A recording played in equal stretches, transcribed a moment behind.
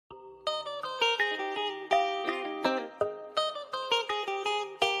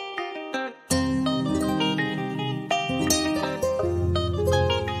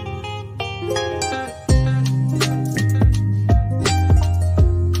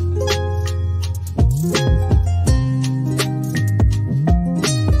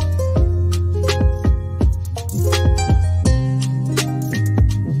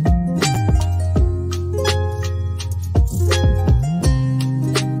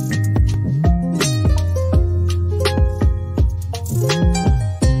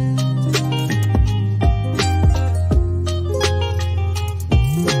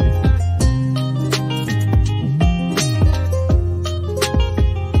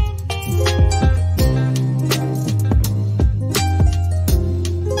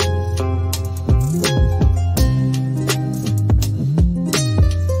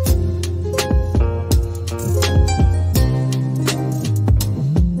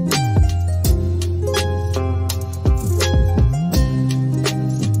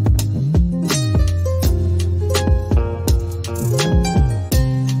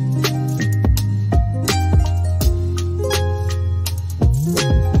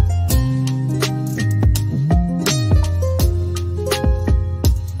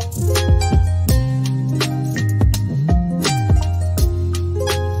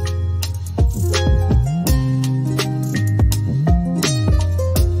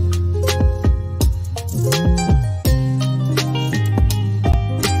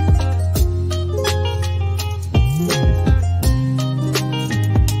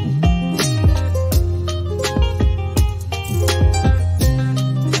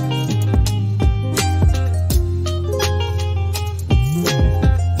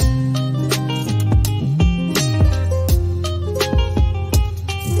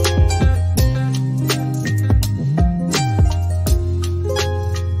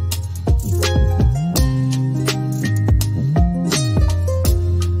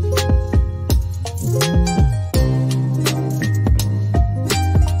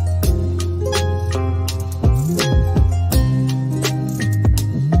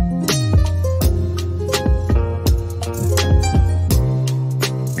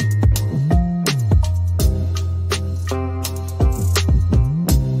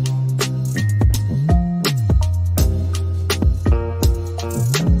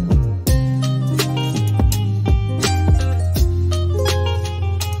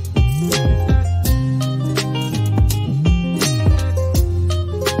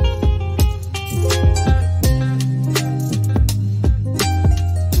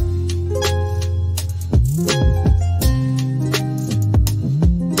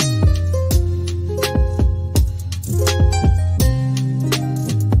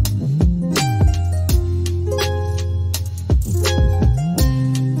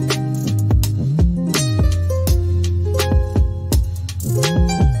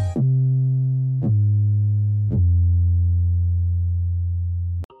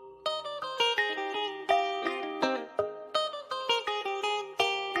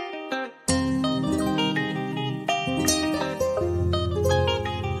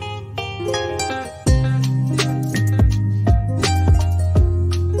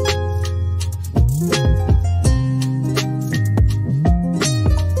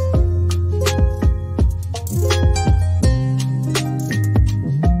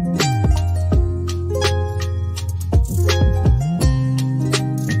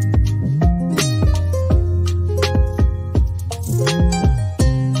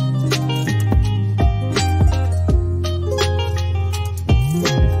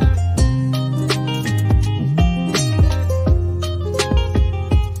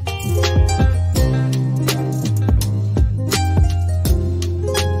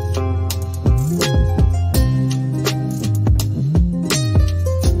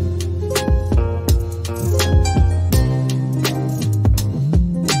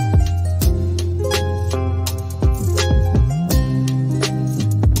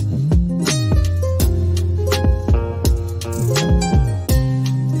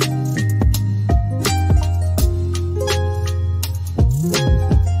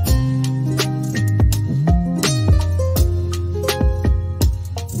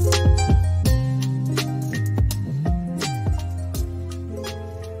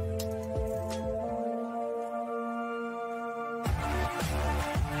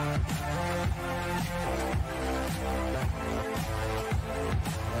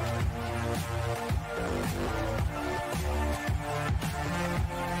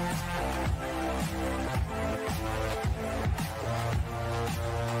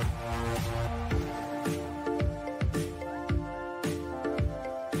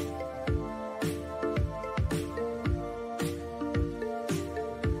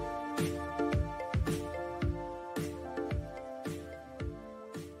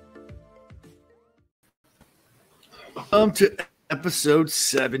Welcome to episode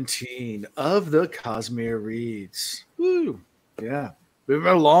 17 of the Cosmere Reads. Woo! Yeah, moving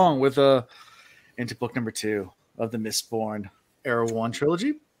right along with into book number 2 of the Mistborn Era 1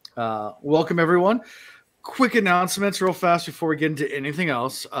 trilogy. Welcome, everyone. Quick announcements real fast before we get into anything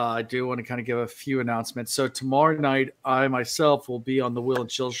else. I do want to kind of give a few announcements. So tomorrow night, I myself will be on the Will and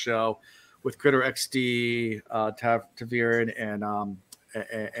Chill show with Critter XD, Taviran, and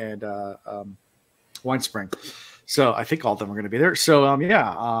Winespring. So I think all of them are going to be there. So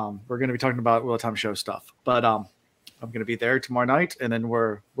we're going to be talking about Will Time Show stuff. But I'm going to be there tomorrow night, and then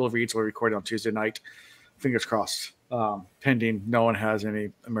Will Reads will record on Tuesday night. Fingers crossed, pending no one has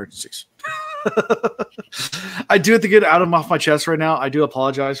any emergencies. I do have to get off my chest right now. I do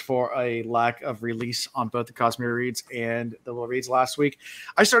apologize for a lack of release on both the Cosmere Reads and the Will Reads last week.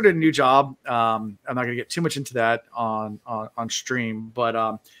 I started a new job. I'm not going to get too much into that on stream, but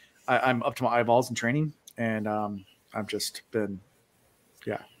I'm up to my eyeballs in training, and I've just been,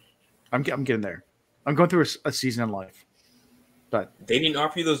 I'm getting there. I'm going through a season in life. But they didn't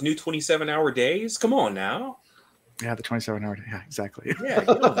offer you those new 27-hour days? Come on now. Yeah, the 27-hour. Yeah, exactly. Yeah,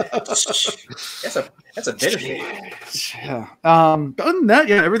 get on that. That's a benefit. Yeah. Other than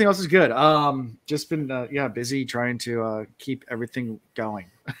that, everything else is good. Just been busy trying to keep everything going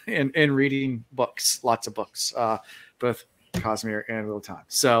and reading books, lots of books, both Cosmere and Real Time.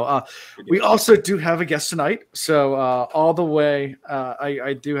 So we also do have a guest tonight. So all the way,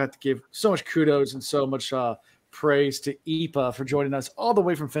 I do have to give so much kudos and so much praise to Ipa for joining us all the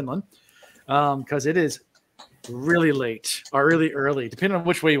way from Finland, because it is really late or really early, depending on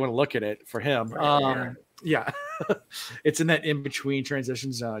which way you want to look at it for him. It's in that in between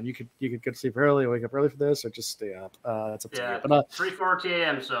transition zone. You could go to sleep early, wake up early for this, or just stay up. It's up to you. But 3:40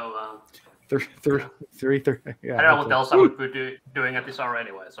 a.m. So 3:30. Yeah, I don't know what else I would be doing at this hour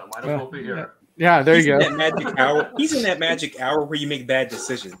anyway. So I might as well be here. Yeah, there you go. That magic hour. He's in that magic hour where you make bad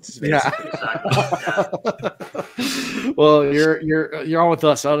decisions. Yeah. Well, you're on with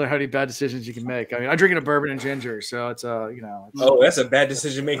us. I don't know how many bad decisions you can make. I mean, I'm drinking a bourbon and ginger, so it's that's a bad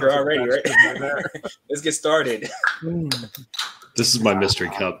decision maker already, right? Let's get started. This is my mystery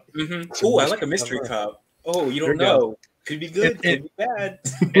cup. Mm-hmm. Oh, I like a mystery cup. Oh, you don't know. Could be good. Could be bad.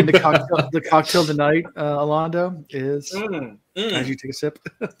 And the cocktail tonight, Alando, is as you take a sip.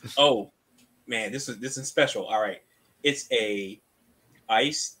 Oh man, this is special. All right, it's a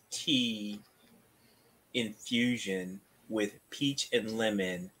iced tea infusion with peach and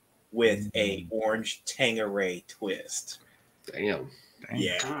lemon with a orange Tangeray twist. Damn.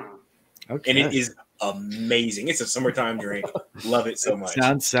 Yeah. Okay. And it is amazing. It's a summertime drink. Love it so much.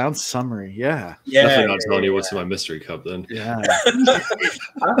 Sounds summery. Yeah. Definitely not telling you what's in my mystery cup then. Yeah. I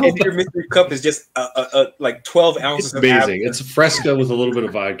hope your mystery cup is just like 12 ounces. It's amazing. It's Fresca with a little bit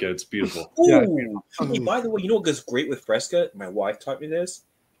of vodka. It's beautiful. Ooh. Yeah. Hey, by the way, you know what goes great with Fresca? My wife taught me this.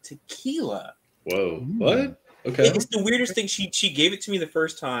 Tequila. Whoa. What? Okay. It's the weirdest thing. She gave it to me the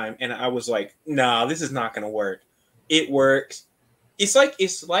first time, and I was like, "Nah, this is not gonna work." It works. It's like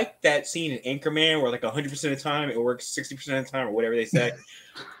that scene in Anchorman where like 100% of the time it works 60% of the time or whatever they say.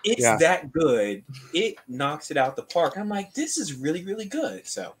 It's that good. It knocks it out the park. I'm like, this is really, really good.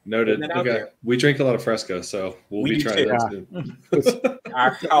 So noted. Okay. We drink a lot of Fresca, so we'll be trying that soon.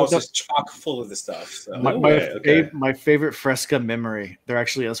 Our house is chock full of the stuff. So. My favorite Fresca memory, there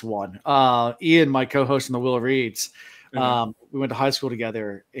actually is one. Ian, my co-host in the Will Reads, we went to high school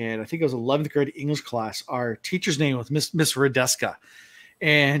together, and I think it was 11th grade English class. Our teacher's name was Miss Radeska,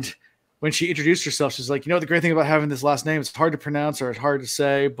 and when she introduced herself, she's like, the great thing about having this last name, it's hard to pronounce or it's hard to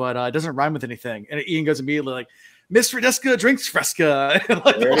say, but it doesn't rhyme with anything. And Ian goes immediately like, Miss Radeska drinks Fresca. There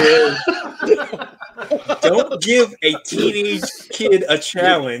it is. Don't give a teenage kid a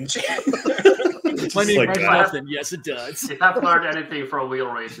challenge. My name rhymes often. Yes, it does. If I've learned anything from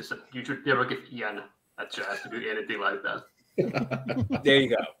Wheel Race, is that you should never give Ian a chance to do anything like that. There you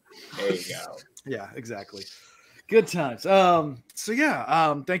go. Yeah, exactly. Good times.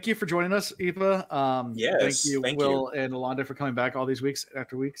 Thank you for joining us, Eva. Yes, thank you, Will and Alonda, for coming back all these weeks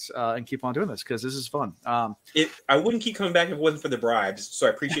after weeks, and keep on doing this because this is fun. I wouldn't keep coming back if it wasn't for the bribes, so I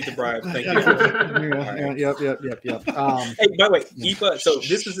appreciate the bribes. Thank you. Right. Yep. Hey, by the way, Eva. So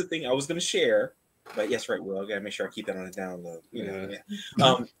this is the thing I was going to share, but yes, right, Will. I got to make sure I keep that on the down low.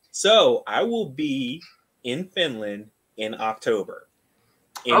 So I will be in Finland in October.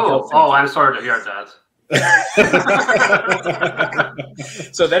 I'm sorry to hear that.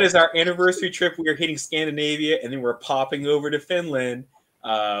 So that is our anniversary trip. We are hitting Scandinavia, and then we're popping over to Finland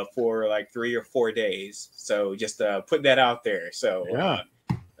for like 3 or 4 days. So just put that out there. So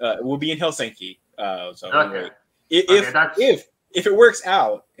we'll be in Helsinki. If it works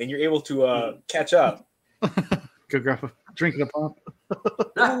out and you're able to catch up, Go grab a drink and a pop.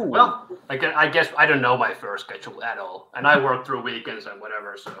 Yeah, well, I guess I don't know my first schedule at all, and I work through weekends and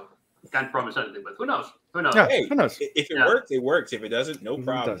whatever, so can't promise anything. But who knows? Who knows? Yeah, Hey, who knows? if it works, it works. If it doesn't, no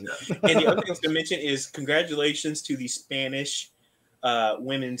problem. Doesn't. And the other thing I was going to mention is congratulations to the Spanish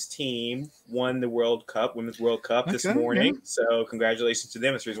women's team won the Women's World Cup this morning. Yeah. So congratulations to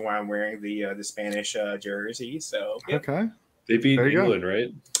them. That's the reason why I'm wearing the Spanish jersey. So yeah. Okay. They beat England,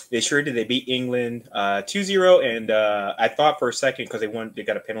 right? They sure did. They beat England 2-0, and I thought for a second because they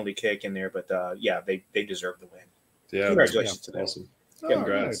got a penalty kick in there, but yeah, they deserve the win. Yeah, congratulations to them. Awesome. Yeah,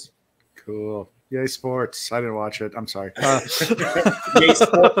 congrats. Right. Cool. Yay sports. I didn't watch it. I'm sorry. Yay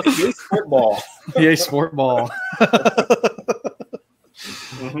sport ball. Yay sport ball.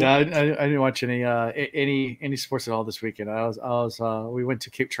 Yeah, I didn't watch any sports at all this weekend. We went to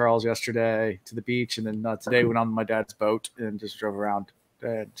Cape Charles yesterday to the beach, and then today went on my dad's boat and just drove around.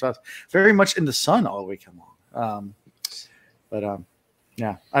 And so I was very much in the sun all weekend long.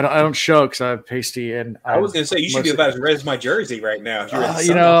 Yeah, I don't show because I have pasty, and I was going to say you should be about as red as my jersey right now.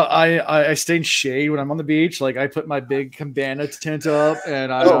 I stay in shade when I'm on the beach. Like I put my big cabana tent up,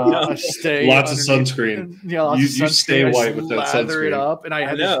 and I stay lots of sunscreen. You stay white with that sunscreen. It up, and I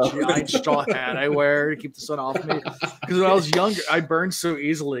had this giant straw hat I wear to keep the sun off me. Because when I was younger, I burned so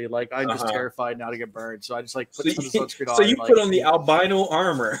easily. Like I'm just terrified now to get burned, so I just like put some sunscreen on. So you put on the albino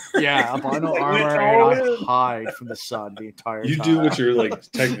armor. Yeah, albino armor, and I hide from the sun the entire time. You do what you're like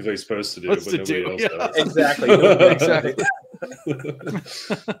technically supposed to do, but nobody else does. Exactly. Exactly.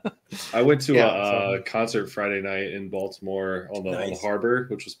 I went to a concert Friday night in Baltimore on the harbor,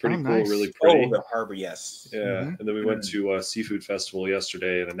 which was pretty cool, really pretty. Oh, the harbor, yes. Yeah, and then we went to a seafood festival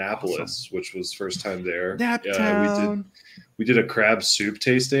yesterday in Annapolis, which was first time there. We did a crab soup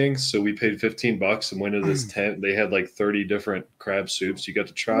tasting, so we paid $15 and went into this tent. They had like 30 different crab soups you got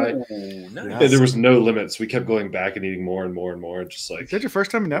to try. Ooh, nice. And there was no limits. We kept going back and eating more and more and more. Just like, is that your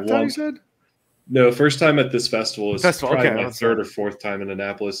first time in Naptown, you said? No, first time at this festival. It's probably my third or fourth time in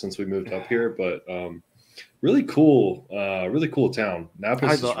Annapolis since we moved up here. But really cool town.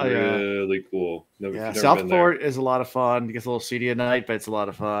 Annapolis is really cool. Southport is a lot of fun. It gets a little seedy at night, but it's a lot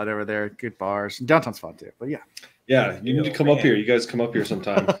of fun over there. Good bars. And downtown's fun too. But yeah. Yeah, you need to come up here. You guys come up here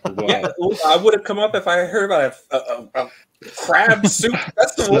sometime. We'll I would have come up if I heard about a crab soup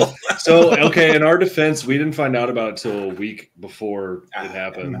festival. So, okay, in our defense, we didn't find out about it till a week before it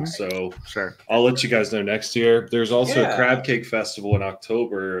happened. So I'll let you guys know next year. There's also a crab cake festival in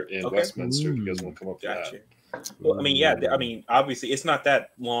October in Westminster. If you guys want to come up to that. Well, I mean, obviously, it's not that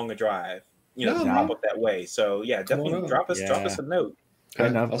long a drive, to pop up that way. So, yeah, definitely drop us a note.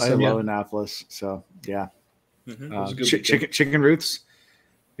 Okay. I love Annapolis, so yeah. Chicken Ruth's.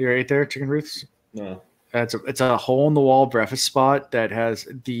 You're right there, Chicken Ruth's. No, it's a hole in the wall breakfast spot that has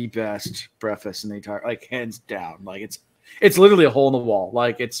the best breakfast in the entire, like hands down. Like it's literally a hole in the wall.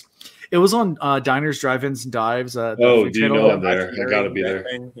 Like it was on Diners, Drive-Ins, and Dives. Do you know I'm there? I gotta be there.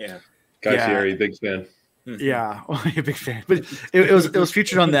 Yeah, Guy Fieri, big fan. Yeah, a big fan. But it was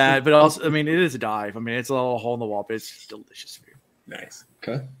featured on that. But also, I mean, it is a dive. I mean, it's a little hole in the wall, but it's delicious food. Nice.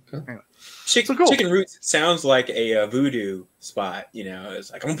 Okay. Anyway. Chicken Roots sounds like a voodoo spot.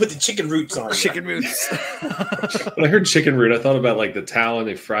 It's like I'm gonna put the chicken roots on. Chicken roots. When I heard chicken root, I thought about like the talon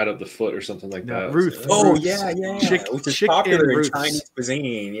they fried up the foot or something like that. Ruth. Which is popular in Chinese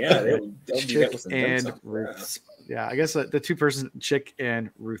cuisine. Yeah, and Ruths. Yeah, I guess the two-person Chick and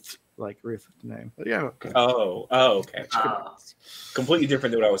Ruth, like Ruth name. But yeah. Okay. Okay. Completely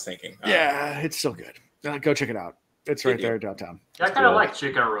different than what I was thinking. Yeah, it's still good. Go check it out. It's right there downtown. I kind of like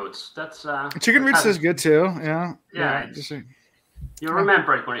chicken roots. That's chicken roots is good too. Yeah. You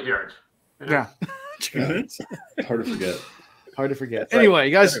remember it when you hear it. Yeah. Hard to forget. Hard to forget. Anyway,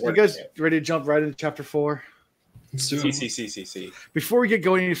 you guys ready to jump right into chapter 4? C. Before we get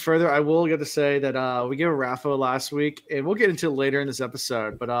going any further, I will get to say that we gave a raffle last week, and we'll get into it later in this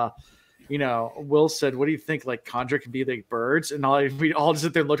episode. But Will said, "What do you think? Like Conjure could be like birds?" And we all just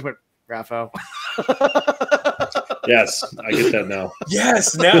sit there and looked at Raffo. Yes, I get that now.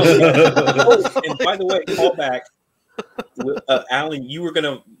 Yes, now. And by the way, call back. Alan, you were going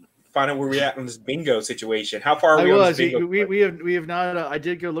to find out where we're at on this bingo situation. How far are we on this bingo? We have not. I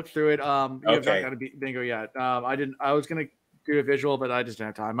did go look through it. We have not got a bingo yet. I didn't. I was going to do a visual, but I just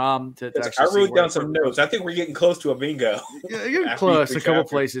didn't have time. I wrote down some notes. I think we're getting close to a bingo. Yeah, you're getting close. A couple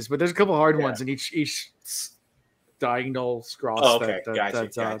places, but there's a couple hard ones in each diagonal scroll.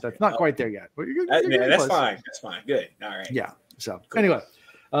 That's not quite there yet. But that's fine. That's fine. Good. All right. Yeah. So anyway,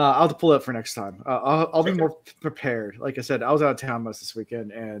 I'll have to pull it up for next time. I'll be more prepared. Like I said, I was out of town most this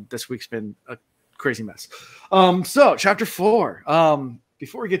weekend, and this week's been a crazy mess. So chapter 4.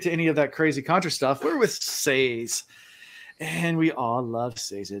 before we get to any of that crazy Contra stuff, we're with Says. And we all love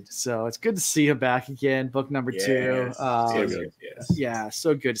Sazed. So it's good to see him back again. Book number 2. Yeah,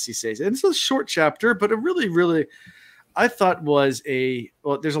 so good to see Sazed. And it's a short chapter, but a really, really, I thought was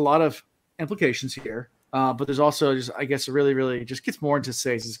there's a lot of implications here. But there's also just, I guess, really, really just gets more into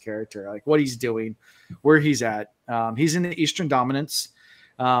Sazed's character, like what he's doing, where he's at. He's in the Eastern Dominance.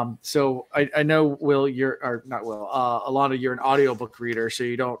 So I know, Will, Alana, you're an audiobook reader, so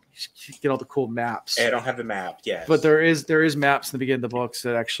you don't get all the cool maps. I don't have the map, yes. But there is maps in the beginning of the books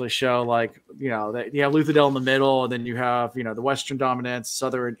that actually show, like, that you have Luthadel in the middle, and then you have, the Western Dominance,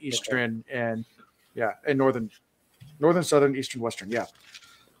 Southern, Eastern, and Northern, Southern, Eastern, Western. Yeah.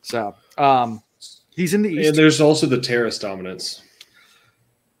 So he's in the East. And there's also the Terrace Dominance.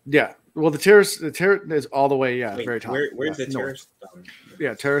 Yeah. Well, the terrace is all the way, very top. Where's the terrace?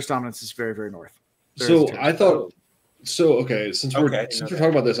 Yeah, Terrace Dominance is very, very north. I thought. So okay, since we're talking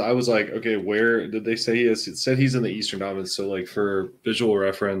about this, I was like, okay, where did they say he is? It said he's in the Eastern Dominance. So, like, for visual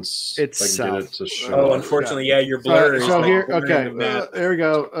reference, it's south. Unfortunately, your blur. So here, there we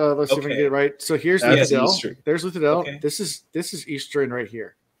go. Let's see if we can get it right. So here's Luthadel. There's Luthadel. Okay. This is Eastern right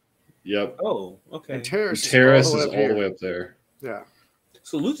here. Yep. Oh, okay. And Terrace is all the way up there. Yeah.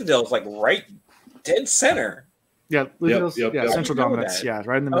 So Luthadel is like right dead center. Yeah, Central Dominance. Yeah,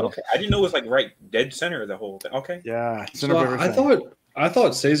 right in the middle. Okay. I didn't know it was like right dead center of the whole thing. Okay. Yeah. So I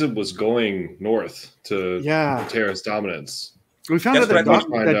thought Sazed was going north to Terrace Dominance. We found out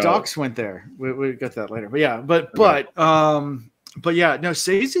that Docs went there. We got that later. But yeah, no,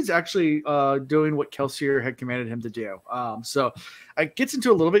 Sazed's actually doing what Kelsier had commanded him to do. So it gets into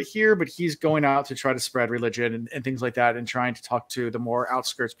a little bit here, but he's going out to try to spread religion and things like that, and trying to talk to the more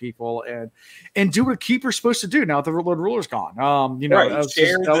outskirts people and do what a keeper's supposed to do now that the Lord Ruler's gone. That was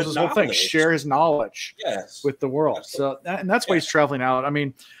his whole thing. Share his knowledge with the world. Absolutely. So that's why he's traveling out. I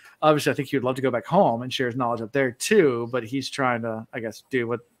mean, obviously, I think he would love to go back home and share his knowledge up there too, but he's trying to, I guess, do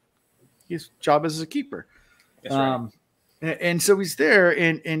what his job is as a keeper. That's right. And so he's there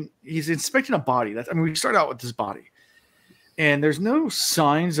and he's inspecting a body. We start out with this body, and there's no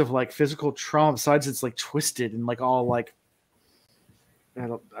signs of like physical trauma besides it's like twisted and like all like,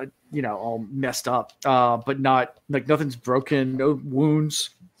 all messed up, but not like nothing's broken, no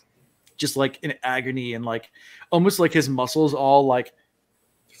wounds, just like in agony and like almost like his muscles all like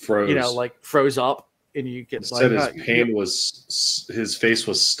froze, froze up. And you get said his pain was his face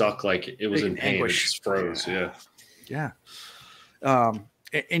was stuck like it was in pain. Anguish. It just froze. Yeah.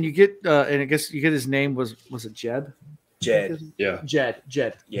 And you get, and I guess you get his name was it Jed? Jed. Yeah. Jed.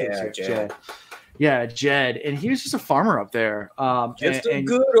 Yeah, Jed. Yeah, Jed. And he was just a farmer up there. Just a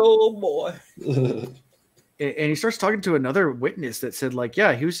good old boy. And he starts talking to another witness that said, like,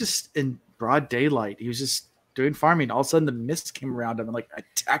 yeah, he was just in broad daylight. He was just doing farming. All of a sudden the mist came around him and like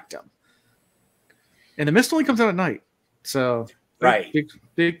attacked him. And the mist only comes out at night. So right.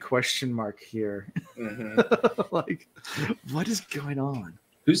 Big question mark here. Mm-hmm. Like, what is going on?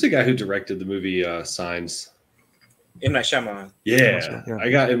 Who's the guy who directed the movie Signs? M. Night Shyamalan. Yeah. I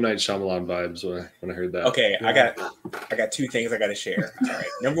got M. Night Shyamalan vibes when I heard that. Okay, yeah. I got two things I got to share. All right.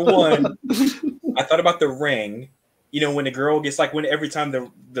 Number one, I thought about The Ring. When the girl gets like every time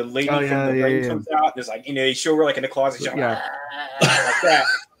the lady from The Ring comes out, there's like they show her like in the closet, like that.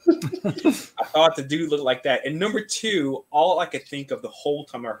 I thought the dude looked like that. And number two, all I could think of the whole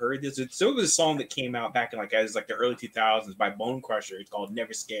time I heard this, there was a song that came out back in as the early 2000s by Bone Crusher. It's called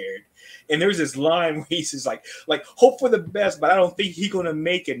Never Scared. And there's this line where he says like hope for the best, but I don't think he's gonna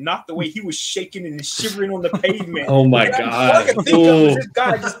make it. Not the way he was shaking and shivering on the pavement. Oh my God. All I could think of was this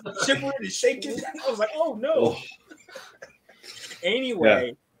guy just shivering and shaking. I was like, oh no.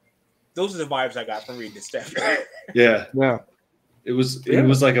 Anyway, those are the vibes I got from reading this stuff. Yeah. It was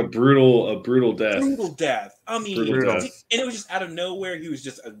like a brutal death. Brutal death. I mean, death. And it was just out of nowhere. He was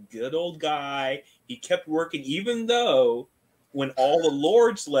just a good old guy. He kept working, even though when all the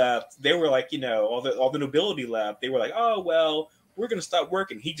lords left, they were like, all the nobility left. They were like, oh well, we're gonna stop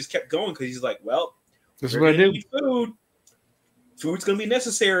working. He just kept going because he's like, well, this is what I do. Food. Food's gonna be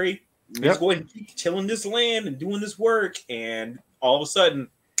necessary. Let's go ahead and keep tilling this land and doing this work. And all of a sudden,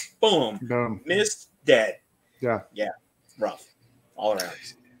 boom. Missed, dead. Yeah. Rough. All around.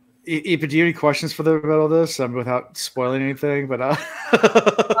 Epa, do you have any questions for about all this? Without spoiling anything, but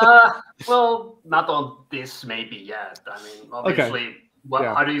well, not on this maybe yet. I mean, obviously,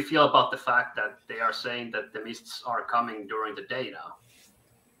 how do you feel about the fact that they are saying that the mists are coming during the day now?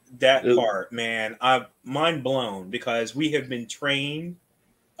 That part, man, I'm mind blown because we have been trained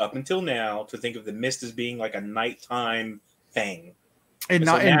up until now to think of the mist as being like a nighttime thing, and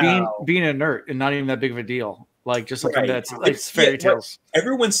being inert and not even that big of a deal. like just something Right. that's like fairy tales.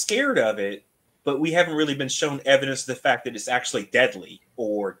 Everyone's scared of it, but we haven't really been shown evidence of the fact that it's actually deadly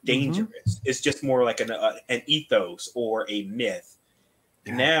or dangerous. It's just more like an ethos or a myth.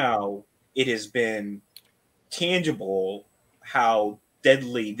 Yeah. Now it has been tangible how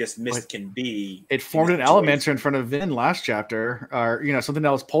deadly this mist can be. It formed an Elementor in front of Vin last chapter, or something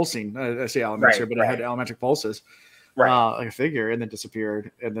that was pulsing. I say Elementor, but it had elementric pulses, like a figure, and then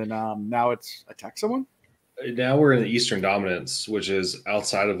disappeared. And then now it's attacked someone. Now we're in the Eastern Dominance, which is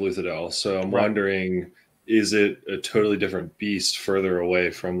outside of Luthadel. So I'm wondering, is it a totally different beast further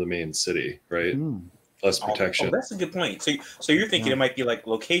away from the main city, right? Less protection. Oh, that's a good point. So you're thinking it might be like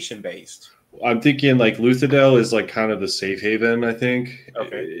location based. I'm thinking like Luthadel is like kind of the safe haven, I think.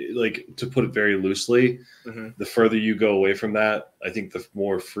 Okay. Like, to put it very loosely, the further you go away from that, I think the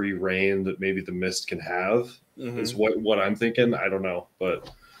more free reign that maybe the mist can have is what I'm thinking. I don't know, but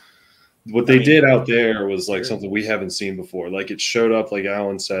what they did out there was like something we haven't seen before. Like, it showed up, like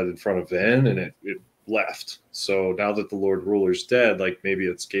Alan said, in front of Vin, and it left. So now that the Lord Ruler's dead, like maybe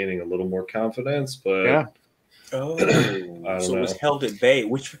it's gaining a little more confidence, but so it was held at bay,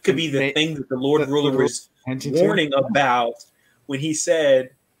 which could be the thing that the Lord Ruler was warning about when he said,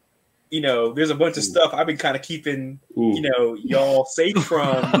 there's a bunch of stuff I've been kind of keeping, y'all safe from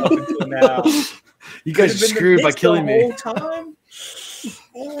up until now. You guys are screwed by killing me. Whole time?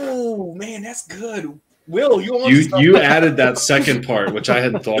 Oh man, that's good. Will, you added that second part, which I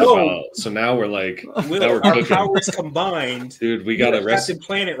hadn't thought about. So now we're like, our powers combined. Dude, we got a Captain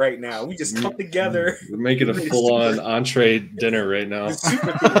Planet right now. We just come together. We're making a full-on entree dinner right now.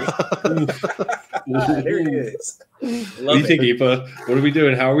 Super there it is. What do you think, Ipa? What are we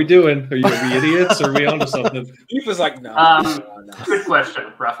doing? How are we doing? Are we idiots? Or are we onto something? Ipa's like, no. Good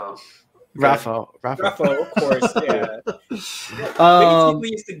question, Rafa. Rafa, of course, yeah. Basically,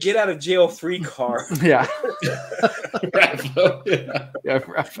 it's the get out of jail free card. Yeah. Rafa.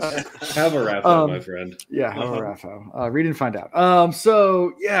 Rafa. Have a Rafa, my friend. Yeah, have a Rafa. Read and find out.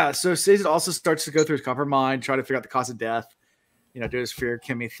 So Sazed also starts to go through his copper mind, try to figure out the cause of death, do his fear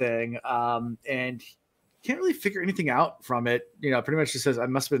Kimmy thing. And he can't really figure anything out from it. Pretty much just says, I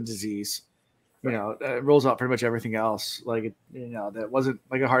must have been a disease. It rules out pretty much everything else. Like, that wasn't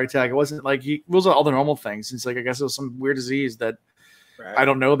like a heart attack. It wasn't like he rules out all the normal things. It's like, I guess it was some weird disease that I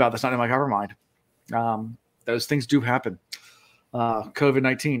don't know about. That's not in my cover mind. Those things do happen.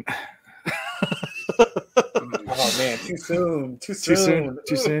 COVID-19. Oh man, too soon. Too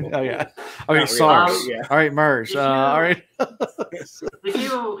soon. Oh yeah. Okay, SARS. All right, MERS. All right.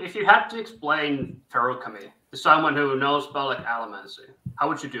 If you had to explain ferrochemy to someone who knows about like allomancy, how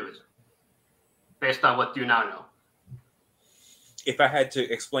would you do it? Based on what you now know. If I had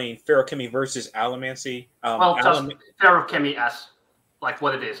to explain ferrochemy versus allomancy, just ferrochemy as like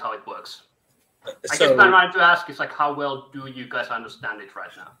what it is, how it works. I guess what I'm trying to ask is like, how well do you guys understand it right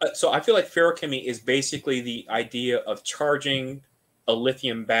now? So I feel like ferrochemy is basically the idea of charging a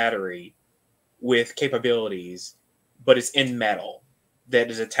lithium battery with capabilities, but it's in metal that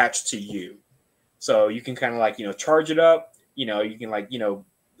is attached to you. So you can kind of like, charge it up. You can like,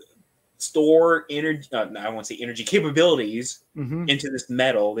 store energy. I won't say energy capabilities into this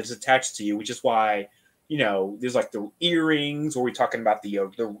metal that's attached to you, which is why there's like the earrings, or we're talking about the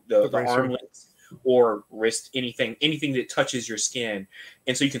armlets or wrist, anything that touches your skin,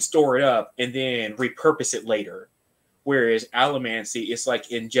 and so you can store it up and then repurpose it later. Whereas allomancy, it's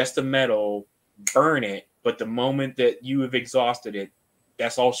like in just the metal, burn it, but the moment that you have exhausted it,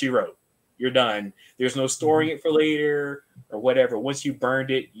 that's all she wrote. You're done. There's no storing it for later or whatever. Once you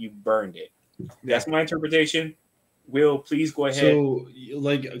burned it, you burned it. That's my interpretation. Will, please go ahead. So,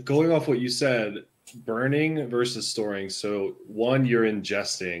 like, going off what you said, burning versus storing. So, one, you're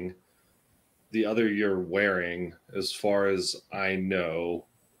ingesting. The other, you're wearing, as far as I know,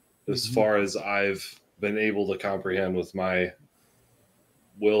 as far as I've been able to comprehend with my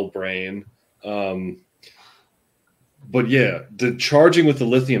will brain. But yeah, the charging with the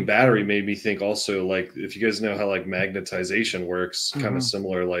lithium battery made me think also, like, if you guys know how like magnetization works, kind of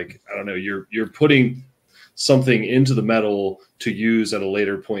similar, like, I don't know, you're putting something into the metal to use at a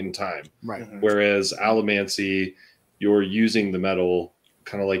later point in time. Right. Whereas allomancy, you're using the metal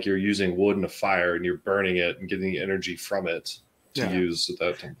kind of like you're using wood in a fire, and you're burning it and getting the energy from it to use at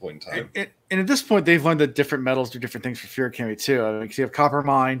that point in time. And at this point, they've learned that different metals do different things for ferrochemy too. I mean, because you have copper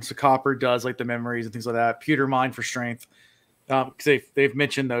mine, so copper does like the memories and things like that. Pewter mine for strength. Because they've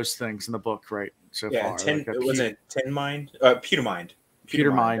mentioned those things in the book, right? So far, it was a tin mine, pewter mine.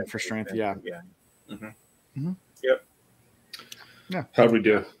 Pewter mine for strength. Yeah. Yep. Yeah. How'd we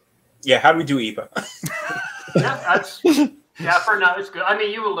do? Yeah. How do we do, Ipa? For now it's good. I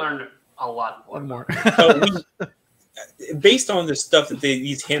mean, you will learn a lot more. One more. So based on the stuff that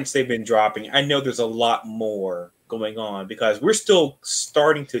these hints they've been dropping, I know there's a lot more going on because we're still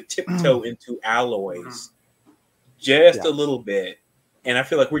starting to tiptoe into alloys just a little bit, and I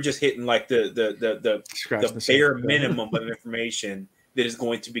feel like we're just hitting like the bare minimum of information that is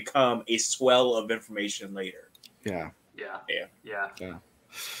going to become a swell of information later. Yeah.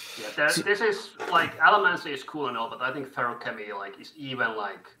 This is like Allomancy is cool and all, but I think Ferrochemy like is even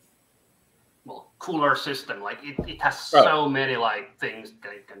like cooler system. Like it has so many like things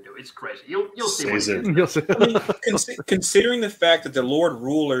that it can do. It's crazy. You'll see. I mean, considering the fact that the Lord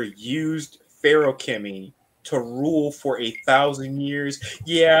Ruler used Ferrochemy to rule for 1,000 years,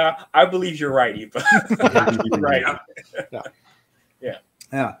 yeah, I believe you're right, Eva. You're right.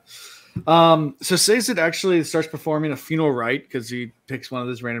 Yeah. So Sazed actually starts performing a funeral rite because he picks one of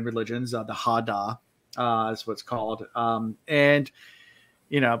those random religions, the Hada, is what it's called. And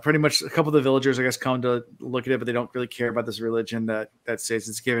pretty much a couple of the villagers, I guess, come to look at it, but they don't really care about this religion that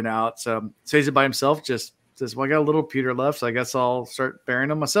Sazed's given out. So Sazed by himself just says, "Well, I got a little pewter left, so I guess I'll start burying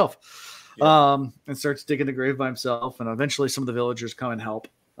them myself." Yeah. And starts digging the grave by himself. And eventually, some of the villagers come and help.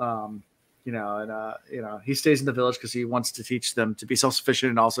 He stays in the village because he wants to teach them to be self-sufficient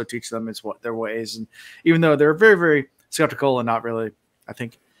and also teach them their ways. And even though they're very, very skeptical and not really, I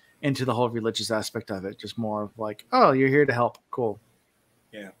think, into the whole religious aspect of it, just more of like, "Oh, you're here to help. Cool."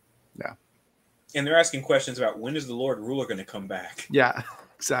 Yeah. And they're asking questions about when is the Lord Ruler going to come back? Yeah,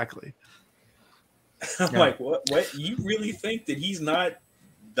 exactly. I'm like, what? You really think that he's not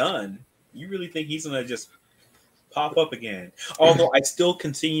done? You really think he's going to just pop up again? Although I still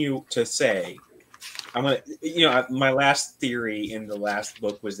continue to say, my last theory in the last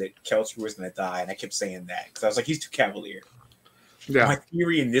book was that Keltru was going to die, and I kept saying that because I was like, he's too cavalier. Yeah. My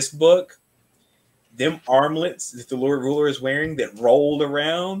theory in this book, them armlets that the Lord Ruler is wearing that rolled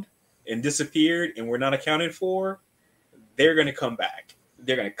around and disappeared and were not accounted for, they're going to come back.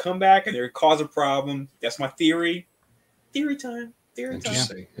 They're going to come back and they're going to cause a problem. That's my theory. Theory time.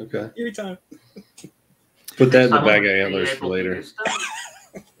 Interesting. Okay. Theory time. Put that in the bag of antlers for later.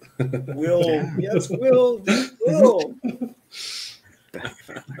 Will.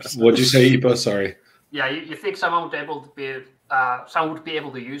 What'd you say, Ipa? Sorry. Yeah, you think someone would be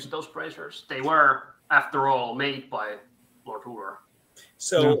able to use those bracers? They were, after all, made by Lord Ruler.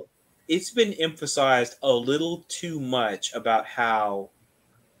 So it's been emphasized a little too much about how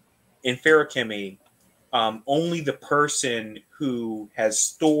in Ferrochemy, only the person who has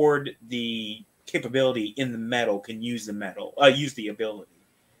stored the capability in the metal can use the ability.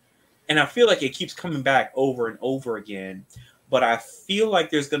 And I feel like it keeps coming back over and over again. But I feel like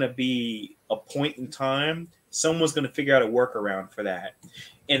there's going to be a point in time someone's going to figure out a workaround for that.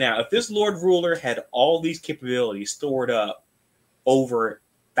 And now, if this Lord Ruler had all these capabilities stored up over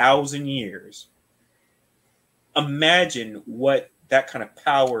 1,000 years, imagine what that kind of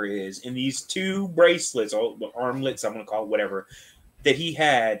power is in these two bracelets, or armlets, I'm going to call it whatever, that he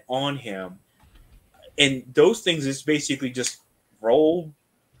had on him. And those things is basically just rolled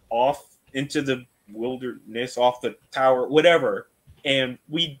off into the wilderness, off the tower, whatever. And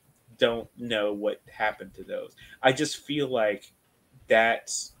we don't know what happened to those. I just feel like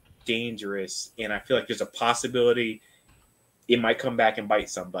that's dangerous, and I feel like there's a possibility it might come back and bite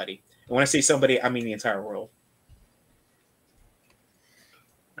somebody. And when I say somebody, I mean the entire world.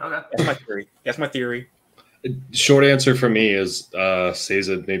 Okay. That's my theory. Short answer for me is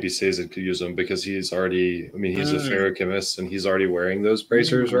Sazed could use them because he's already, he's a ferrochemist and he's already wearing those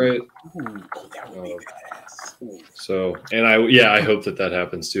bracers, right? Ooh, that would be badass. Ooh. So, and I hope that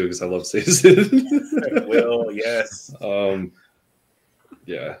happens too because I love Sazed. It will, yes.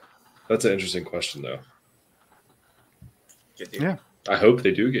 Yeah, that's an interesting question though. Yeah, I hope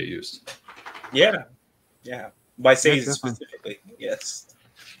they do get used. Yeah. By Sazed specifically, yes.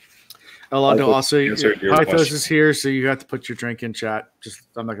 Alonso also, Pythos is here, so you have to put your drink in chat.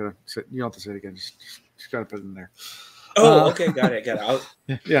 I'm not gonna say, you don't have to say it again. Just gotta put it in there. Oh, okay, got it. Just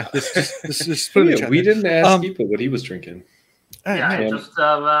put it in chat. We didn't ask Ipa what he was drinking.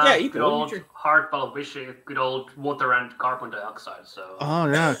 Good old hard bottle of whiskey, good old water and carbon dioxide. So. Oh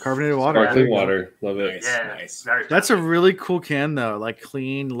yeah, carbonated water. Sparkling water, love it. Nice. That's a really cool can though. Like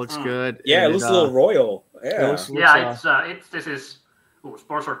clean, looks good. Yeah, it looks a little royal. Yeah, this is. Ooh,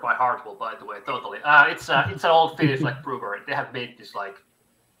 sponsored by Hartwell, by the way, totally. It's an old Finnish brewery. They have made this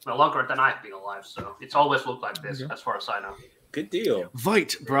longer than I've been alive, so it's always looked like this, as far as I know. Good deal.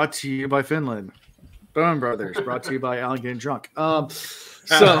 Vite, brought to you by Finland. Bone Brothers, brought to you by Alan Getting Drunk.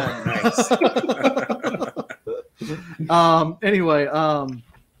 Anyway, so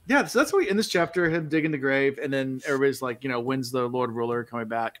that's what we end this chapter, him digging the grave, and then everybody's like, when's the Lord Ruler coming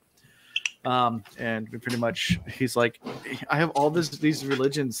back? And we pretty much, he's like, I have all these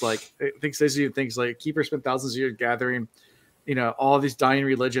religions, like things like Keeper spent thousands of years gathering, all these dying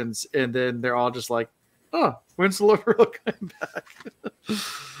religions, and then they're all just like, oh, when's the Lord Ruler coming back?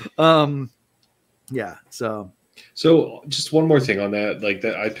 Yeah. So just one more thing on that, like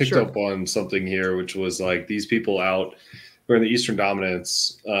that I picked up on something here, which was like these people out who are in the Eastern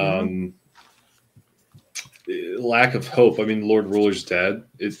Dominance, lack of hope. I mean, Lord Ruler's dead,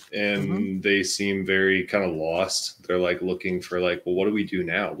 and they seem very kind of lost. They're like looking for like, well, what do we do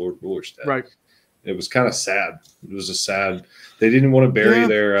now? Lord Ruler's dead. Right. It was kind of sad. It was a sad. They didn't want to bury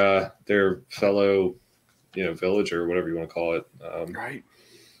their fellow, villager or whatever you want to call it. Right.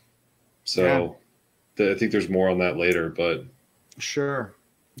 So I think there's more on that later, but sure.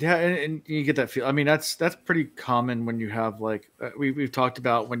 Yeah, and you get that feel. I mean, that's pretty common when you have like we've talked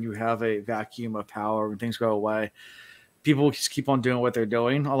about when you have a vacuum of power when things go away. People just keep on doing what they're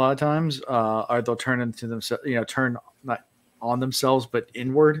doing a lot of times, or they'll turn into themselves. Turn not on themselves but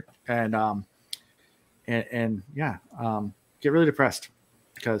inward, and get really depressed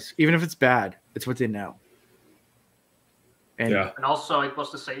because even if it's bad, it's what they know. And also it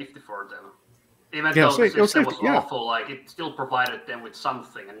was the safety for them. Even though the system was awful, like it still provided them with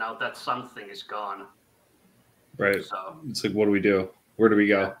something, and now that something is gone. Right. So it's like, what do we do? Where do we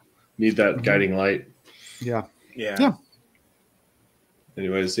go? Need that guiding light. Yeah.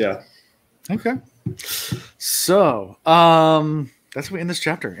 Anyways, yeah. Okay. So, that's what we end this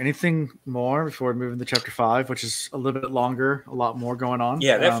chapter. Anything more before we move into chapter 5, which is a little bit longer, a lot more going on?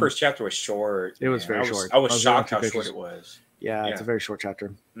 Yeah, that first chapter was short. It was very short. I was shocked how short it was. Yeah, it's a very short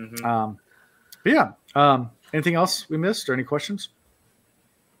chapter. But anything else we missed or any questions?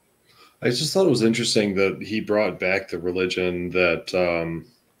 I just thought it was interesting that he brought back the religion that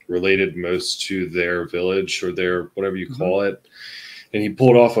related most to their village or their whatever you call it. And he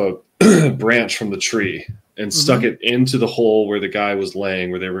pulled off a branch from the tree and stuck it into the hole where the guy was laying,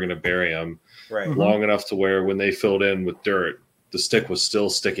 where they were going to bury him, long enough to where when they filled in with dirt, the stick was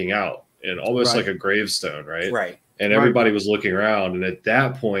still sticking out and almost like a gravestone, right? Right. And everybody was looking around. And at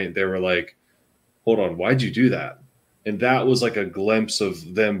that point, they were like, hold on, why'd you do that? And that was like a glimpse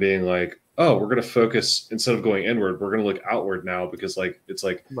of them being like, oh, we're going to focus, instead of going inward, we're going to look outward now because it's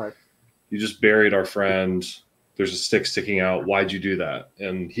like, you just buried our friend. There's a stick sticking out. Why'd you do that?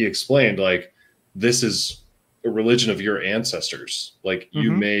 And he explained, like, this is a religion of your ancestors. Like,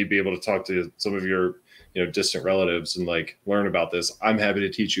 you may be able to talk to some of your, distant relatives and like learn about this. I'm happy to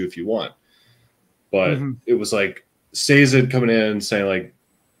teach you if you want. But it was like Sazed coming in saying like,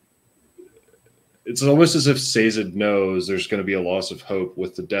 it's almost as if Sazed knows there's going to be a loss of hope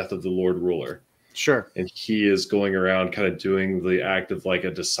with the death of the Lord Ruler. Sure. And he is going around kind of doing the act of like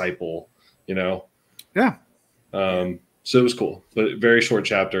a disciple, Yeah. So it was cool, but very short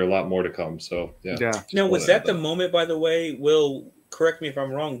chapter, a lot more to come. So yeah. Now, was that the moment, by the way, Will, correct me if I'm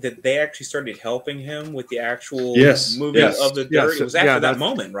wrong, that they actually started helping him with the actual moving of the dirt? It was after that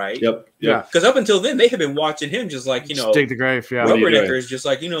moment, right? Yep. Yeah. Because up until then, they had been watching him just like, dig the grave. Yeah. Rubberneckers, just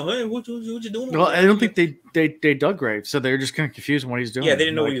like, hey, what you doing? Well, I don't think they dug graves, so they're just kind of confused on what he's doing. Yeah, they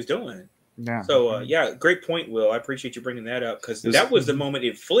didn't know what he was doing. Yeah. So, great point, Will. I appreciate you bringing that up because that was the moment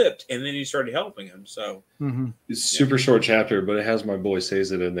it flipped, and then he started helping him. So it's super short chapter, but it has my boy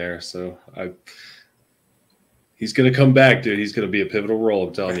Sazed in there. So he's going to come back, dude. He's going to be a pivotal role,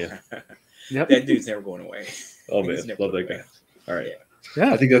 I'm telling you. That dude's never going away. Oh, man. Love that guy. All right.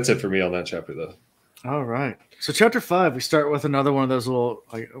 Yeah. I think that's it for me on that chapter, though. All right. So chapter 5, we start with another one of those little,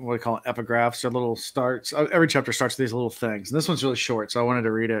 like, what do you call it, epigraphs or little starts. Every chapter starts with these little things. And this one's really short, so I wanted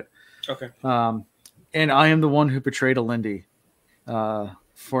to read it. Okay. And I am the one who betrayed Alindi.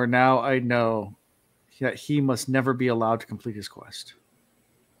 For now I know that he must never be allowed to complete his quest.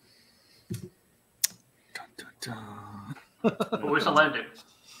 Dun, dun, dun. Who's Alindi?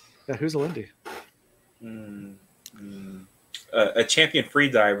 Yeah, who's Alindi? A champion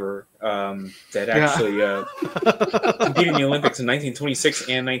freediver that actually competed in the Olympics in 1926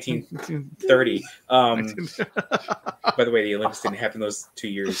 and 1930. By the way, the Olympics didn't happen those 2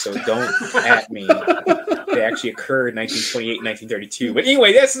 years, so don't at me. They actually occurred in 1928 and 1932. But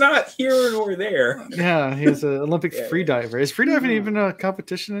anyway, that's not here nor there. Yeah, he's an Olympic freediver. Is freediving even a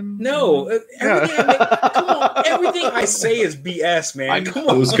competition? No. Come on. Everything I say is BS, man. Come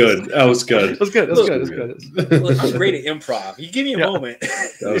on. It was good. That was good. It was good. Look, I'm great at improv. You give me a moment.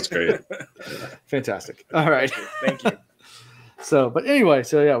 That was great. Fantastic. All right. Thank you. So, but anyway,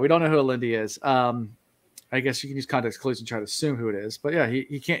 we don't know who Alindi is. I guess you can use context clues and try to assume who it is. But yeah,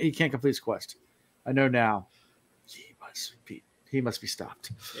 he can't complete his quest. I know now. He must be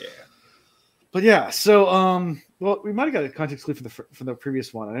stopped. Yeah. But yeah, so well, we might have got a context clue from the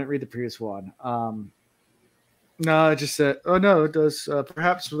previous one. I didn't read the previous one. No, it just said, oh no, it does.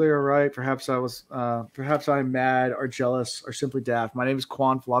 Perhaps they are right. Perhaps I'm mad or jealous or simply daft. My name is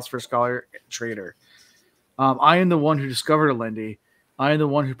Quan, philosopher, scholar, trader. I am the one who discovered Alendi. I am the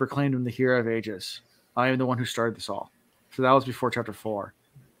one who proclaimed him the hero of ages. I am the one who started this all. So that was before chapter 4.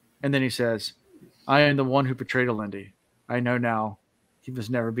 And then he says, I am the one who betrayed Alendi. I know now he must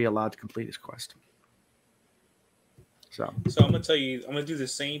never be allowed to complete his quest. So I'm going to tell you, I'm going to do the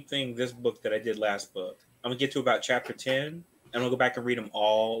same thing this book that I did last book. I'm going to get to about chapter 10, and I'm going to go back and read them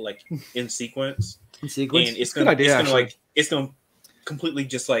all like in sequence. In sequence? And it's going to completely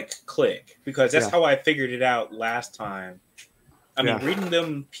just like click, because that's how I figured it out last time. I mean, reading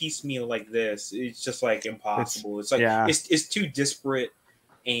them piecemeal like this, it's just like impossible. It's like it's too disparate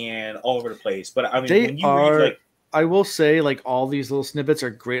and all over the place. But I mean, when you read, like, I will say, like, all these little snippets are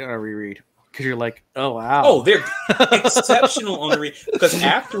great on a reread, because you're like, oh wow, oh, they're exceptional on the read. Because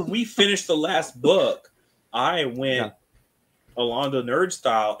after we finished the last book, I went along the nerd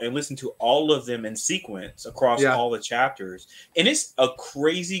style and listened to all of them in sequence across all the chapters, and it's a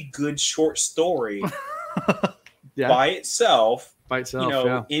crazy good short story. By itself, you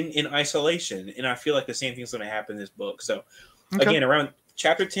know, in isolation. And I feel like the same thing's going to happen in this book. So, again, around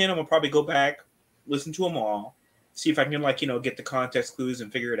chapter 10, I'm going to probably go back, listen to them all, see if I can, like, you know, get the context clues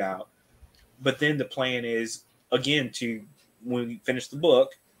and figure it out. But then the plan is, again, to, when we finish the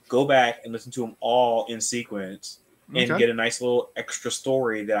book, go back and listen to them all in sequence and get a nice little extra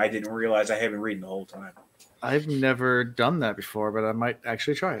story that I didn't realize I haven't read the whole time. I've never done that before, but I might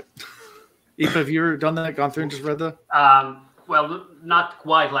actually try it. Aoife, have you ever done that? Gone through and just read the? Well, not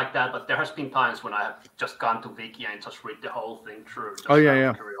quite like that, but there has been times when I have just gone to Wiki and just read the whole thing through. Just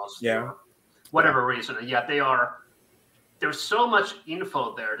curiosity or whatever reason. And there's so much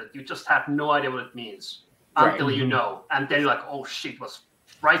info there that you just have no idea what it means until you know, and then you're like, oh shit, it was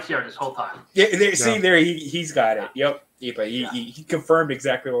right here this whole time. Yeah, see there, he's got it. Yep, he confirmed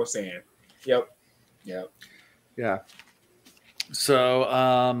exactly what I was saying. Yep. Yeah. So,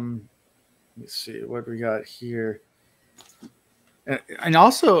 let's see what we got here. And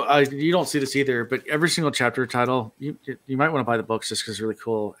also, you don't see this either, but every single chapter title, you might want to buy the books just because it's really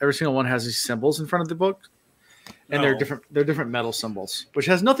cool. Every single one has these symbols in front of the book, and they're different metal symbols, which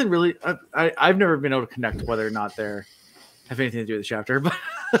has nothing really. I've never been able to connect whether or not they're have anything to do with the chapter, but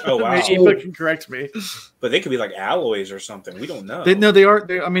oh wow, Aoife can correct me. But they could be like alloys or something. We don't know. They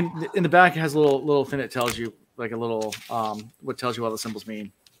are. I mean, in the back it has a little thing that tells you, like a little what tells you what the symbols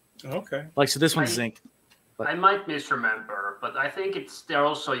mean. Okay. Like, so this one's zinc. I might misremember, but I think they're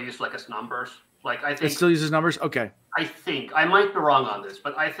also used like as numbers. Like, I think it still uses numbers. Okay. I might be wrong on this,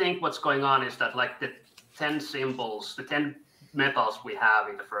 but I think what's going on is that, like, the 10 symbols, the 10 metals we have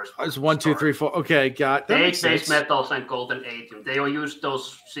in the first it's 1, 2, 3, 4. Okay, got that. 8 base metals and golden 18. They will use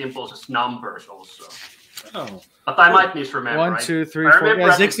those symbols as numbers also. Oh. But I might misremember. 1, 2, 3, 4.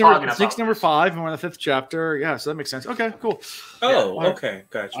 Yeah, Zink's number 5, and we're in the 5th chapter. Yeah, so that makes sense. Okay, cool. Oh, okay,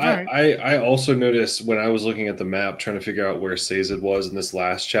 gotcha. I also noticed when I was looking at the map, trying to figure out where Sazed was in this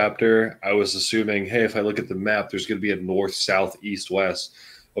last chapter, I was assuming, hey, if I look at the map, there's going to be a north, south, east, west.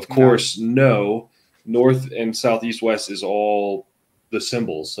 Of course, no. North and south, east, west is all the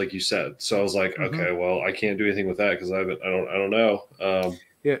symbols, like you said. So I was like, okay, well, I can't do anything with that because I don't know.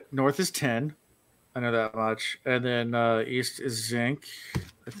 Yeah, north is 10. I know that much. And then east is zinc,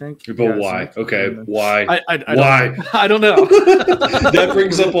 I think. But why? Zinc. Okay, why? Why? I don't know. That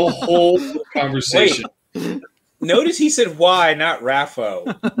brings up a whole conversation. Wait. Notice he said why, not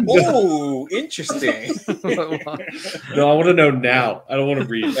Raffo. Oh, interesting. No, I want to know now. I don't want to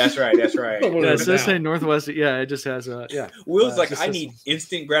read. That's right. Yeah, it does say northwest. Yeah, it just has Will's like, I need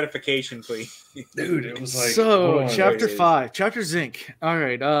instant gratification, please. Dude, it was like so. Chapter 5, chapter zinc. All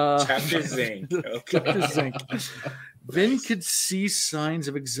right. Chapter zinc. Okay. Chapter zinc. Vin could see signs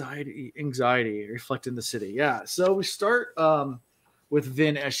of anxiety reflected in the city. Yeah. So we start with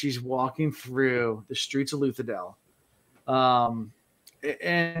Vin as she's walking through the streets of Luthadel,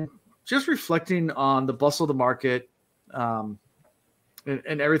 and just reflecting on the bustle of the market, and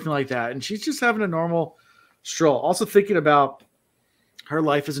everything like that. And she's just having a normal stroll. Also thinking about her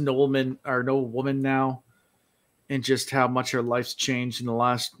life as a nobleman now, and just how much her life's changed in the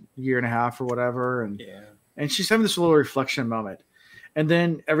last year and a half or whatever. And she's having this little reflection moment. And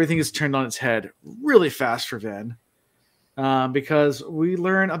then everything is turned on its head really fast for Vin. Because we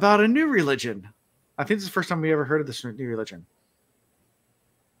learn about a new religion. I think this is the first time we ever heard of this new religion.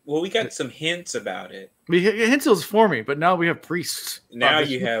 Well, we got some hints about it. Hints was for me, but now we have priests. Now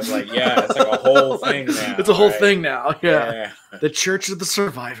you have it's like a whole thing now. It's a whole thing now. Yeah. The Church of the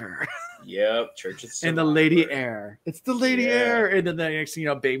Survivor. Yep, Church of the And the Lady Heir. It's the Lady Heir. And then the next thing you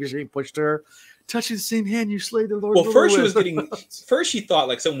know, babies are being pushed to her. Touching the same hand you slayed the Lord. Well, first she thought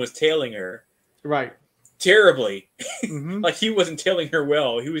like someone was tailing her. Right. Terribly. Mm-hmm. Like he wasn't tailing her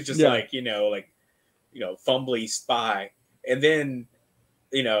well. He was just like, fumbly spy. And then,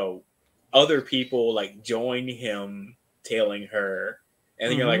 other people like join him tailing her.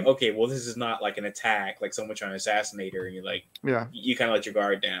 And then you're like, okay, well, this is not like an attack, like someone trying to assassinate her. And you're like, you kind of let your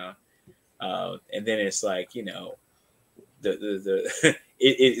guard down. And then it's like,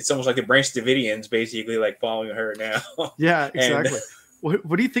 it's almost like the Branch Davidians basically like following her now. Yeah, exactly.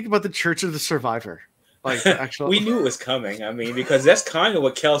 What do you think about the Church of the Survivor? Like, actually, we knew it was coming. I mean, because that's kind of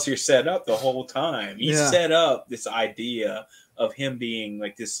what Kelsier set up the whole time. He set up this idea of him being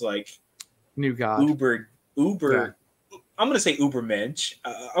like this, like new god, uber. Yeah. I'm gonna say ubermensch.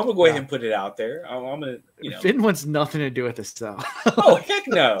 I'm gonna go ahead and put it out there. I'm gonna, Finn wants nothing to do with this, though. Oh heck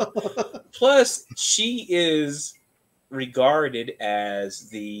no! Plus, she is regarded as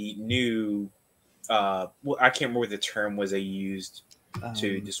the new. I can't remember what the term was they used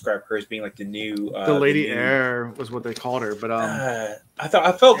to describe her as being like the new. The Lady Heir was what they called her, but I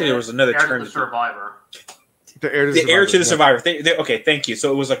felt that there was another term. To the Survivor. The heir to the Survivor. Okay, thank you.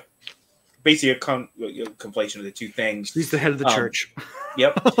 So it was like basically a conflation of the two things. He's the head of the church.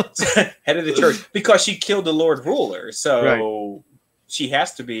 Yep, head of the church because she killed the Lord Ruler, so she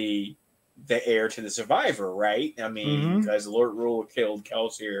has to be the heir to the Survivor, right? I mean, because the Lord Ruler killed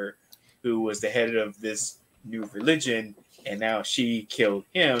Kelsier, who was the head of this new religion, and now she killed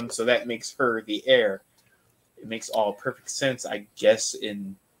him, so that makes her the heir. It makes all perfect sense, I guess,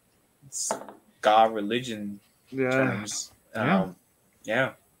 in God religion terms.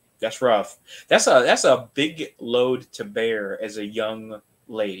 Yeah, that's rough. That's a big load to bear as a young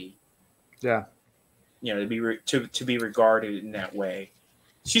lady. Yeah, to be regarded in that way.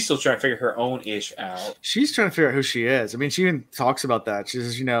 She's still trying to figure her own ish out. She's trying to figure out who she is. I mean, she even talks about that. She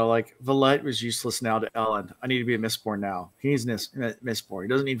says, like, Valette was useless now to Ellen. I need to be a Mistborn now. He needs Mistborn. He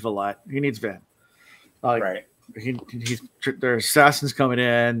doesn't need Valette. He needs Vin. Right. There are assassins coming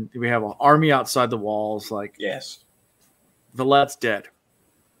in. We have an army outside the walls. Like, yes, Valette's dead.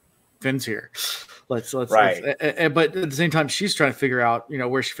 Vin's here. Let's but at the same time, she's trying to figure out,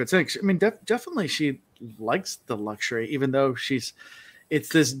 where she fits in. I mean, definitely she likes the luxury, even though it's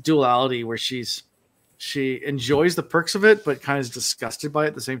this duality where she enjoys the perks of it, but kind of is disgusted by it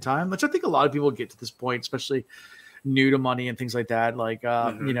at the same time, which I think a lot of people get to this point, especially new to money and things like that. Like,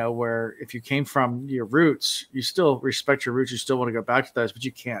 where if you came from your roots, you still respect your roots. You still want to go back to those, but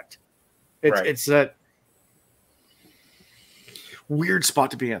you can't. It's that weird spot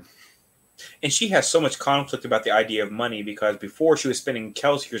to be in. And she has so much conflict about the idea of money because before she was spending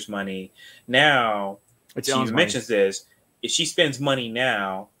Kelsier's money, now she mentions this. If she spends money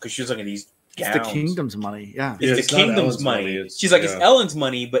now, because she was looking at these gowns. It's the kingdom's money, It's the kingdom's money. She's like, it's Ellen's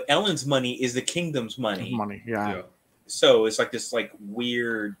money, but Ellen's money is the kingdom's money. Yeah. So it's like this like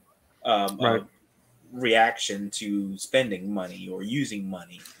weird reaction to spending money or using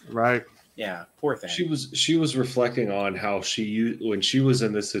money. Right. Yeah, poor thing. She was reflecting on how when she was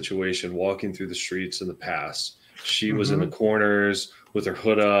in this situation, walking through the streets in the past, she was in the corners with her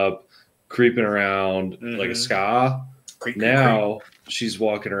hood up, creeping around like a ska. Now she's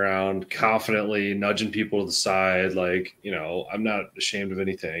walking around confidently, nudging people to the side, like, I'm not ashamed of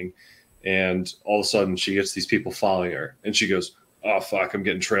anything. And all of a sudden she gets these people following her and she goes, oh fuck, I'm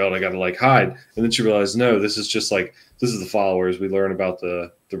getting trailed. I gotta like hide. And then she realized, no, this is the followers. We learn about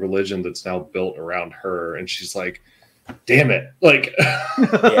the religion that's now built around her. And she's like, damn it. Like,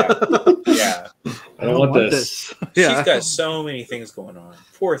 yeah. I don't want this. Yeah. She's got so many things going on.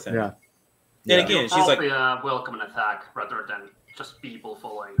 Poor thing. Yeah. And again, she's like, welcome an attack rather than just people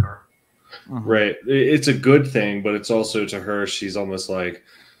following her. Right. It's a good thing, but it's also to her, she's almost like,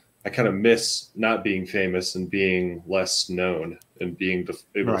 I kind of miss not being famous and being less known and being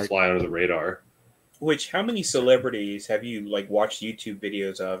able to fly under the radar. Which, how many celebrities have you like watched YouTube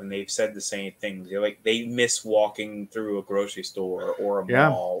videos of, and they've said the same things? They're like, they miss walking through a grocery store or a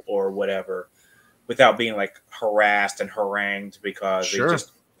mall or whatever, without being like harassed and harangued because they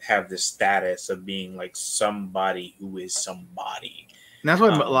just have this status of being like somebody who is somebody. And that's why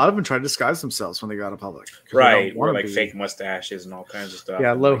a lot of them try to disguise themselves when they go out in public. Right. Or like fake mustaches and all kinds of stuff.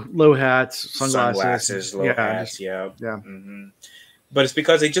 Yeah, low hats, sunglasses. Low hats, yeah. Mm-hmm. But it's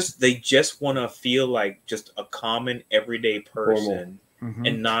because they just want to feel like just a common everyday person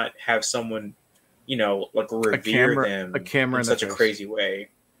and not have someone, like revere them in such a crazy way.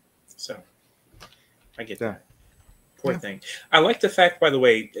 So I get that. Poor thing. I like the fact, by the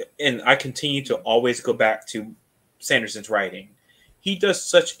way, and I continue to always go back to Sanderson's writing. he does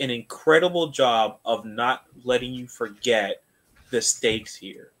such an incredible job of not letting you forget the stakes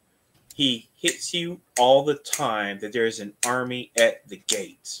here. He hits you all the time that there's an army at the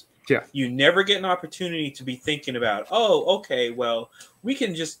gates. Yeah. You never get an opportunity to be thinking about, oh, okay, well, we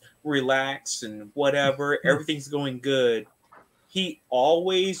can just relax and whatever. Everything's going good. He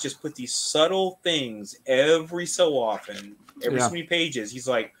always just put these subtle things every so often, every so many pages. He's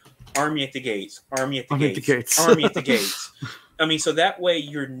like, army at the gates, army at the gates, army at the gates. I mean, so that way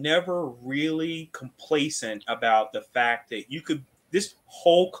you're never really complacent about the fact that you could, this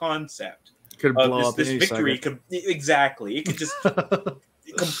whole concept could blow up this victory could exactly, it could just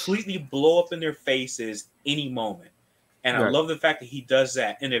completely blow up in their faces any moment. And I love the fact that he does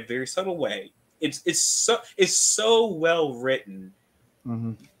that in a very subtle way. It's so well written,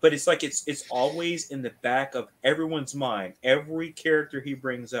 but it's like it's always in the back of everyone's mind. Every character he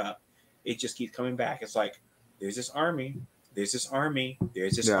brings up, it just keeps coming back. It's like there's this army, there's this army,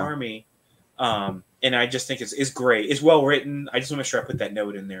 there's this army, and I just think it's great. It's well written. I just want to make sure I put that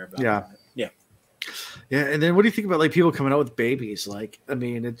note in there about that. Yeah, and then what do you think about like people coming out with babies? Like, I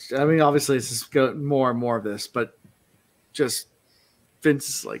mean, obviously it's just more and more of this, but just Vince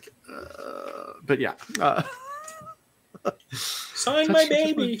is like, but yeah. Sign my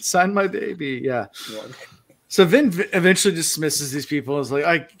baby. Sign my baby. Yeah. So Vin eventually dismisses these people. Is like,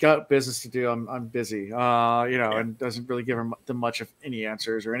 I got business to do. I'm busy. And doesn't really give them much of any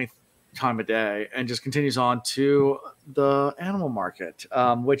answers or any time of day, and just continues on to the animal market.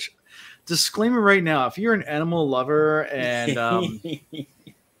 Which, disclaimer right now, if you're an animal lover and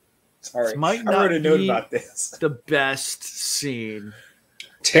sorry, might not I wrote a note about this. The best scene.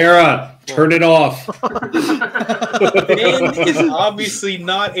 Tara, turn it off. Ben is obviously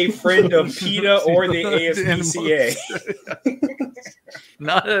not a friend of PETA or the ASPCA.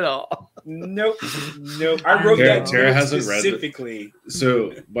 Not at all. Nope. I wrote that Tara hasn't specifically. Read it.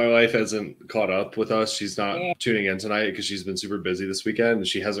 So my wife hasn't caught up with us. She's not tuning in tonight because she's been super busy this weekend and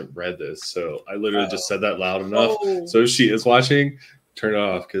she hasn't read this. So I literally just said that loud enough. So she is watching. Turn it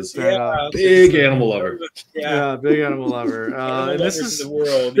off because big animal lover. Yeah, big animal lover. And this is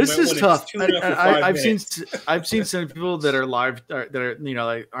tough. I've seen some people that are live that are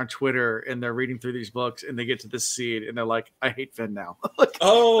like on Twitter and they're reading through these books and they get to this scene and they're like, I hate Finn now.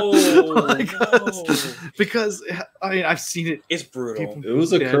 Because I mean I've seen it. It's brutal. It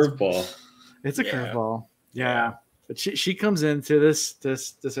was a curveball. It's a curveball. Yeah. But she comes into this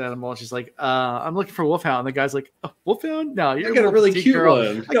animal and she's like, I'm looking for a wolfhound. And the guy's like, oh, wolfhound? No, you're got a really cute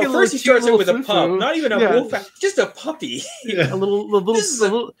one. First he starts it with a pup, not even a wolfhound, just a puppy. A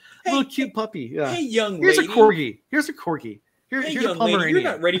little cute puppy. Yeah. Hey, young lady. Here's a corgi. Hey, young lady, you're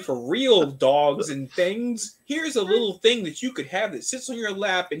not ready for real dogs and things. Here's a little thing that you could have that sits on your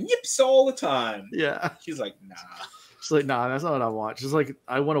lap and yips all the time. Yeah. She's like, nah. She's like, nah, that's not what I want. She's like,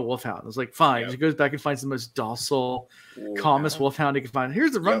 I want a wolfhound. I was like, fine. She goes back and finds the most docile, calmest wolfhound he can find.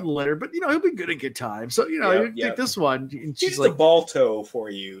 Here's the run litter, but he'll be good at good time. So you take this one. And she's like, the Balto for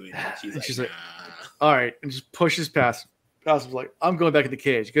you. And she's like, all right, and just pushes past. I was like, I'm going back in the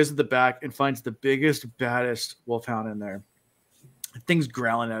cage. Goes to the back and finds the biggest, baddest wolfhound in there. The thing's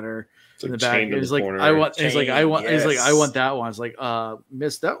growling at her in the back. And he's like, I want that one. It's like,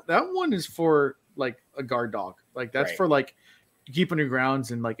 miss, that one is for like a guard dog. Like that's for like keeping your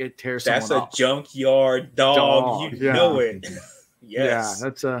grounds and like it tears someone someone up. That's a junkyard dog. You know it. Yes.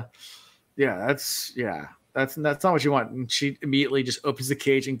 Yeah, that's not what you want. And she immediately just opens the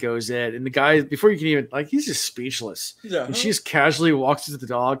cage and goes in. And the guy, before you can even he's just speechless. And she just casually walks into the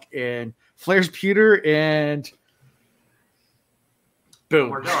dog and flares pewter and boom.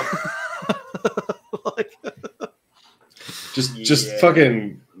 We're done.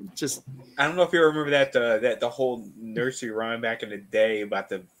 Just I don't know if you remember that the whole nursery rhyme back in the day about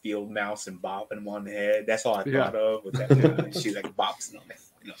the field mouse and bopping him on the head. That's all I thought of with that. She like bops on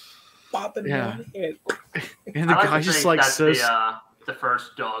the bopping him on the head. And the guy just like says the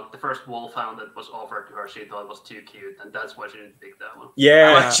first wolfhound that was offered to her, she thought was too cute, and that's why she didn't pick that one.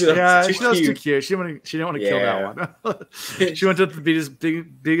 She was too cute. She didn't want to kill that one. She wanted to be this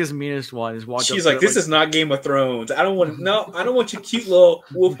biggest, meanest one. She's like, this is not Game of Thrones. I don't want your cute little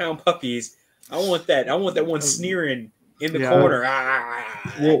wolfhound puppies. I want that. I want that one sneering in the corner. I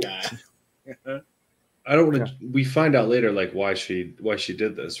don't want to. We find out later, like why she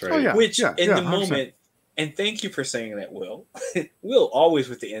did this, right? Oh, yeah. Which in the 100%. Moment. And thank you for saying that, Will. Will, always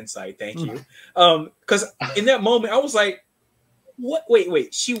with the insight. Thank you. Because in that moment, I was like, what?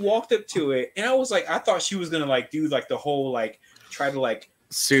 Wait. She walked up to it, and I was like, I thought she was going to like do like the whole like try to like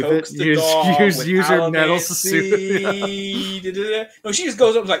soothe it. Use her nettles to soothe it. No, she just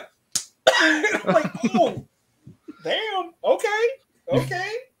goes up and like, I'm like, oh, damn, okay.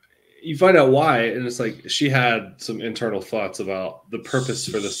 Okay. You find out why, and it's like she had some internal thoughts about the purpose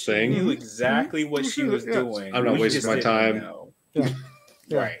for this She thing. knew exactly what she was doing. I'm not wasting my time. Yeah.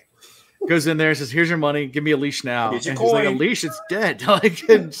 Right. Goes in there and says, "Here's your money. Give me a leash now." Here's your And he's like, "A coin." leash? It's dead." Like,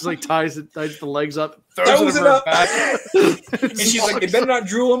 and just like ties the legs up, Throws it over her up. back, And she's like, "It better not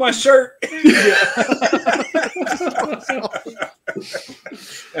drool on my shirt."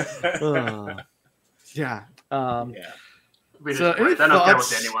 Yeah. Yeah. Which So is great. any I don't care what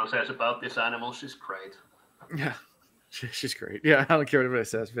thoughts? anyone says about this animal. She's great. Yeah. She's great. Yeah, I don't care what anybody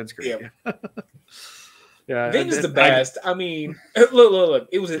says. Vin's great. Yeah. Yeah. Vin is the best. I mean, look.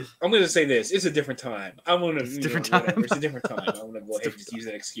 I'm going to say this. It's a different time. I'm going to. It's a different time. It's a different time. I'm going to go ahead and just use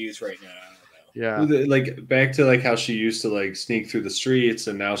that excuse right now. I Yeah. Like back to like how she used to like sneak through the streets,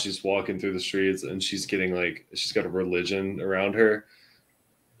 and now she's walking through the streets, and she's getting like she's got a religion around her.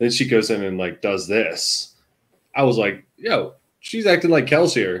 Then she goes in and like does this. I was like, yo, she's acting like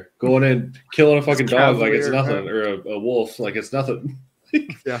Kelsier, going in, killing a fucking dog like it's nothing, or a wolf like it's nothing.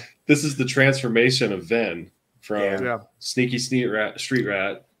 Yeah. This is the transformation of Ven from sneaky street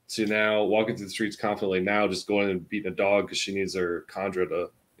rat to now walking through the streets confidently, now just going and beating a dog because she needs her Condra to,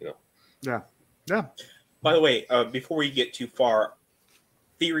 Yeah. Yeah. By the way, before we get too far,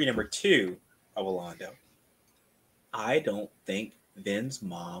 theory number 2 of Orlando. I don't think Ven's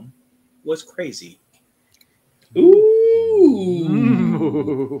mom was crazy. Ooh.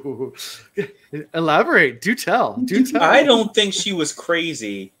 Elaborate. Do tell. I don't think she was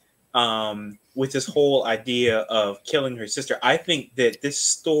crazy with this whole idea of killing her sister. I think that this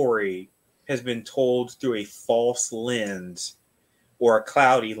story has been told through a false lens or a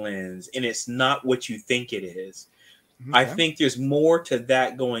cloudy lens, and it's not what you think it is. Okay. I think there's more to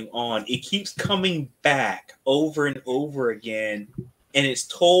that going on. It keeps coming back over and over again, and it's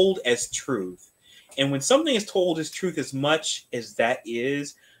told as truth. And when something is told as truth as much as that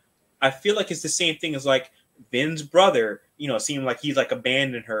is, I feel like it's the same thing as like Ven's brother, seemed like he like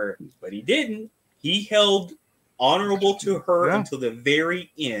abandoned her, but he didn't. He held honorable to her until the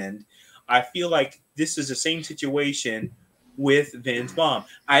very end. I feel like this is the same situation with Ven's mom.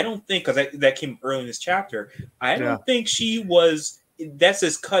 I don't think, because that came early in this chapter, I don't think she was, that's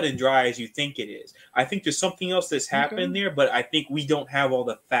as cut and dry as you think it is. I think there's something else that's happened there, but I think we don't have all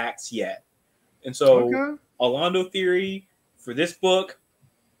the facts yet. And so, Orlando theory for this book,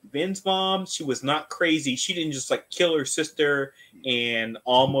 Ven's mom, she was not crazy. She didn't just like kill her sister and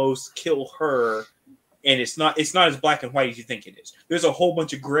almost kill her. And it's not as black and white as you think it is. There's a whole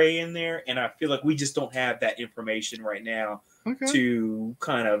bunch of gray in there, and I feel like we just don't have that information right now to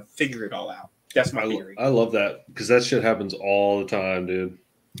kind of figure it all out. That's my theory. I love that because that shit happens all the time, dude.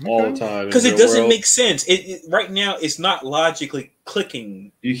 All the time. Because it doesn't make sense. It right now, it's not logically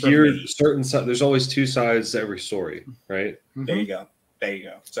clicking. You hear certain sides. There's always 2 sides to every story, right? Mm-hmm. There you go.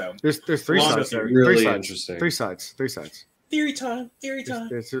 So there's 3 sides. Really interesting. 3 sides. Theory time.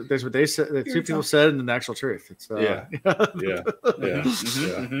 There's what they said. The 2 people said, and then the actual truth. It's yeah.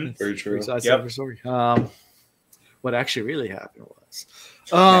 Very true. 3 sides to every story. What actually really happened was.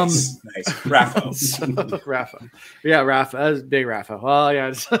 Nice. Rafa. Yeah, Rafa. That was big Rafa. Well,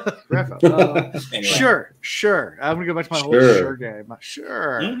 yeah, Rafa. Anyway. Sure. I'm gonna go back to my whole sure game.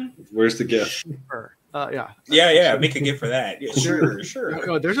 Sure. Mm-hmm. Where's the gift? Sure. Yeah. Yeah. Make a gift for that. Yeah, sure.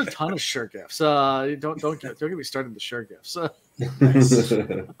 Oh, there's a ton of sure gifts. Don't get me started with the sure gifts. Nice.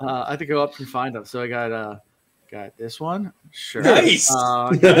 I have to go up and find them. So I got this one. Sure. Nice.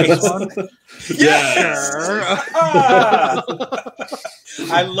 This one. Yes. Sure.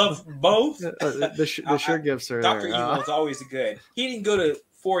 I love both. The sure gifts are Dr. there. Evil is always good. He didn't go to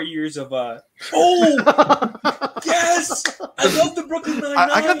 4 years of yes! I love the Brooklyn Nine-Nine.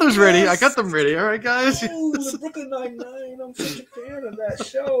 I got those ready. I got them ready. All right, guys. Oh, the Brooklyn Nine-Nine. I'm such a fan of that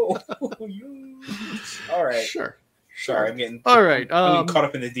show. All right. Sure. Sorry, I'm getting I'm caught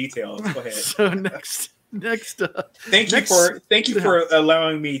up in the details. Go ahead. So next. Thank you for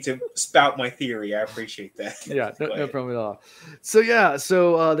allowing me to spout my theory. I appreciate that. Yeah, no problem at all. So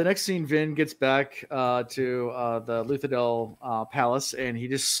the next scene, Vin gets back to the Luthadel palace, and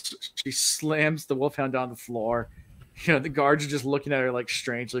she slams the wolfhound down the floor. The guards are just looking at her like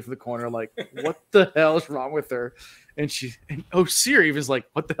strangely from the corner, like, what the hell is wrong with her? And Siri even's like,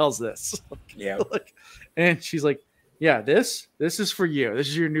 what the hell's this? Yeah. And she's like, yeah, this is for you. This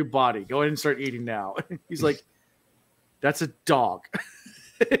is your new body. Go ahead and start eating now. He's like, that's a dog.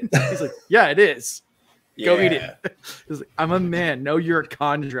 He's like, yeah, it is. Go eat it. He's like, I'm a man. No, you're a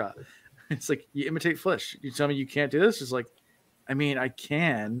Condra. It's like, you imitate flesh. You tell me you can't do this? It's like, I mean, I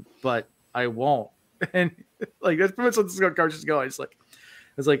can, but I won't. And like, that's pretty much what this card's just going. It's like,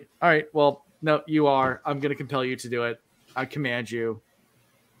 all right, well, no, you are. I'm going to compel you to do it. I command you,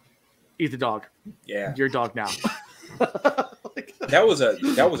 eat the dog. Yeah, you're a dog now. that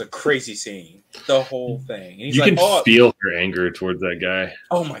was a crazy scene. The whole thing. And he's you like, can feel her anger towards that guy.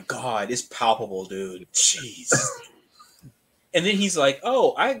 Oh my god, it's palpable, dude. Jeez. And then he's like,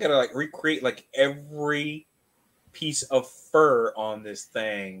 "Oh, I gotta like recreate like every piece of fur on this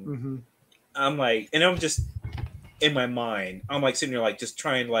thing." Mm-hmm. I'm like, and I'm just in my mind, I'm like sitting there like just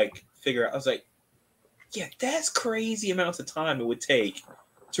trying to like figure out. I was like, "Yeah, that's crazy amounts of time it would take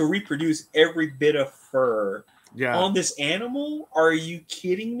to reproduce every bit of fur on this animal. Are you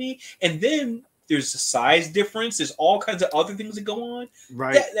kidding me?" And then there's a size difference. There's all kinds of other things that go on.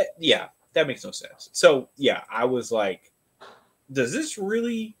 Right. That makes no sense. So yeah, I was like, does this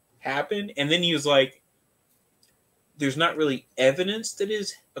really happen? And then he was like, there's not really evidence that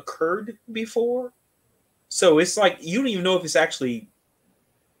has occurred before. So it's like, you don't even know if it's actually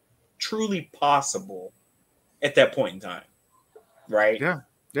truly possible at that point in time. Right?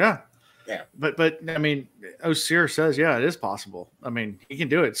 Yeah. But I mean, Osir says, yeah, it is possible. I mean, he can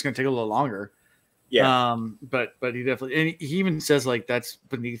do it. It's going to take a little longer. Yeah. But he definitely, and he even says like, that's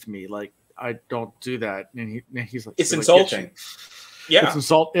beneath me. Like, I don't do that. And he's like, it's insulting. It's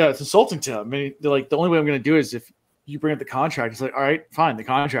insulting to him. I mean, they're like, the only way I'm going to do it is if you bring up the contract. It's like, all right, fine, the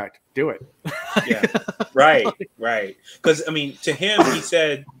contract, do it. Yeah. Right. Because I mean, to him, he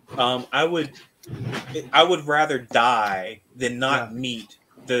said, I would rather die than not meet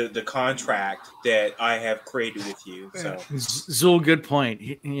the contract that I have created with you. So Zul, good point.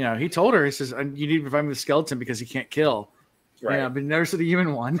 He told her, he says, you need to provide me the skeleton because he can't kill. Right. Yeah, but he never said the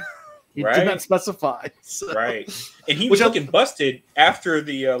human one. He did not specify. So. Right. And he was looking busted after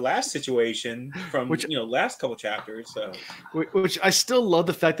the last situation from last couple chapters. So which I still love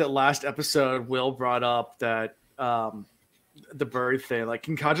the fact that last episode Will brought up that the bird thing, like,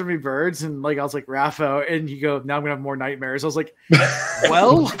 can Conjure me birds? And like I was like, Raffo, and you go, now I'm gonna have more nightmares. I was like,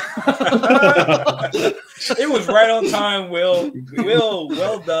 well, it was right on time, Will,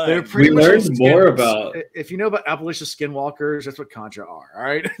 well done. We learned more about, if you know about Appalachia skinwalkers, that's what Conjure are. All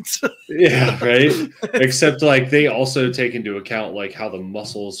right. Yeah, right. Except like they also take into account like how the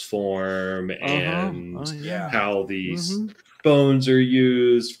muscles form and how these bones are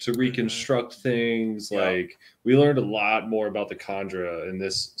used to reconstruct things. Like, we learned a lot more about the Khandra in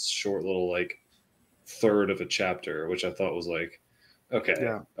this short little like third of a chapter, which I thought was like, okay,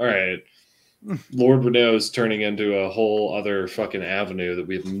 all right. Lord Renault's turning into a whole other fucking avenue that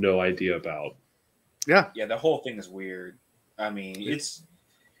we have no idea about. Yeah, the whole thing is weird. I mean, it's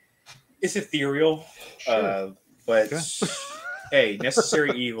ethereal, but hey,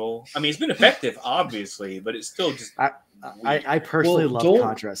 necessary evil. I mean, it's been effective, obviously, but it's still just. I personally love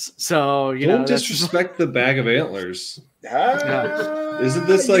Contras, so don't disrespect the bag of antlers. Isn't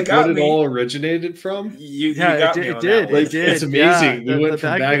this like what it all originated from? It did. It's amazing. We went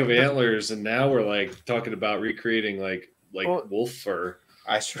from bag of antlers, and now we're like talking about recreating like wolf fur.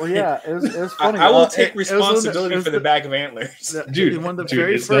 It was funny. I will take responsibility for the bag of antlers, dude.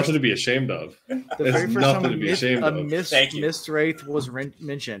 It's nothing to be ashamed of. It's nothing to be ashamed of. Mithraith was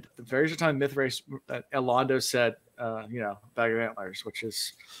mentioned. The very first time Mithraith, Elondo said, bag of antlers, which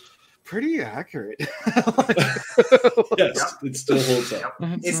is pretty accurate. Yes, it still holds up.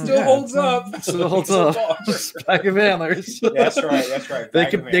 It still holds up. It still holds up. Bag of antlers. That's right. They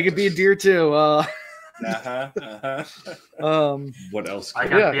could be a deer too. What else? I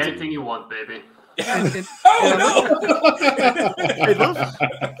can be anything you want, baby. I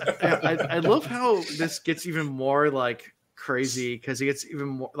love how this gets even more like crazy, because it gets even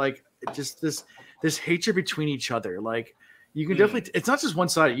more like just this hatred between each other. Like, you can definitely, it's not just one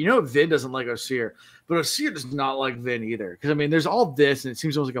sided. Vin doesn't like Osir, but Osir does not like Vin either. Because I mean, there's all this, and it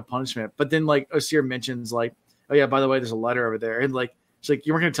seems almost like a punishment. But then like Osir mentions like, oh yeah, by the way, there's a letter over there, and like she's like,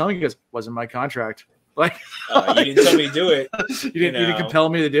 you weren't gonna tell me. He goes, wasn't my contract. Like, you didn't tell me to do it. You didn't compel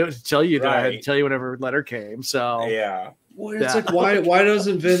me to do it, to tell you that I had to tell you whenever letter came. So well, it's like why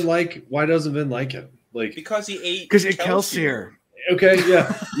doesn't Vin like him? Like, because he ate. Because it Kelsier. Okay.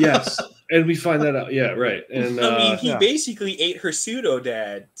 Yeah. Yes. And we find that out. Yeah. Right. And I mean, he basically ate her pseudo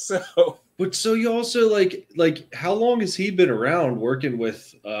dad. So. But so you also like how long has he been around working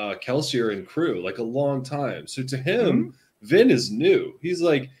with Kelsier and crew? Like a long time. So to him, Vin is new. He's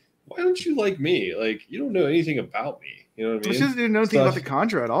like, why don't you like me? Like, you don't know anything about me. You know what I mean? She doesn't know anything about the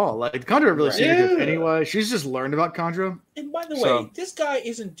Khandra at all. Like, the Khandra really secretive anyway. She's just learned about Khandra. And by the way, this guy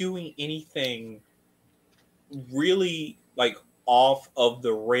isn't doing anything really like off of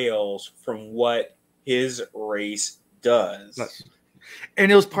the rails from what his race does. And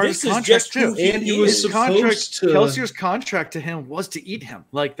it was part of his contract too. And he was supposed to. Kelsier's contract to him was to eat him.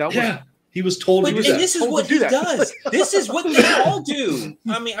 Like, that was He was told to do that. And this is what he does. This is what they all do.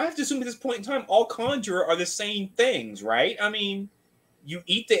 I mean, I have to assume at this point in time, all conjurer are the same things, right? I mean, you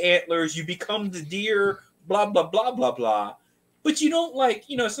eat the antlers, you become the deer, blah, blah, blah, blah, blah. But you don't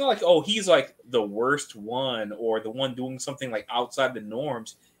it's not like, oh, he's like the worst one or the one doing something like outside the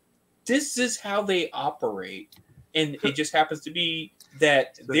norms. This is how they operate. And it just happens to be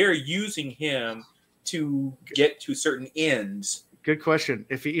that they're using him to get to certain ends. Good question.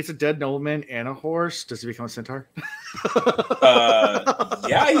 If he eats a dead nobleman and a horse, does he become a centaur?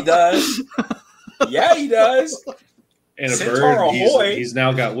 Yeah, he does. Yeah, he does. And a Centaur bird, he's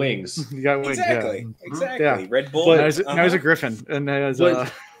now got wings. He got wings. Exactly. Yeah. Red Bull. But now he's a griffin, and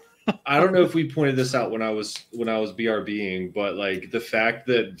I don't know if we pointed this out when I was BRBing, but like the fact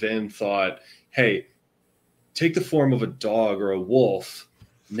that Vin thought, "Hey, take the form of a dog or a wolf."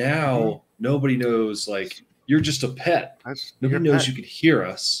 Now nobody knows. Like you're just a pet. Nobody knows you can hear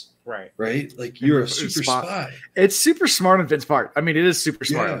us. Right? Like you're a super spy. It's super smart on Vince part. I mean, it is super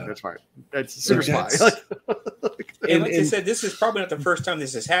smart on Vince part. It's super spy. And like I said, this is probably not the first time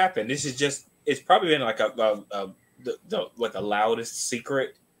this has happened. This is it's probably been like the loudest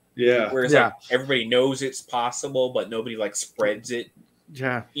secret. Yeah. Where it's like everybody knows it's possible, but nobody like spreads it.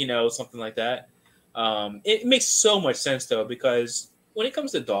 Yeah. Something like that. It makes so much sense though, because when it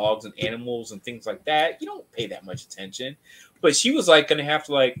comes to dogs and animals and things like that, you don't pay that much attention. But she was like going to have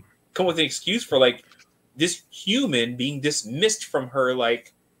to like come with an excuse for like this human being dismissed from her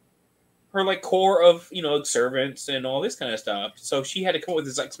core of servants and all this kind of stuff. So she had to come up with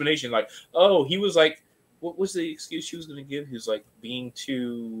this explanation like, oh, he was like, what was the excuse she was going to give? He was like being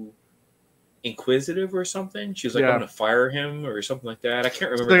too inquisitive or something. She was like, I'm going to fire him or something like that. I can't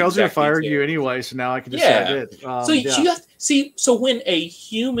remember. I was going to fire you anyway, so now I can just say I did. So when a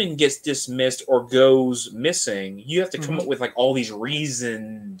human gets dismissed or goes missing, you have to come up with like all these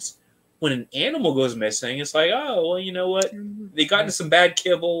reasons. When an animal goes missing, it's like, oh, well, you know what? They got into some bad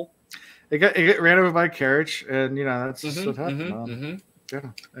kibble. It got ran over by a carriage, and that's what happened.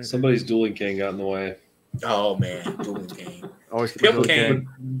 Somebody's dueling cane got in the way. Oh man, dueling cane. Always Pimp cane.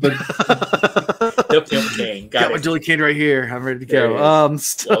 But Pimp cane. Got my dueling cane right here. I'm ready to go. Well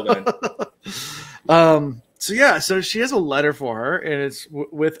done. So she has a letter for her, and it's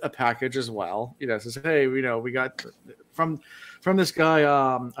with a package as well. It says, hey, we got from this guy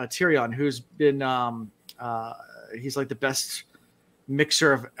Tyrion, who's been he's like the best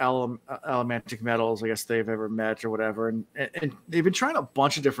mixer of elementic metals I guess they've ever met or whatever, and they've been trying a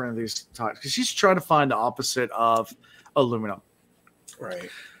bunch of different of these types because she's trying to find the opposite of aluminum. Right.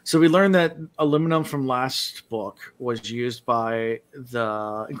 So we learned that aluminum from last book was used by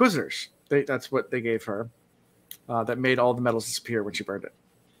the Inquisitors. That's what they gave her. That made all the metals disappear when she burned it.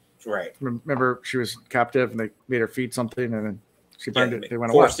 Right. Remember, she was captive and they made her feed something, and then she burned it. They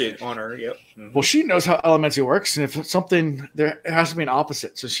went away. Forced it on her. Yep. Mm-hmm. Well, she knows how elemental works, and if it's something, there it has to be an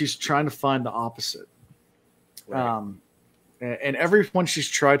opposite. So she's trying to find the opposite. Right. And every one she's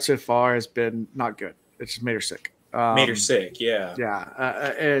tried so far has been not good. It's just made her sick. Made her sick. Yeah.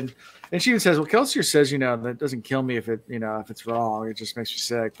 Yeah. And she even says, well, Kelsier says, that doesn't kill me if it's wrong. It just makes me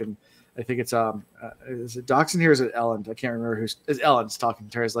sick. And I think it's is it Doxson here? Or is it Ellen? I can't remember who's Ellen's talking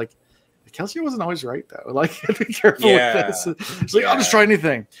to her. It's like Kelsier wasn't always right though. Like be careful with this. It's like I'll just try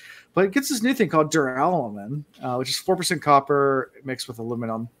anything. But it gets this new thing called duralumin, which is 4% copper mixed with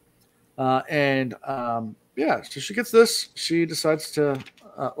aluminum. So she gets this. She decides to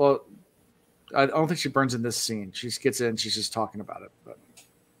I don't think she burns in this scene. She just gets in. She's just talking about it. But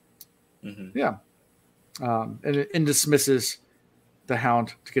and dismisses the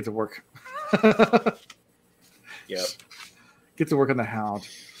Hound to get to work. Yep. Get to work on the Hound.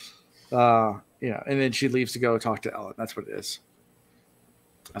 And then she leaves to go talk to Ellen. That's what it is.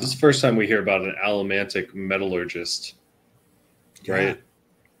 This is the first time we hear about an allomantic metallurgist, right?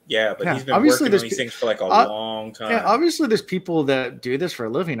 Yeah, but he's been working on these things for like a long time. Yeah, obviously there's people that do this for a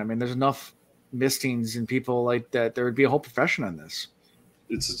living. I mean, there's enough mistings and people like that. There would be a whole profession in this.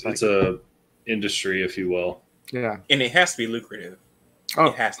 It's a industry, if you will. Yeah, and it has to be lucrative. Oh,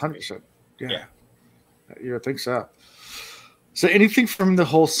 it has to 100%. be. Yeah. You would think so. So anything from the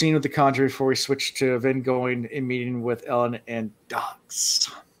whole scene with the Conjurer before we switch to Vin going and meeting with Ellen and Dogs?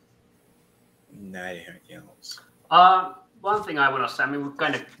 Not anything else. One thing I want to say, I mean, we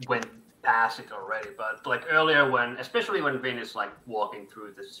kind of went past it already, but like earlier especially when Vin is like walking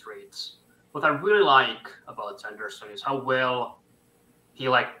through the streets, what I really like about Sanderson is how well he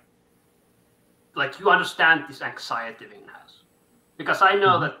like you understand this anxiety Vin has. Because I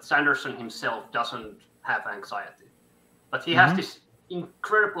know that Sanderson himself doesn't have anxiety, but he has this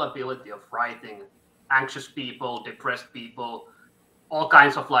incredible ability of writing anxious people, depressed people, all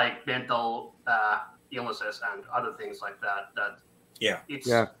kinds of like mental illnesses and other things like that. It's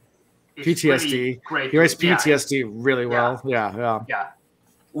PTSD. Really great. He writes PTSD really well. Yeah.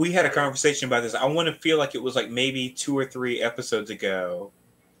 We had a conversation about this. I want to feel like it was like maybe 2 or 3 episodes ago.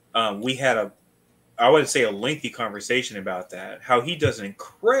 We had I would say a lengthy conversation about that. How he does an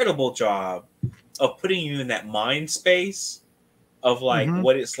incredible job of putting you in that mind space of like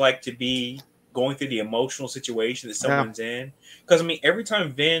what it's like to be going through the emotional situation that someone's in. Because I mean, every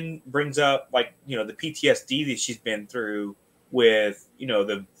time Vin brings up like, you know, the PTSD that she's been through with, you know,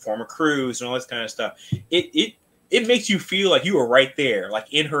 the former crews and all this kind of stuff, it makes you feel like you were right there, like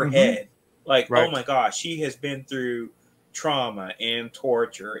in her head. Like, oh my gosh, she has been through trauma and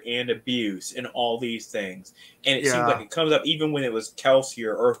torture and abuse and all these things. And it seems like it comes up even when it was Kelsey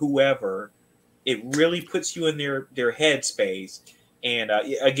or whoever. It really puts you in their head space. And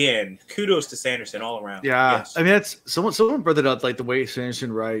again, kudos to Sanderson all around. Yeah, yes. I mean, that's someone brought it up. Like the way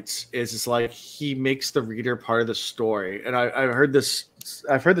Sanderson writes is, it's like he makes the reader part of the story. And I've heard this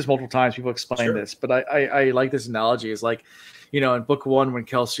multiple times. People explain this, but I like this analogy. Is like, you know, in book 1 when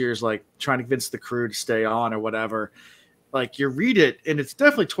Kelsier's like trying to convince the crew to stay on or whatever. Like you read it and it's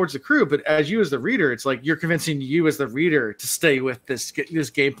definitely towards the crew, but as you as the reader, it's like you're convincing you as the reader to stay with this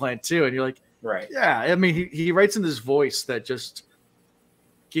game plan too. And you're like, right, yeah. I mean, he writes in this voice that just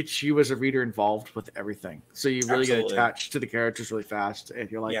gets you as a reader involved with everything, so you really get attached to the characters really fast,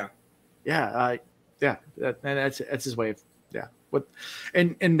 and you're like, and that's his way of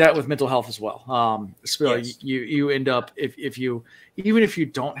and that with mental health as well. So you end up if you even if you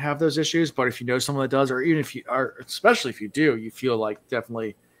don't have those issues, but if you know someone that does, or even if you are, especially if you do, you feel like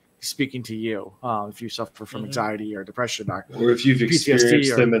definitely speaking to you if you suffer from anxiety or depression, or if you've PTSD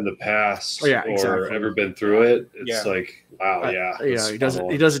experienced them in the past, or ever been through it. It's like, wow, he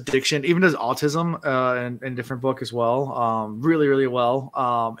does addiction, even does autism in different book as well, really well.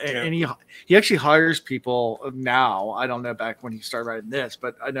 And he actually hires people now. I don't know back when he started writing this,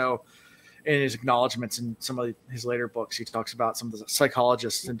 but I know in his acknowledgments in some of his later books, he talks about some of the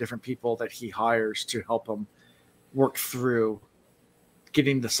psychologists and different people that he hires to help him work through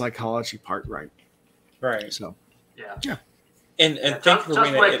getting the psychology part right. So and just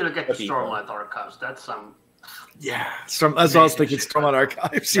wait till you get to Stormlight Archives. That's some that's what I was thinking. Stormlight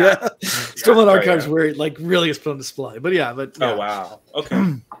Archives, Stormlight Archives where it like really is put on display. But oh wow,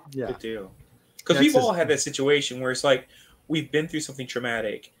 okay, good deal. Because we've all had that situation where it's like we've been through something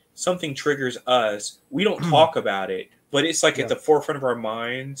traumatic, something triggers us. We don't talk about it, but it's like at the forefront of our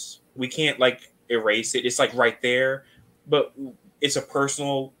minds. We can't like erase it. It's like right there, but it's a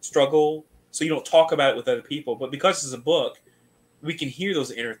personal struggle, so you don't talk about it with other people. But because it's a book, we can hear those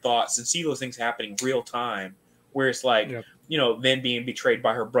inner thoughts and see those things happening real time, where it's like, you know, Vin being betrayed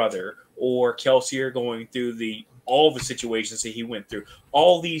by her brother, or Kelsier going through all the situations that he went through,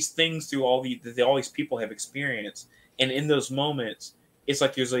 all these things through all these people have experienced. And in those moments, it's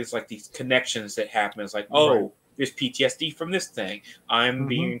like there's like these connections that happen. It's like, there's PTSD from this thing. I'm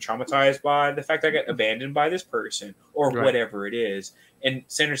being traumatized by the fact I got abandoned by this person, or whatever it is. And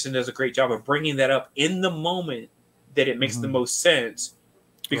Sanderson does a great job of bringing that up in the moment that it makes the most sense,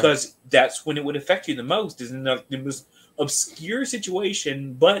 because that's when it would affect you the most, is in the most obscure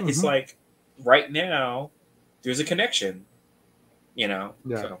situation. But it's like right now, there's a connection, you know?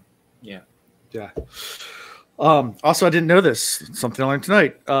 Also, I didn't know this. Something I learned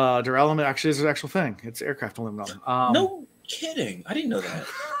tonight. Duralumin actually is an actual thing. It's aircraft aluminum. No kidding. I didn't know that.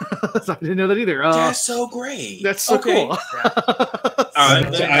 I didn't know that either. That's so great. That's so cool.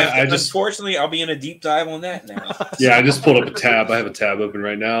 Unfortunately, I'll be in a deep dive on that now. I just pulled up a tab. I have a tab open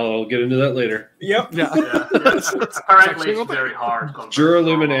right now. I'll get into that later. Yep. Apparently, it's very hard.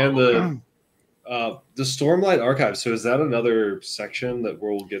 Duralumin and the Stormlight Archive. So is that another section that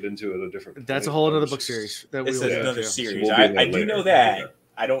we'll get into at a different? That's a whole other book series. It's another series. So I do know that.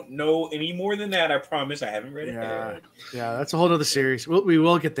 I don't know any more than that. I promise. I haven't read it. Yeah, that's a whole other series. We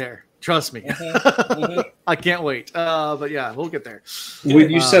will get there. Trust me. I can't wait. But yeah, we'll get there.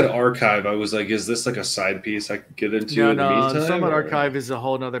 When you said archive, I was like, is this like a side piece I could get into in the meantime? No, Stormlight Archive is a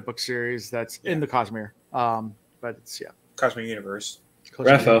whole other book series that's in the Cosmere. But it's Cosmere Universe.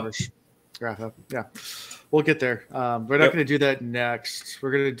 Grapho. Yeah, we'll get there. We're not going to do that next.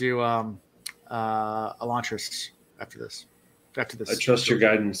 We're going to do Elantris after this. I trust your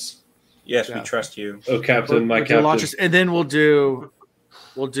guidance. Yes, we trust you. Oh, Captain, my Captain. Elantris, and then we'll do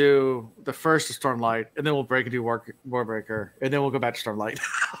the first of Stormlight, and then we'll break and do Warbreaker, and then we'll go back to Stormlight.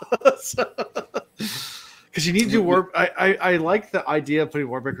 Because you need to do War. I like the idea of putting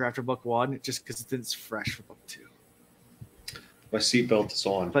Warbreaker after book 1, just because it's fresh for book 2. My seatbelt is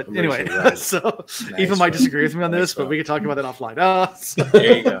on. But I'm ready anyway, for the ride. so Nice, Eva might bro. disagree with me on Nice, this, but bro. we can talk about that offline.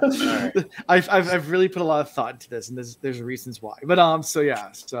 There you go. All right. I've really put a lot of thought into this, and there's reasons why. But so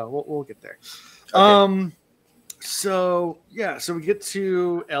yeah, so we'll get there. Okay. So yeah, so we get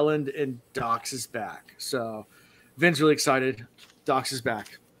to Ellen and Dox is back. So Vin's really excited. Dox is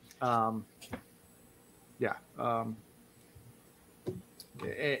back. And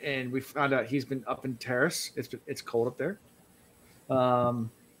we found out he's been up in Terrace. It's cold up there.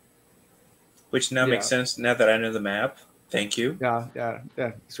 Which now makes sense now that I know the map. Thank you. Yeah.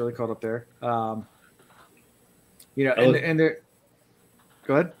 It's really cold up there. And they're.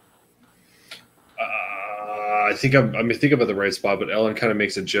 Go ahead. I think I'm thinking about the right spot, but Ellen kind of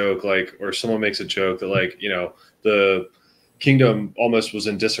makes a joke, or someone makes a joke that, the kingdom almost was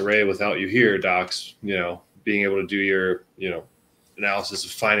in disarray without you here, Dox. Being able to do your, analysis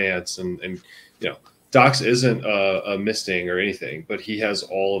of finance and Dox isn't a misting or anything, but he has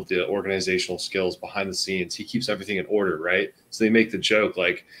all of the organizational skills behind the scenes. He keeps everything in order, right? So they make the joke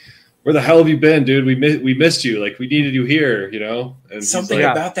where the hell have you been, dude? We missed you. We needed you here, And something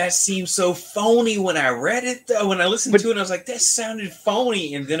about that seemed so phony when I read it, though. When I listened to it, I was like, that sounded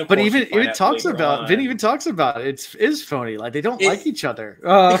phony. And then, Vin talks about it is phony. They don't like each other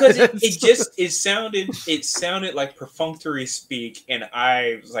because it sounded like perfunctory speak, and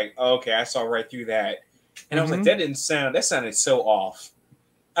I was like, oh, okay, I saw right through that, and I was like, that sounded so off.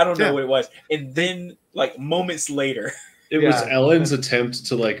 I don't know what it was, and then moments later. It was Ellen's attempt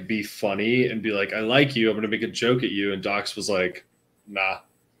to be funny and be like, I like you. I'm going to make a joke at you. And Dox was like, nah.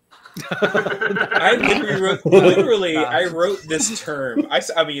 I literally wrote, I wrote this term.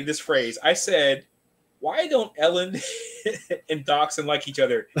 This phrase. I said, why don't Ellen and Doxson like each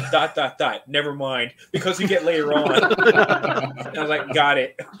other? ... Never mind. Because we get later on. And I was like, got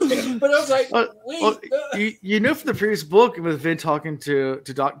it. But I was like, wait. From the previous book with Vin talking to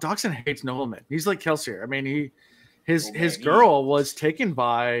Doxson hates Nolman. He's like Kelsier. His girl was taken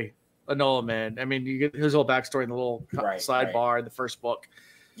by a Nolman. You get his whole backstory in the little sidebar in the first book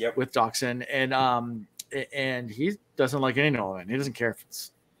with Doxson. And he doesn't like any Nolman. He doesn't care if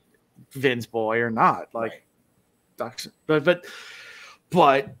it's Vin's boy or not. Doxson.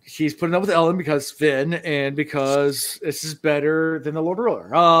 But he's putting up with Ellen because Vin and because this is better than the Lord Ruler.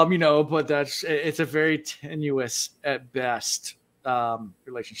 But it's a very tenuous at best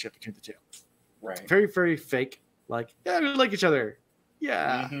relationship between the two. Right. Very, very fake. We like each other.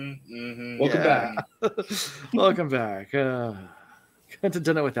 Yeah. Welcome back. Welcome back. Couldn't have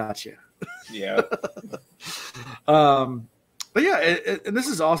done it without you. Yeah. But yeah, and this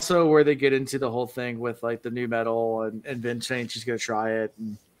is also where they get into the whole thing with the new metal and Vin saying she's going to try it.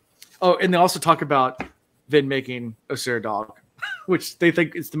 And they also talk about Vin making a Osir dog, which they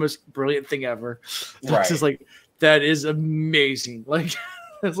think is the most brilliant thing ever. Right. It's just that is amazing.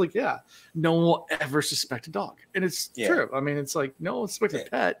 It's no one will ever suspect a dog. And it's true. It's no one suspects a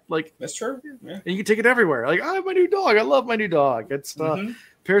pet. That's true. Yeah. And you can take it everywhere. I have my new dog. I love my new dog. It's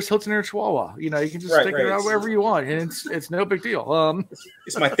Paris Hilton or Chihuahua. You can just stick it out wherever you want. And it's no big deal.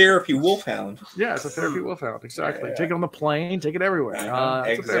 It's my therapy wolfhound. Yeah, it's a therapy wolfhound. Exactly. Yeah. Take it on the plane. Take it everywhere.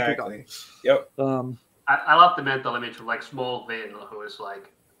 Exactly. Yep. I love the mental image of small Vin, who is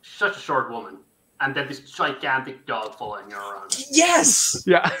such a short woman. And then this gigantic dog following her around. Yes.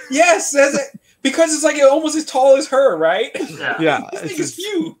 Yeah. Yes. That's it. Because it's almost as tall as her, right? Yeah. This thing is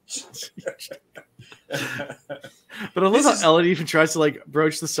huge. But I love how Ellen even tries to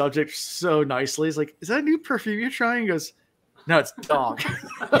broach the subject so nicely. He's like, "Is that a new perfume you're trying?" He goes, "No, it's dog."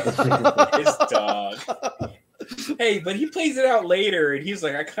 It's dog. Hey, but he plays it out later, and he's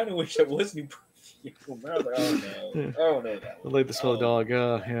like, "I kind of wish it was new perfume." I was like, "Oh no, oh no." I like the smell of dog.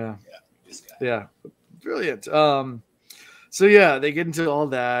 Yeah, brilliant. So yeah, they get into all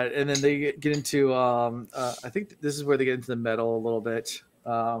that, and then they get into I think this is where they get into the metal a little bit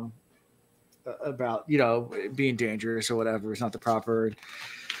about being dangerous or whatever. It's not the proper.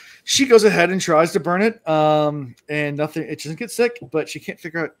 She goes ahead and tries to burn it, and nothing. It doesn't get sick, but she can't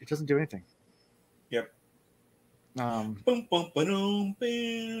figure out. It doesn't do anything. Yep.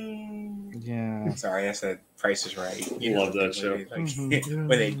 Yeah. Sorry, I said Price is Right. Love that show.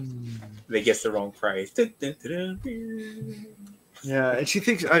 When they guess the wrong price. Yeah, and she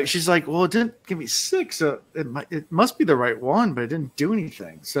thinks she's like, well, it didn't get me sick, so it must be the right one, but it didn't do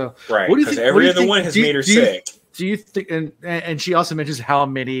anything. So right, because every other one has made her sick. Do you think? And she also mentions how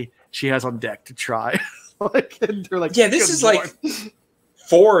many she has on deck to try. And they're like, yeah, this is Lord.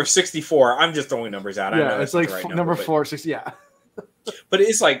 4 of 64. I'm just throwing numbers out. Yeah, I know it's right number 4, 60. Yeah, but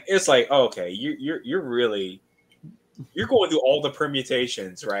it's like oh, okay, you're really going through all the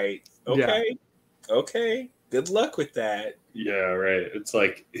permutations, right? Okay, okay. Good luck with that. Yeah, right. It's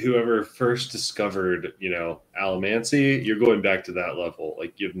like whoever first discovered, allomancy, you're going back to that level.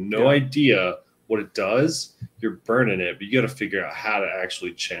 Like you have no idea what it does. You're burning it, but you got to figure out how to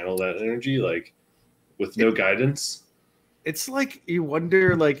actually channel that energy, like with no guidance. It's like you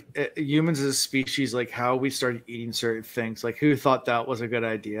wonder, like humans as a species, like how we started eating certain things. Like who thought that was a good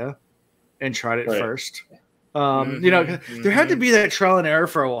idea and tried it first. There had to be that trial and error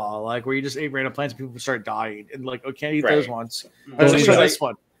for a while, like where you just ate random plants and people would start dying, and like, oh, can't eat those ones. Let's try this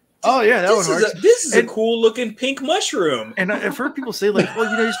one. Oh yeah, that one works. This is a cool looking pink mushroom. And I've heard people say like,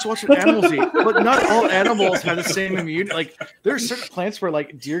 well, you used to watch what animals eat, but not all animals have the same immunity. Like there are certain plants where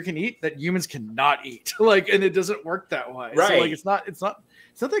like deer can eat that humans cannot eat, like, and it doesn't work that way. Right? So, like it's not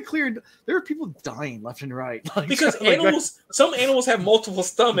that clear. There are people dying left and right. Like, because some animals have multiple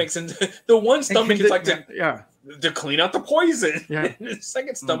stomachs, and the one stomach is like to clean out the poison. Yeah. The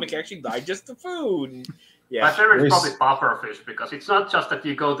second stomach actually digests the food. Yeah. My favorite is probably pufferfish because it's not just that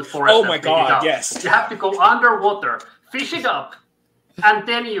you go to forest. Oh my god! Yes. You have to go underwater, fish it up, and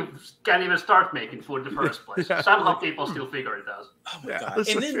then you can't even start making food in the first place. Somehow people still figure it out. Oh my god!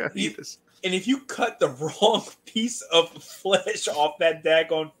 And if you cut the wrong piece of flesh off that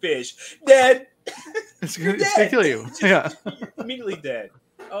daggone fish, dead. It's gonna kill you. You're immediately dead.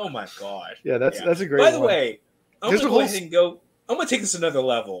 Oh my god! Yeah, that's a great. By the way, I'm gonna go ahead and go. I'm gonna take this another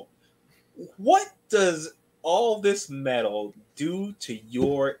level. What does all this metal do to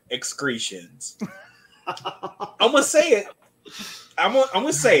your excretions? I'm gonna say it. I'm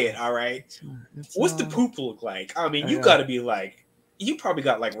gonna say it. All right. What's the poop look like? I mean, you gotta be like, you probably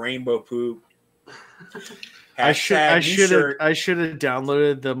got like rainbow poop. I should have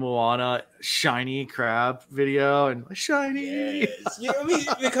downloaded the Moana shiny crab video and shiny. Yes. Yeah, I mean,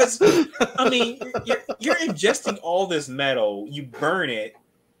 because you're ingesting all this metal. You burn it.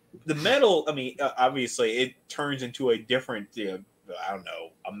 The metal, I mean, obviously, it turns into a different,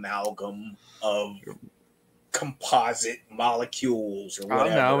 amalgam of composite molecules or whatever. I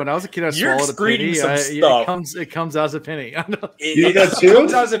don't know. When I was a kid, I swallowed a penny. It comes out as a penny. You got two? It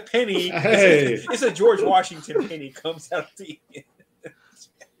comes out as a penny. Hey. It's a George Washington penny. Comes out the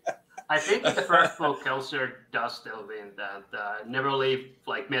I think the first book Kelsier does still mean that never leave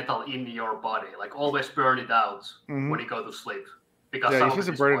like metal in your body. Like always burn it out when you go to sleep. Because you're supposed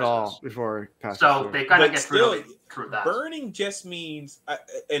to burn it all before passing. So they kind of get rid of it through that. Burning just means,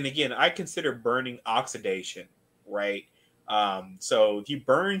 and again, I consider burning oxidation, right? So if you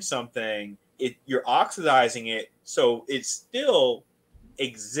burn something, you're oxidizing it, so it still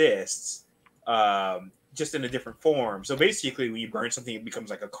exists, just in a different form. So basically, when you burn something, it becomes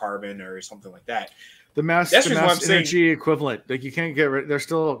like a carbon or something like that. The mass energy equivalent, like you can't get rid. They're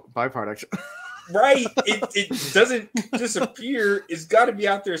still byproducts. Right, it doesn't disappear. It's got to be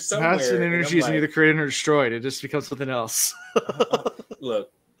out there somewhere. Mass and energy is either created or destroyed. It just becomes something else.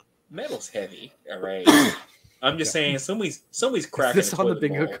 Look, metal's heavy. All right, I'm just saying somebody's cracking. Is this on the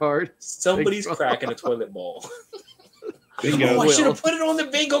bingo card? Somebody's cracking a toilet bowl. Bingo. I should have put it on the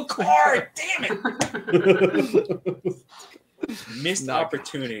bingo card. Damn it! Missed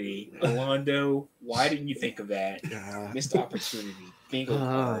opportunity, Alondo. Why didn't you think of that? Missed opportunity. Bingo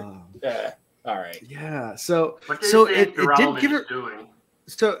card. All right. Yeah. So it didn't give her.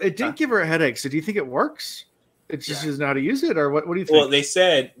 So it didn't give her a headache. So do you think it works? It just doesn't know how to use it, or what? What do you think? Well, they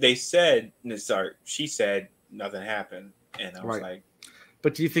said. Sorry, she said nothing happened, and I was like.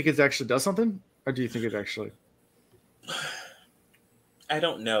 But do you think it actually does something, or do you think it actually? I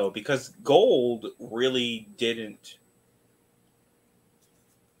don't know, because gold really didn't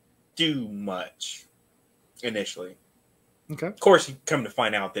do much initially. Okay. Of course, you come to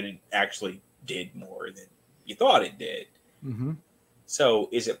find out that it actually did more than you thought it did. Mm-hmm. So,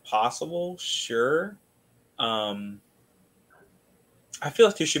 is it possible? Sure. I feel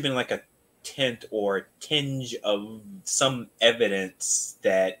like there should have been like a tint or a tinge of some evidence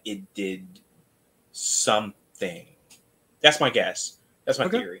that it did something. That's my guess. That's my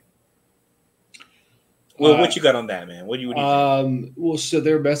theory. Well, what you got on that, man? What do you think? Well, so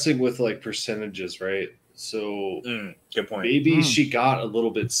they're messing with like percentages, right? So good point. Maybe she got a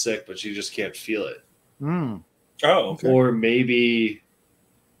little bit sick, but she just can't feel it. Mm. Oh, okay. Or maybe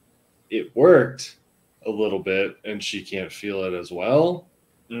it worked a little bit and she can't feel it as well.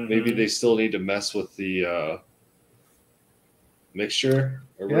 Mm-hmm. Maybe they still need to mess with the mixture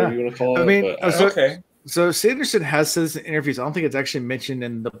or whatever you want to call it. I mean, okay. So Sanderson has said this in interviews. I don't think it's actually mentioned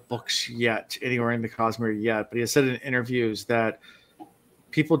in the books yet, anywhere in the Cosmere yet, but he has said in interviews that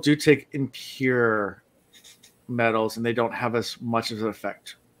people do take impure metals and they don't have as much of an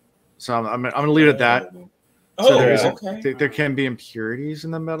effect. So I'm going to leave it at that. So there can be impurities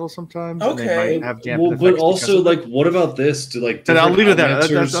in the metal sometimes. Okay. And they might have damping but effects also, like, what about this? Do like I'll leave it there.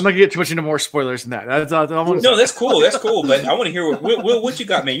 answers... I'm not gonna get too much into more spoilers than that. No, that's cool. That's cool. But I want to hear what you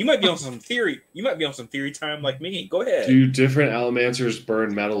got, man. You might be on some theory. You might be on some theory time like me. Go ahead. Do different allomancers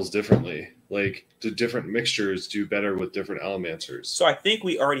burn metals differently? Like, do different mixtures do better with different allomancers? So I think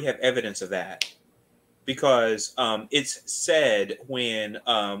we already have evidence of that. Because it's said when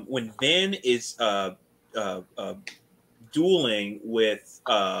Vin is dueling with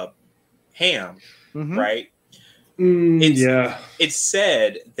Ham, right? It's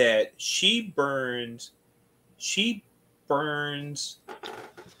said that she burns. She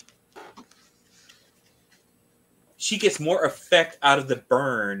gets more effect out of the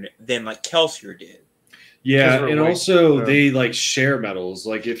burn than like Kelsier did. Yeah, and also they like share metals.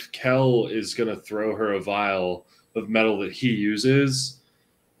 Like if Kel is gonna throw her a vial of metal that he uses,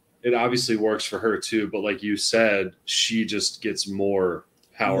 it obviously works for her too. But like you said, she just gets more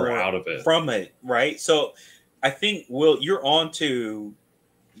power out of it from it, right? So I think Will, you're on to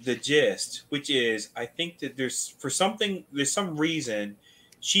the gist, which is I think that there's some reason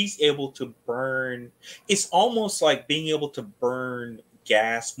she's able to burn. It's almost like being able to burn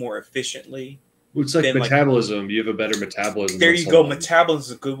gas more efficiently. It's like metabolism. You have a better metabolism. There you go. Metabolism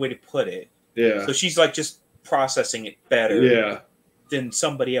is a good way to put it. Yeah. So she's like just processing it better than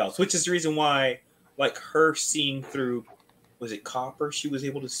somebody else, which is the reason why, like her seeing through, was it copper? She was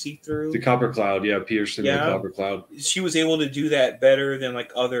able to see through the copper cloud. Yeah, piercing the copper cloud. She was able to do that better than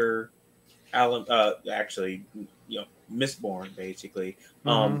like other, actually, Mistborn basically.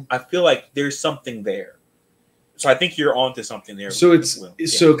 I feel like there's something there. So I think you're onto something there. So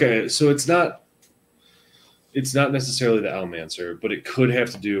okay. So it's not necessarily the Allomancer, but it could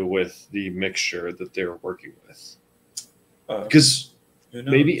have to do with the mixture that they're working with. Because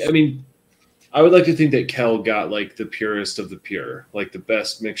maybe, I mean, I would like to think that Kel got like the purest of the pure, like the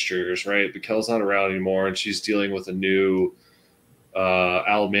best mixtures, right? But Kel's not around anymore, and she's dealing with a new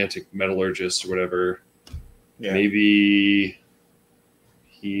allomantic metallurgist or whatever. Yeah. Maybe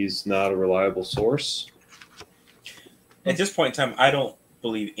he's not a reliable source. At this point in time, I don't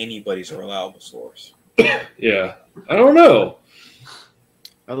believe anybody's a reliable source. Yeah, I don't know.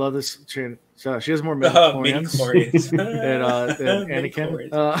 I love this. So she has more midichlorians than Anakin.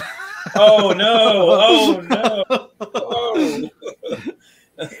 Oh no! Oh no!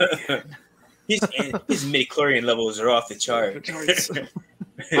 His midichlorian levels are off the chart.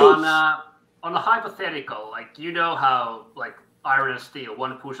 On a hypothetical, like you know how like iron and steel,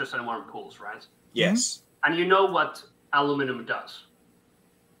 one pushes and one pulls, right? Yes. And you know what aluminum does.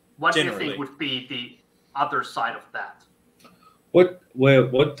 What do you think would be the other side of that? What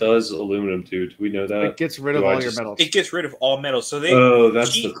does aluminum do? Do we know that? It gets rid of all your metals. It gets rid of all metals. So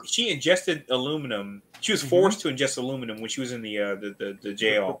she ingested aluminum. She was forced to ingest aluminum when she was in the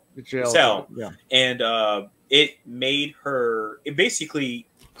jail cell. Yeah. And it made her. It basically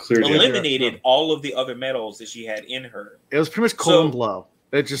eliminated all of the other metals that she had in her. It was pretty much colon blow.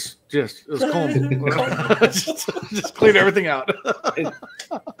 It it was colon. just cleared everything out.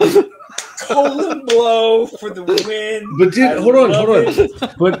 Colon blow for the win. But hold on.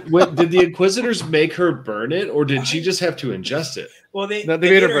 But did the Inquisitors make her burn it, or did she just have to ingest it? Well, they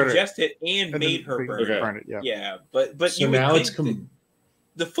made her ingest it and made her burn it. Yeah, but so now it's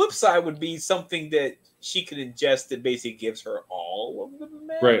the flip side would be something that she could ingest that basically gives her all of the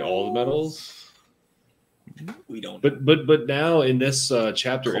metals. Right, all the metals. We don't. But now in this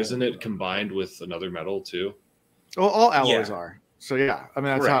chapter, isn't it combined with another metal too? Well, all alloys are. So yeah, I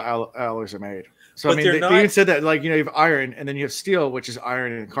mean that's how alloys are made. So but I mean, they even said that like you have iron and then you have steel, which is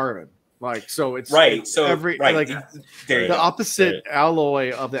iron and carbon. Like so, it's right. So the opposite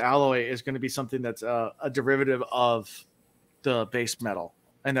alloy of the alloy is going to be something that's a derivative of the base metal,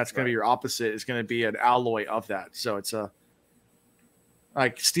 and that's going to be your opposite. Is going to be an alloy of that. So it's a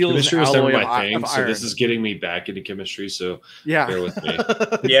like steel is an alloy of iron. So this is getting me back into chemistry. So bear with me.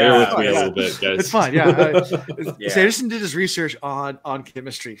 Bear with me a little bit, guys. It's fine. Yeah. Sanderson did his research on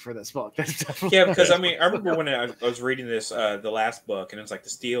chemistry for this book. That's definitely because I mean I remember when I was reading this the last book and it was like the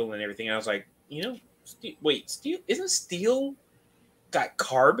steel and everything. And I was like, steel isn't steel got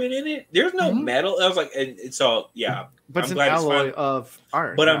carbon in it? There's no metal. I was like, and so but it's an alloy of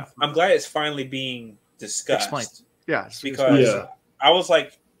iron. But I'm glad it's finally being discussed. Explained. Yeah, because. I was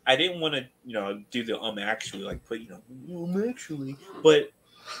like, I didn't want to, do the actually, like put, actually, but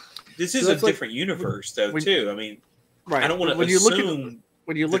this is a different universe, though, too. I mean, I don't want to assume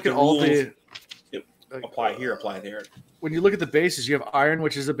when you look at all the apply here, apply there. When you look at the bases, you have iron,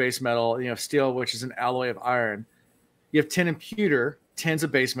 which is a base metal, and you have steel, which is an alloy of iron. You have tin and pewter. tin's a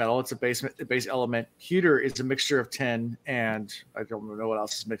base metal. It's a base element. Pewter is a mixture of tin and I don't know what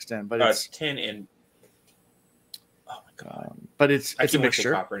else is mixed in, but it's tin and oh my god! But it's a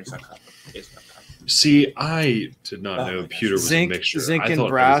mixture. Copper and it's not copper. It's not copper. See, I did not know pewter was a mixture. Zinc I and thought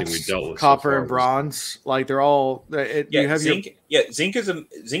brass, everything we dealt with copper so far and bronze. Like they're all. You have zinc. Zinc is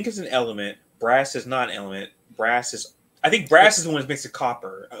an element. Brass is not an element. I think brass is the one that makes the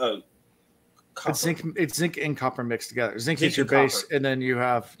copper. Copper. It's zinc and copper mixed together. Zinc is your base, and then you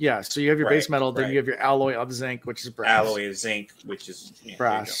have so you have your base metal, then you have your alloy of zinc, which is brass. Alloy of zinc, which is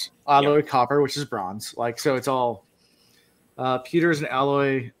brass. Alloy copper, which is bronze. Like so, it's all. Pewter is an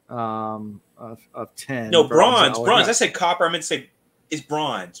alloy of tin. No, bronze. I said copper. I meant to say is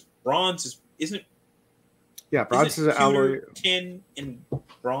bronze. Bronze isn't. Yeah, bronze is an alloy. Tin and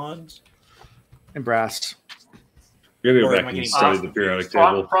bronze and brass. You gotta go back and study the periodic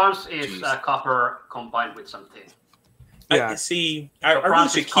table. Bronze is copper combined with some tin. Yeah. I really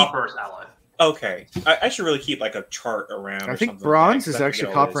should keep copper's alloy. Okay, I should really keep like a chart around. I think bronze is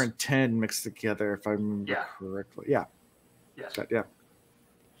actually copper and tin mixed together, if I remember correctly. Yeah. Yes. Yeah.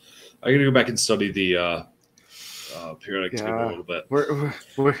 I gotta go back and study the periodic table a little bit.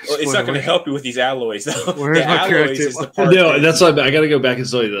 It's not going to help you with these alloys, though. Where's the my alloys is the part. No, that's why I got to go back and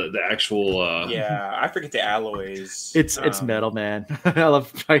study the actual. Yeah, I forget the alloys. It's metal, man. I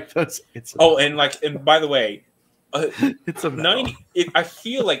love those. And by the way, it's a metal. I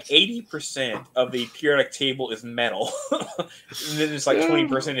feel like 80% of the periodic table is metal, and then it's like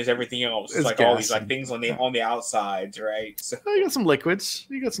 20% is everything else. It's like gas. All these like things on the outsides, right? So you got some liquids.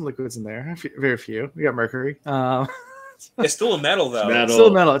 You got some liquids in there. Very few. You got mercury. It's still a metal though. It's still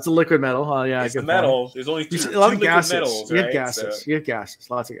a metal. It's a liquid metal. Yeah, it's a metal. Point. There's only a lot of gases. Metals, you right? have gases. So. You have gases.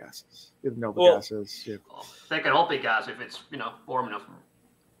 Lots of gases. You have noble gases. They can all be gas if it's warm enough.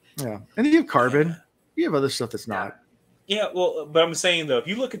 Yeah, and then you have carbon. You have other stuff that's not. Yeah, well, but I'm saying though, if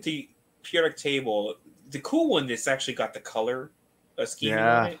you look at the periodic table, the cool one that's actually got the color scheme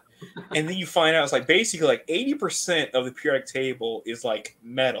on it, and then you find out it's like basically like 80% of the periodic table is like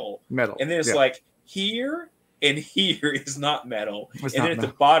metal, and then it's like here and here is not metal, and then at the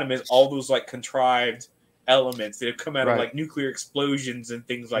bottom is all those like contrived elements that have come out of like nuclear explosions and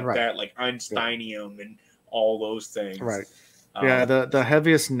things like that, like Einsteinium and all those things. Right. Yeah, the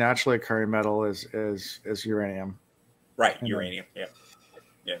heaviest naturally occurring metal is uranium. Right, uranium. Yeah.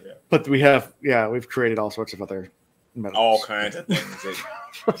 But we've created all sorts of other metals. All kinds of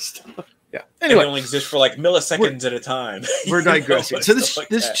things. Yeah. Anyway, they only exist for like milliseconds at a time. We're digressing. So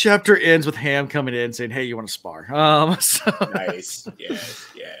this chapter ends with Ham coming in saying, "Hey, you want to spar?" Nice. Yes.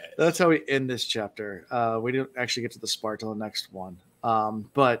 That's how we end this chapter. We didn't actually get to the spar till the next one.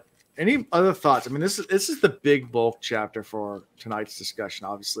 But any other thoughts? I mean, this is the big bulk chapter for tonight's discussion.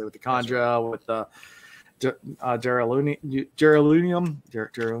 Obviously, with the Chondra, with the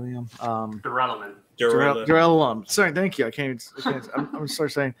Duralum. Sorry, thank you. I can't. I'm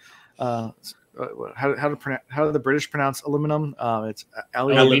start saying. How do the British pronounce aluminum? It's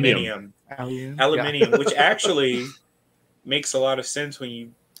aluminium. Aluminium, which actually makes a lot of sense when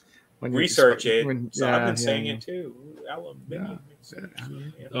you research it. I've been saying it too. Aluminium.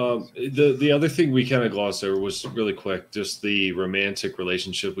 The other thing we kind of glossed over was really quick, just the romantic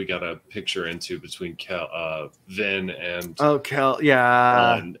relationship we got a picture into between Vin and Kel,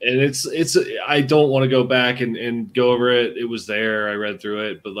 yeah. And it's I don't want to go back and go over it. It was there. I read through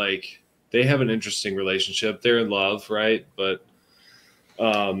it, but like they have an interesting relationship. They're in love, right? But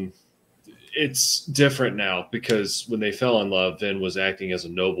it's different now because when they fell in love, Vin was acting as a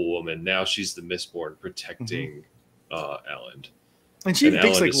noble woman. Now she's the Mistborn protecting Alan. And she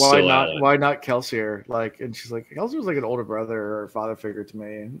thinks like, why not Kelsier? Like, and she's like, Kelsier was like an older brother or father figure to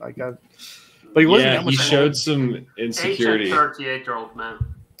me. Like, but he wasn't. Yeah, he showed some insecurity. 38-year-old man.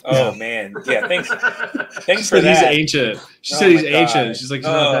 Oh man, yeah. Thanks for that. He's ancient. She said he's ancient. She's like, he's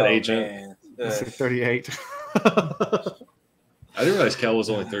not that ancient. He's like 38. I didn't realize Kel was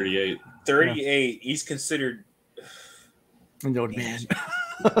only 38. 38. He's considered an old man.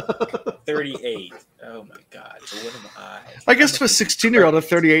 38. Oh my God. So what am I? I guess for a 16-year-old, a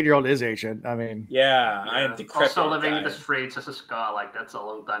 38-year-old is ancient. I mean, I am decrepit. Also living in the streets as a scar, like that's a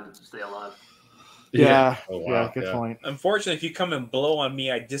long time to stay alive. Yeah. Oh, wow. Good point. Unfortunately, if you come and blow on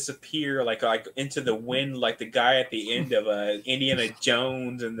me, I disappear like into the wind, like the guy at the end of Indiana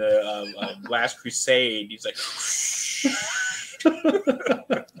Jones and the Last Crusade. He's like,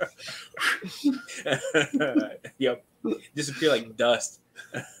 yep, disappear like dust.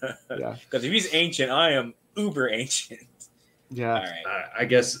 Yeah, because if he's ancient, I am uber ancient. Yeah. All right. I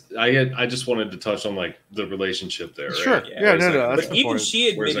guess I just wanted to touch on like the relationship there. Right? Sure. Yeah. No. But even she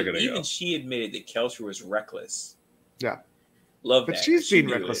admitted that Kelsier was reckless. Yeah. Love but that. she's She being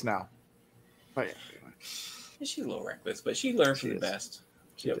knew reckless it. now. But yeah, She's a little reckless, but she learned She from the is. best.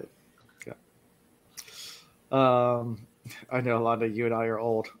 she Yep. did. Yeah. I know, Alonda, you and I are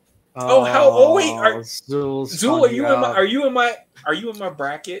old. Oh, how? Oh, wait. Zul's Zool, fun, yeah. are you in my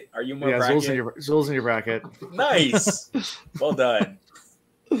bracket? Are you in my Yeah, bracket? Zul's in your bracket. Nice. Well done.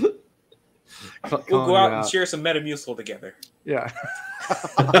 We'll go out and share some Metamucil together. Yeah.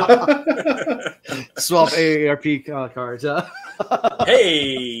 Swap AARP cards.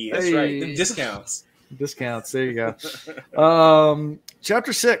 Hey, that's Hey. right. The discounts. Discounts. There you go.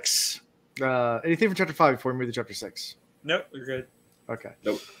 Chapter 6. Anything from chapter 5 before we move to chapter 6? Nope, we're good. Okay.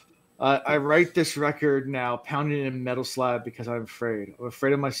 Nope. I write this record now, pounding in a metal slab because I'm afraid. I'm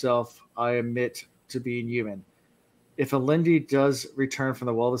afraid of myself. I admit to being human. If Alendi does return from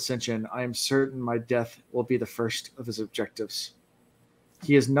the Well of Ascension, I am certain my death will be the first of his objectives.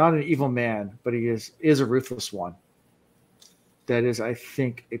 He is not an evil man, but he is a ruthless one. That is, I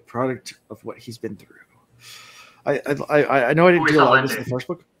think, a product of what he's been through. I know I didn't do a lot of this in the first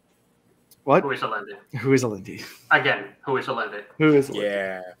book. What? Who is Alendi? Who is Alendi? Again, who is Alendi? Who is Alendi?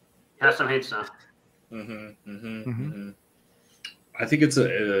 Yeah. Has some hints now. I think it's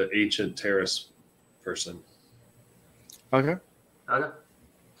a ancient Terrace person. Okay. Okay.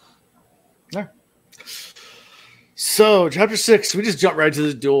 Yeah. So chapter 6, we just jump right to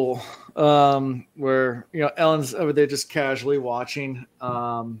the duel, where Ellen's over there just casually watching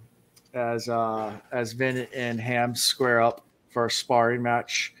as Vin and Ham square up for a sparring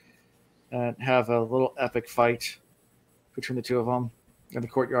match and have a little epic fight between the two of them in the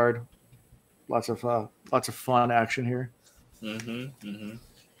courtyard. Lots of fun action here. In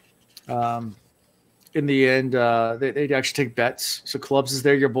the end, they actually take bets. So Clubs is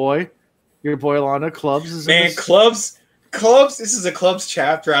there, your boy Alana. Clubs is Man, Clubs. This is a Clubs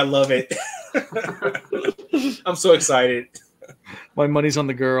chapter. I love it. I'm so excited. My money's on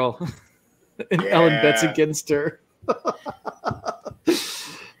the girl, and Ellen bets against her.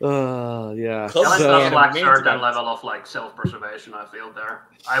 Yeah. Ellen does lack man's certain about- level of like self-preservation. I feel there.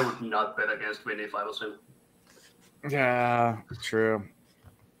 I would not bet against Vinny if I was him. Yeah, true.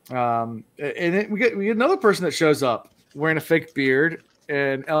 And then we get another person that shows up wearing a fake beard,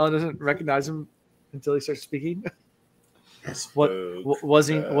 and Ellen doesn't recognize him until he starts speaking. Was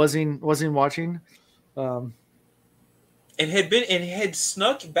he watching? And had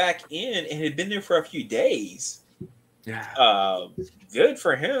snuck back in and had been there for a few days. Yeah. Good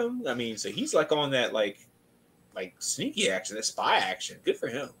for him. I mean, so he's like on that like sneaky action, that spy action. Good for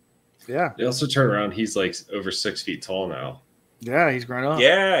him. Yeah. They also turn around. He's like over 6 feet tall now. Yeah, he's grown up.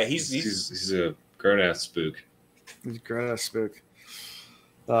 Yeah, He's a grown ass spook. He's a grown ass spook.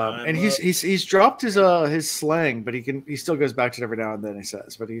 And he's dropped his slang, but he still goes back to it every now and then. He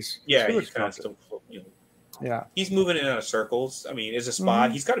says, but he's kind of still. Yeah, he's moving in and out of circles. I mean, as a spy,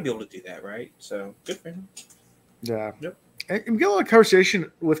 he's got to be able to do that, right? So good for him. Yeah. Yep. And we get a lot of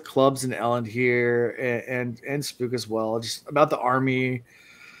conversation with Clubs and Ellen here, and Spook as well, just about the army,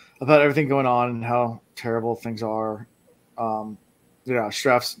 about everything going on and how terrible things are.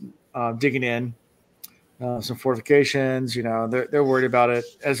 Straff's digging in some fortifications. They're worried about it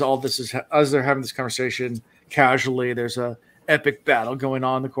as they're having this conversation casually. There's a epic battle going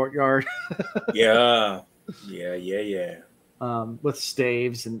on in the courtyard. Yeah. With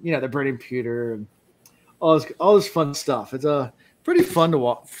staves and they're burning pewter and all this fun stuff. It's a pretty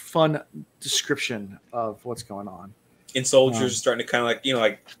fun description of what's going on. And soldiers are starting to kind of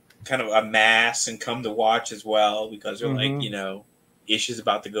kind of amass and come to watch as well because they're issues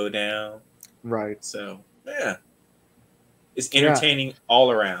about to go down. Right. So yeah, it's entertaining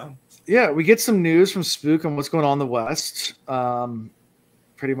all around. Yeah, we get some news from Spook on what's going on in the West.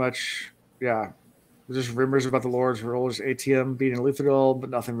 Pretty much, yeah. There's just rumors about the Lord's Rollers ATM beating Luthadel, but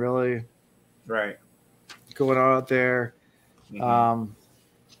nothing really right going on out there.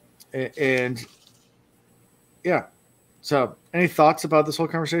 And yeah. So, any thoughts about this whole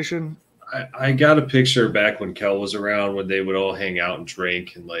conversation? I got a picture back when Kel was around when they would all hang out and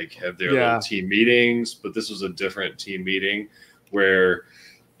drink and have their little team meetings. But this was a different team meeting where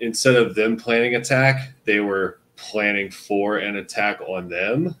instead of them planning attack, they were planning for an attack on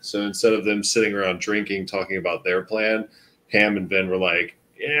them. So instead of them sitting around drinking, talking about their plan, Ham and Ben were like,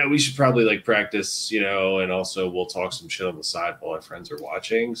 yeah, we should probably practice, and also we'll talk some shit on the side while our friends are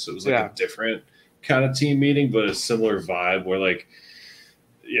watching. So it was a different kind of team meeting, but a similar vibe where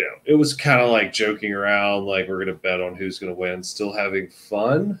it was kind of joking around, we're going to bet on who's going to win, still having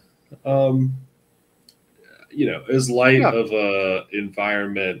fun. As light of a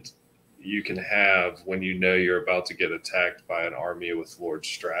environment you can have when you're about to get attacked by an army with Lord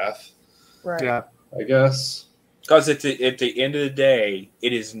Strath. Right. Yeah. I guess. Because at the end of the day,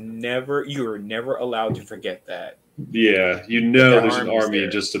 you are never allowed to forget that. Yeah, there's an army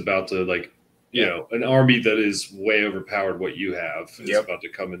just about to an army that is way overpowered what you have is about to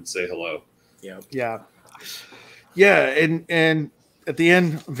come and say hello. Yeah. And at the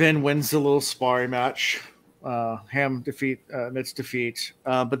end, Vin wins the little sparring match. Ham admits defeat.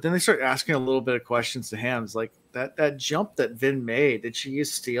 But then they start asking a little bit of questions to Ham's, like that jump that Vin made. Did she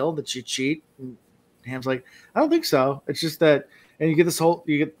use steel? Did she cheat? And Ham's like, I don't think so. It's just that, and you get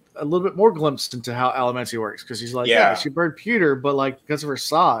a little bit more glimpse into how Elementy works, because he's like, yeah, she burned pewter, but like because of her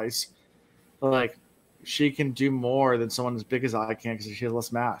size, like she can do more than someone as big as I can because she has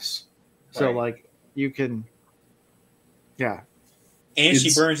less mass. So like you can, and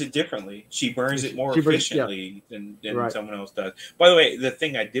she burns it differently. She burns it more efficiently than someone else does. By the way, the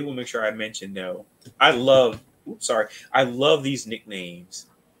thing I did want to make sure I mentioned, though, I love these nicknames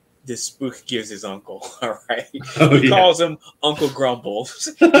this spook gives his uncle. All right, he calls him Uncle Grumbles.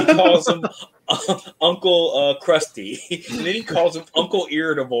 He calls him Uncle Krusty, and then he calls him Uncle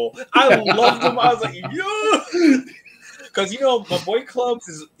Irritable. I loved him. I was like, yeah. Because my boy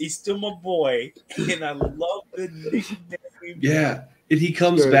Clubs he's still my boy, and I love the nickname. Yeah, and he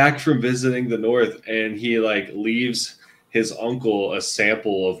comes back from visiting the North, and he leaves his uncle a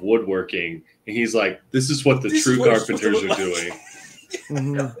sample of woodworking, and he's like, "This is what the true carpenters are doing."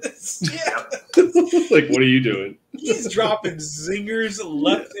 Like, what are you doing? He's dropping zingers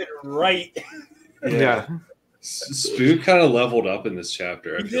left and right. Yeah. Spook kind of leveled up in this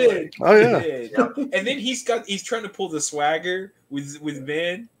chapter. I feel like. Oh yeah. And then he's trying to pull the swagger with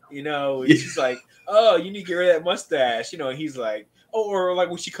Vin. She's like, "Oh, you need to get rid of that mustache." He's like, "Oh," or like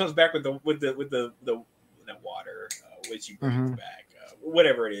when she comes back with the water, when she brings back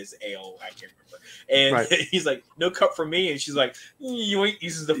whatever it is, ale, I can't remember. And he's like, "No cup for me," and she's like, "You ain't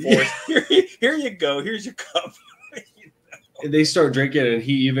using the force. Here you go. Here's your cup." And they start drinking, and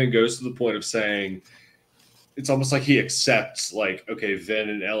he even goes to the point of saying, it's almost like he accepts, okay, Vin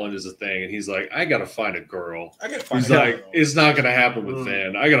and Ellen is a thing, and he's like, I gotta find a girl. He's like, it's not gonna happen with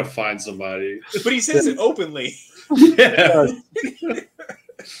Vin. I gotta find somebody. But he says it openly. Yeah.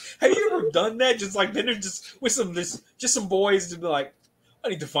 Have you ever done that? Just like then just with some boys to be like, I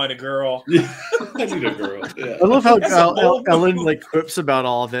need to find a girl. Yeah, I need a girl. Yeah. I love how Ellen quips about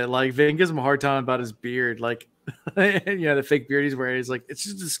all of it. Like Vin gives him a hard time about his beard, the fake beard he's wearing. He's like, it's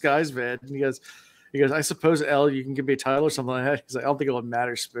just a disguise, Vin. And he goes, I suppose, Elle, you can give me a title or something like that. He's like, I don't think it would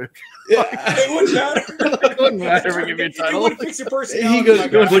matter, Spook. Yeah, it wouldn't matter. It wouldn't matter if we give me a title. It would fix your personality.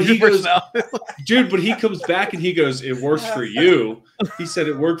 He goes, dude, but he comes back and he goes, it works for you. He said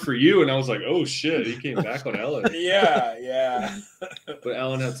it worked for you. And I was like, oh, shit. He came back on Ellen. Yeah. But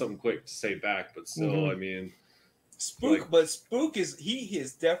Ellen had something quick to say back. But still, I mean. Spook he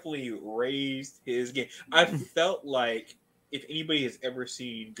has definitely raised his game. I felt like if anybody has ever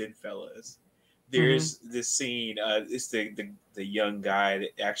seen Goodfellas, there's this scene. It's the young guy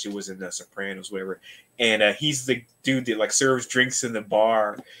that actually was in The Sopranos, whatever, and he's the dude that serves drinks in the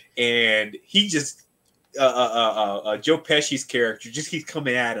bar, and he just Joe Pesci's character just keeps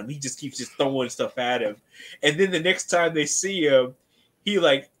coming at him. He just keeps throwing stuff at him, and then the next time they see him, he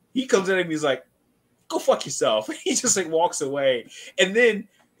comes at him. He's like, "Go fuck yourself." He just walks away, and then.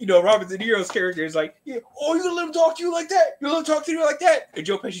 Robert De Niro's character is like, "Yeah, oh, you gonna let him talk to you like that? You gonna let him talk to you like that?" And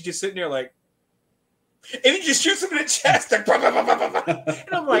Joe Pesci just sitting there like. And he just shoots him in the chest. And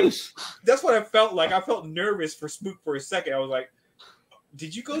I'm like, that's what I felt like. I felt nervous for Spook for a second. I was like,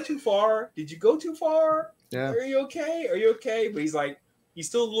 did you go too far? Yeah. Are you okay? But he's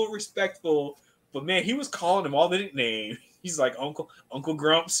still a little respectful. But man, he was calling him all the nicknames. He's like Uncle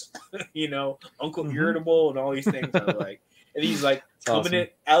Grumps, Uncle Irritable and all these things. I was like, and he's like coming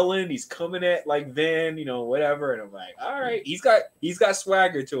at Ellen. He's coming at Vin, whatever. And I'm like, all right, he's got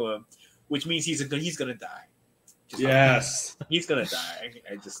swagger to him. Which means he's gonna die. Yes, he's gonna die.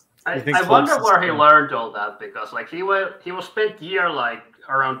 I wonder where he learned all that, because he was spent year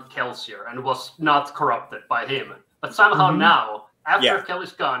around Kelsier and was not corrupted by him, but somehow now after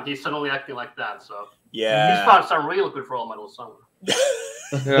Kelly's gone, he's suddenly acting like that. So he's found some real good role models somewhere.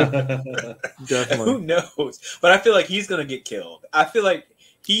 Definitely. Who knows? But I feel like he's gonna get killed. I feel like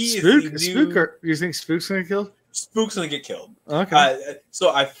he is. You think Spook's gonna get killed? Spook's gonna get killed. Okay.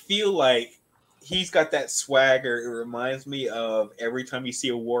 So I feel like he's got that swagger. It reminds me of every time you see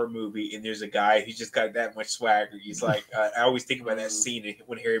a war movie and there's a guy who's just got that much swagger. He's like, I always think about that scene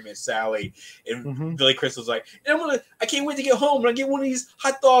when Harry Met Sally and Billy Crystal's like, and I can't wait to get home and I get one of these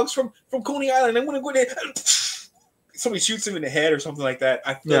hot dogs from Coney Island. I'm gonna go there. Somebody shoots him in the head or something like that.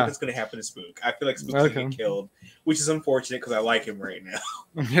 I feel like that's gonna happen to Spook. I feel like Spook's gonna get killed, which is unfortunate because I like him right now.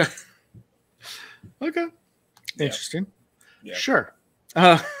 Yeah. Okay. Interesting. Yeah. Sure.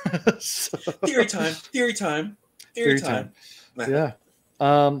 So, Theory time. Yeah.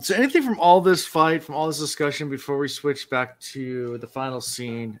 So anything from all this fight, from all this discussion before we switch back to the final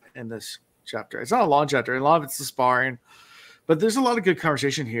scene in this chapter? It's not a long chapter. A lot of it's the sparring, but there's a lot of good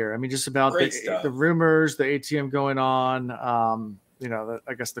conversation here. I mean, just about the rumors, the ATM going on,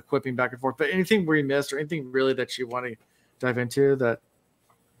 I guess the quipping back and forth, but anything we missed or anything really that you want to dive into that.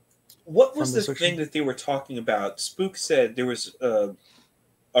 What was the thing that they were talking about? Spook said there was a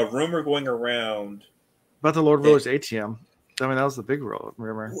rumor going around about the Lord Ruler's ATM. I mean, that was the big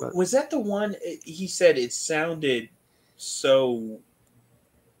rumor. But. Was that the one he said it sounded so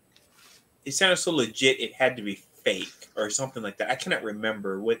legit it had to be fake or something like that? I cannot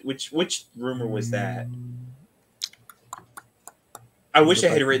remember. Which rumor was that? I wish I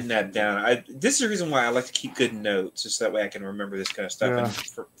had written that down. This is the reason why I like to keep good notes, just that way I can remember this kind of stuff.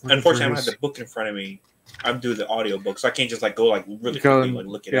 Yeah. Unfortunately, I don't have the book in front of me. I'm doing the audio book, so I can't just go really quickly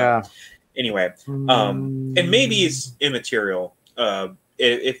look it up. Anyway, and maybe it's immaterial.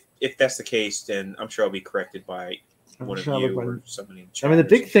 If that's the case, then I'm sure I'll be corrected by one of you or somebody in chat. I mean, the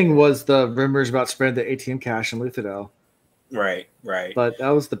big thing was the rumors about spreading the ATM cash in Luthadel. Right. But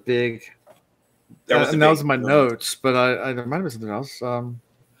that was the big. That was in my notes, but there might have been something else.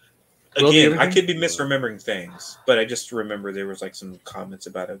 Again, I could be misremembering things, but I just remember there was some comments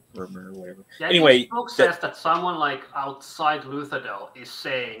about a rumor or whatever. Yeah, anyway, the book says that someone outside Luthadel is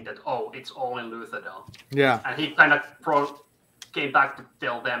saying that it's all in Luthadel. Yeah, and he kind of came back to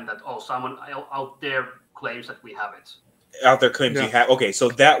tell them that someone out there claims that we have it. Out there claims you have. Okay, so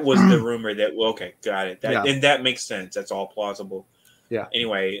that was the rumor that. Well, okay, got it. And that makes sense. That's all plausible. Yeah.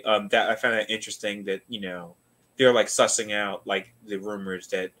 Anyway, that I found that interesting that they're sussing out the rumors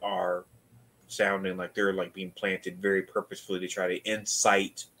that are sounding like they're being planted very purposefully to try to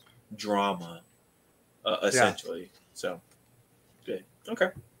incite drama, essentially. So good.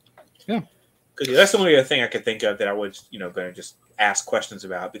 Okay. Yeah. Good. That's the only other thing I could think of that I was going to just ask questions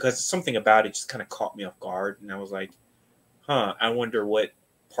about, because something about it just kind of caught me off guard, and I was like, I wonder what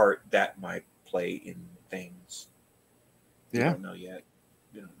part that might play in things. Yeah. We don't know yet.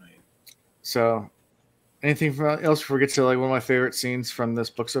 So, anything else before we get to one of my favorite scenes from this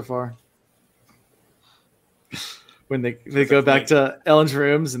book so far? When they go back to Ellen's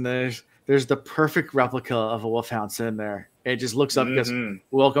rooms and there's the perfect replica of a wolfhound sitting there. It just looks up and goes,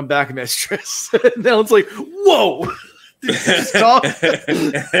 "Welcome back, mistress." And Ellen's like, "Whoa!" Did you stop?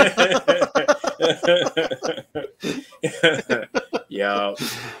 Yeah.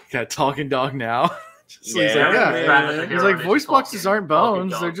 Got a talking dog now. He's like, voice boxes aren't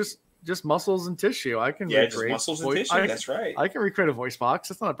bones; they're just muscles and tissue. I can just muscles and tissue. That's right. I can recreate a voice box.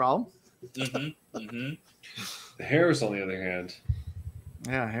 That's not a problem. The hairs, on the other hand.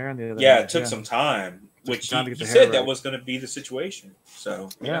 Yeah, hair on the other hand. Yeah, it took some time, which he said that was going to be the situation. So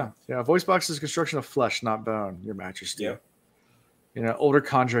yeah. Voice box is construction of flesh, not bone. Your Majesty. Yeah. Older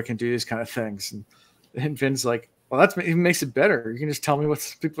conjurer can do these kind of things, and Vin's like, well, that even makes it better. You can just tell me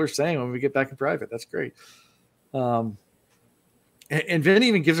what people are saying when we get back in private. That's great. And Vin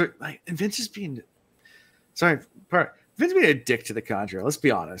even gives her and Vin's just being Vin's being a dick to the conjurer. Let's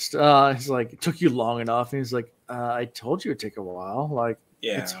be honest. He's like, it took you long enough, and he's like, I told you it'd take a while.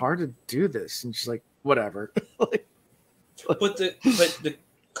 It's hard to do this, and she's like, whatever. But the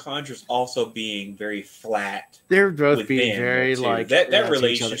conjurer's also being very flat. They're both being very that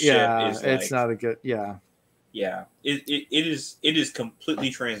relationship. Yeah, is it's not a good. Yeah. Yeah, it is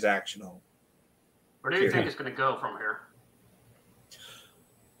completely transactional. Where do you think it's going to go from here?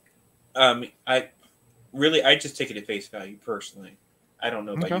 I just take it at face value personally. I don't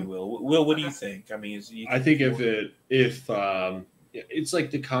know about you, Will. Will, what do you think? I mean, I think if it's like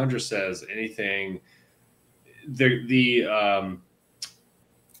the Conjure says, anything, I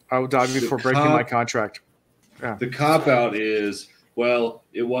will die before breaking my contract. Yeah. The cop out is, well,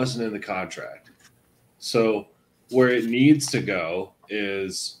 it wasn't in the contract. So where it needs to go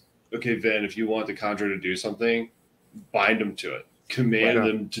is, okay, Vin, if you want the Conjure to do something, bind them to it. Command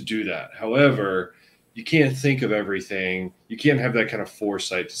them to do that. However, you can't think of everything. You can't have that kind of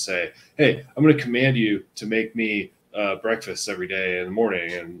foresight to say, hey, I'm going to command you to make me breakfast every day in the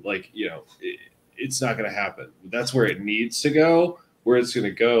morning. And it's not going to happen. That's where it needs to go. Where it's going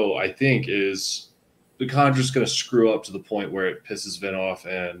to go, I think, is the Conjure's going to screw up to the point where it pisses Vin off,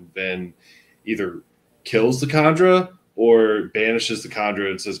 and Vin either kills the Conjure or banishes the Conjure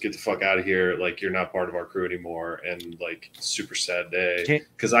and says, get the fuck out of here. You're not part of our crew anymore. And super sad day.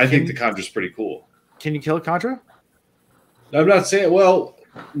 Because I think the Conjure's pretty cool. Can you kill a Conjure? I'm not saying, well,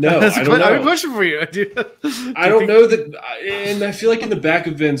 No, I don't know. I'm pushing for you. I don't know that, and I feel like in the back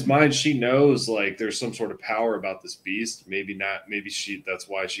of Ven's mind, she knows like there's some sort of power about this beast. Maybe not. Maybe that's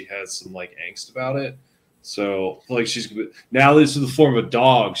why she has some like angst about it. So like she's gonna be, now this is the form of a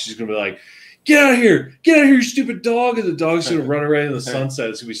dog. She's gonna be like, get out of here, you stupid dog, and the dog's gonna run away in the sunset.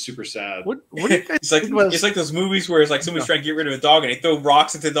 It's gonna be super sad. What do you guys it's like those movies where it's like somebody's trying to get rid of a dog and they throw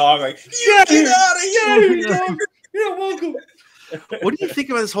rocks at the dog like, get out of here, dog. You're welcome. What do you think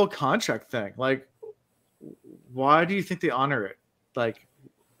about this whole contract thing? Like, why do you think they honor it? Like,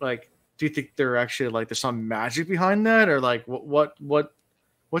 do you think they're actually like there's some magic behind that, or like what's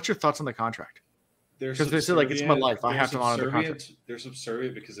your thoughts on the contract? Because they say like it's my life, I have to honor the contract. They're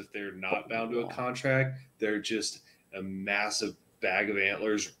subservient because if they're not bound to a contract, they're just a massive bag of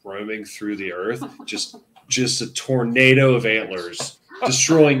antlers roaming through the earth, just a tornado of antlers.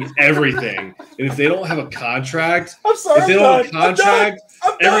 Destroying everything, and if they don't have a contract,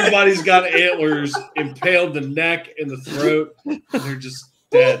 everybody's got antlers impaled the neck and the throat, and they're just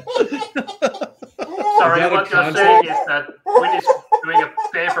dead. Sorry, what you're saying is that we're just doing a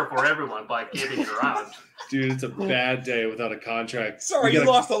favor for everyone by giving it around. Dude, it's a bad day without a contract. Sorry, you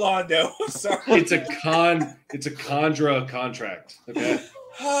lost Alondo. I'm sorry. It's a Condra contract. Okay.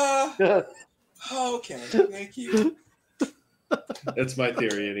 Okay. Thank you. That's my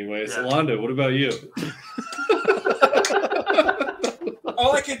theory, anyways. Yeah. Alondo, what about you?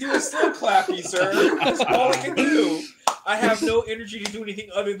 All I can do is slow clap you, sir. That's all I can do. I have no energy to do anything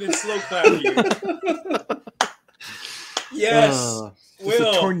other than slow clap you. Yes,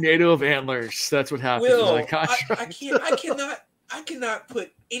 Will. A tornado of antlers. That's what happens. Will, I cannot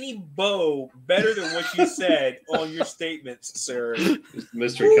put any bow better than what you said on your statements, sir.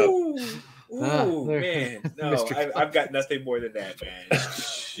 Mystery cup. Ooh, man. No, I've got nothing more than that, man.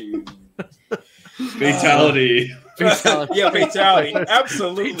 Shoot. Fatality. Yeah, fatality.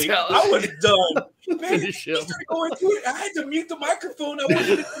 Absolutely. Fatality. I was done. Man, he started going through it. I had to mute the microphone. I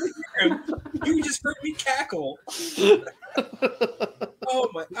wanted to hear him. You just heard me cackle. Oh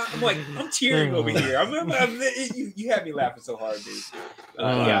my! I'm tearing over here. You had me laughing so hard, dude.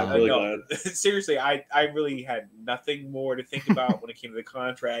 Really glad. Seriously, I really had nothing more to think about when it came to the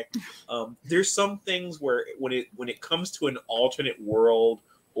contract. There's some things where when it comes to an alternate world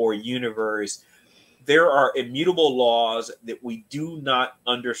or universe, there are immutable laws that we do not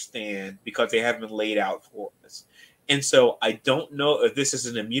understand because they haven't been laid out for us. And so I don't know if this is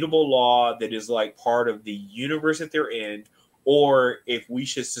an immutable law that is like part of the universe that they're in, or if we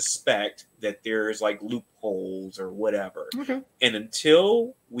should suspect that there's like loopholes or whatever. Okay. And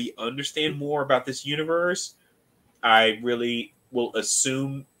until we understand more about this universe, I really will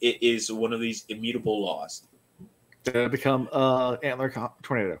assume it is one of these immutable laws. To become antler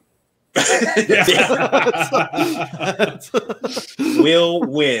tornado. Will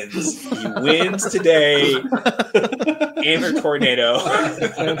wins. He wins today. Antler tornado.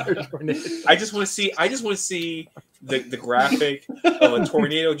 I just want to see the graphic of a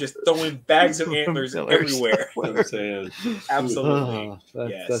tornado just throwing bags of antlers everywhere. I'm saying. Absolutely.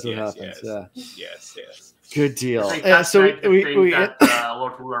 That's what happens. Yeah. Yes. Good deal. I think that's so we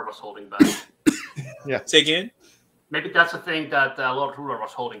Lord Ruler was holding back. Yeah. Say again. Maybe that's the thing that Lord Ruler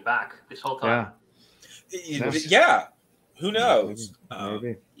was holding back this whole time. Yeah. Who knows?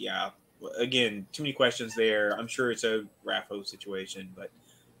 Maybe. Yeah. Again, too many questions there. I'm sure it's a Raffo situation, but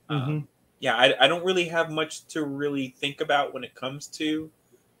yeah, I don't really have much to really think about when it comes to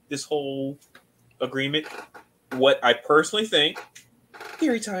this whole agreement. What I personally think,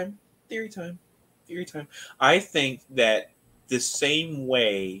 theory time. I think that the same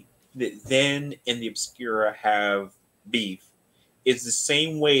way that Ven and the Obscura have beef is the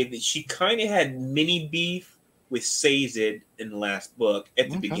same way that she kind of had mini beef with Sazed in the last book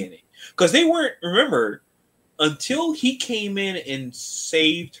at the beginning. Because they weren't, remember, until he came in and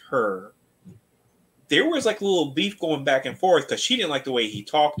saved her, there was like a little beef going back and forth because she didn't like the way he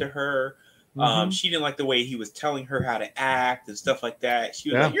talked to her. She didn't like the way he was telling her how to act and stuff like that. She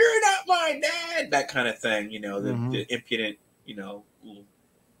was like, "You're not my dad," that kind of thing, the impudent, little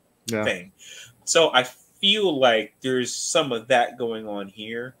thing. So I feel like there's some of that going on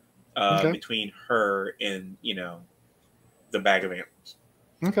here between her and the bag of antlers.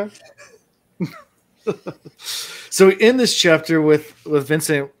 Okay. So in this chapter with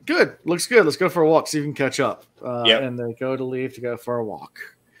Vincent, good, looks good. Let's go for a walk, see if we can catch up. And they go to leave to go for a walk,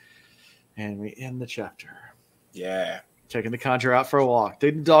 and we end the chapter. Yeah, taking the conjure out for a walk,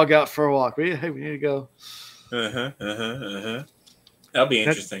 taking the dog out for a walk. We need to go. That'll be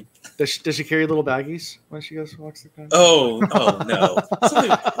interesting. Does she carry little baggies when she goes walks the country? Oh no!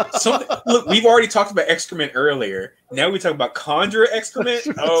 Something. Look, we've already talked about excrement earlier. Now we talk about conjurer excrement.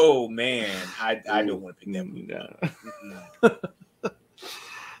 Oh man, I don't want to pick that movie. No.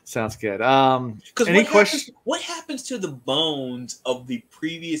 Sounds good. Because what happens to the bones of the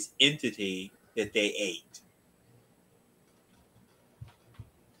previous entity that they ate?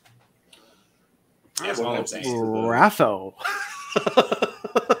 That's all I'm saying. Ratho.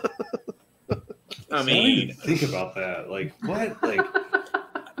 I mean, think about that. Like what? Like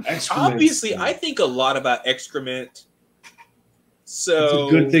excrement. Obviously, I think a lot about excrement. So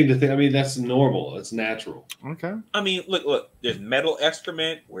it's a good thing to think. I mean, that's normal. It's natural. Okay. I mean, look. There's metal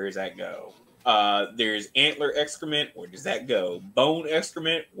excrement. Where does that go? There's antler excrement. Where does that go? Bone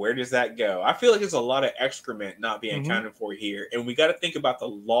excrement. Where does that go? I feel like there's a lot of excrement not being accounted for here, and we got to think about the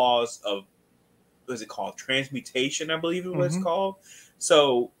laws of what is it called? Transmutation, I believe is what it's called.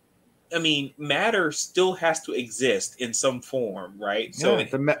 So, I mean, matter still has to exist in some form, right? So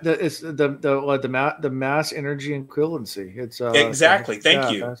it's the mass energy equivalency. It's exactly.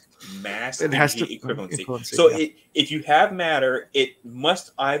 Thank you. Mass energy equivalency. So if you have matter, it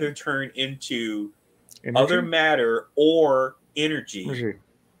must either turn into other matter or energy.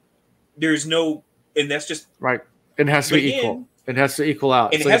 There's no, and that's just right. It has to be equal. It has to equal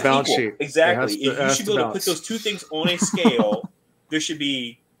out. It's like a balance sheet. Exactly. If you should be able to put those two things on a scale, there should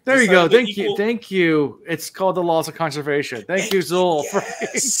be. There you go. Thank you. It's called the laws of conservation. Thank you, Zool, for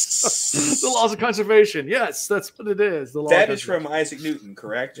the laws of conservation. Yes, that's what it is. That is from Isaac Newton,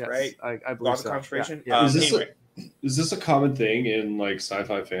 correct? Yes, right? I believe laws so. of conservation. Yeah. Is this a common thing in like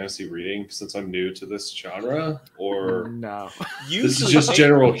sci-fi fantasy reading? Since I'm new to this genre, or no? This is just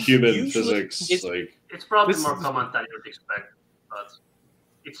general human physics. It's probably more common than you'd expect, but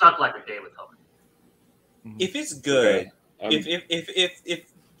it's not like a daily topic. If it's good,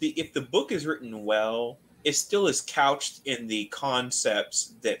 if the book is written well, it still is couched in the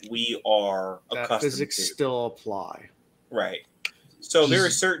concepts that we are accustomed physics to. Still apply, right? So there are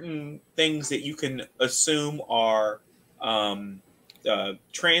certain things that you can assume are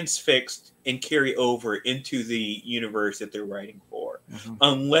transfixed and carry over into the universe that they're writing for,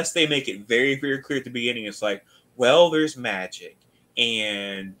 unless they make it very, very clear at the beginning. It's like, well, there's magic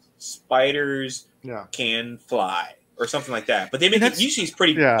and spiders can fly. Or something like that, but they make it usually it's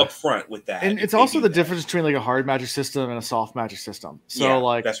pretty upfront with that, and it's also the difference between like a hard magic system and a soft magic system.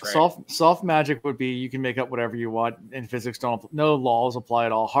 So that's right. soft magic would be you can make up whatever you want, and physics no laws apply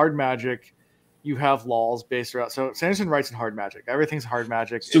at all. Hard magic, you have laws based around. So Sanderson writes in hard magic. Everything's hard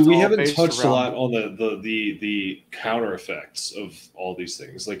magic. So we haven't touched a lot on the counter effects of all these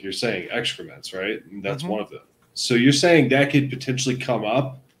things, like you're saying excrements, right? And that's one of them. So you're saying that could potentially come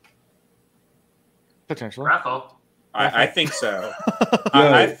up. Potentially. Raffle. I think so.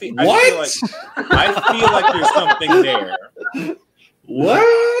 I feel like there's something there.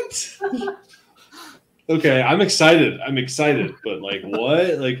 What? Okay, I'm excited, but like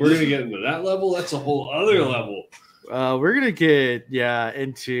what? Like we're gonna get into that level? That's a whole other level. We're gonna get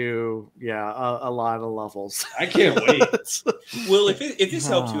into a lot of levels. I can't wait. Well, if this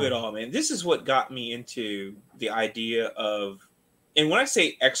helps you at all, man, this is what got me into the idea of, and when I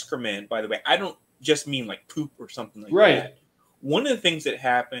say excrement, by the way, I don't just mean like poop or something like that. One of the things that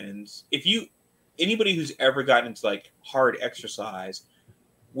happens, anybody who's ever gotten into like hard exercise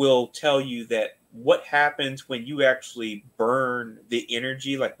will tell you that what happens when you actually burn the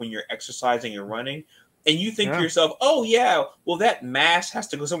energy, like when you're exercising and running, and you think to yourself, oh yeah, well that mass has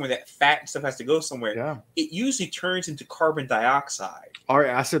to go somewhere, that fat and stuff has to go somewhere. Yeah. It usually turns into carbon dioxide. Or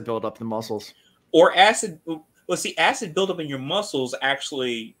acid buildup in the muscles. Or acid. Well, see, acid buildup in your muscles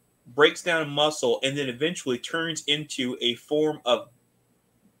actually breaks down a muscle and then eventually turns into a form of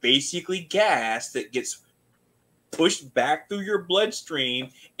basically gas that gets pushed back through your bloodstream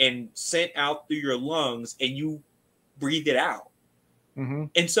and sent out through your lungs, and you breathe it out.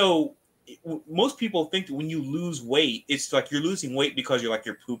 And so most people think that when you lose weight, it's like you're losing weight because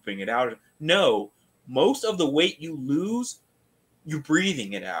you're pooping it out. No, most of the weight you lose, you're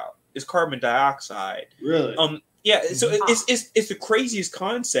breathing it out. It's carbon dioxide. Really? Yeah, so it's the craziest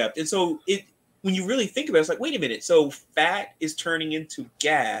concept, and so when you really think about it, it's like, wait a minute, so fat is turning into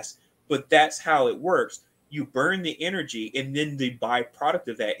gas, but that's how it works. You burn the energy, and then the byproduct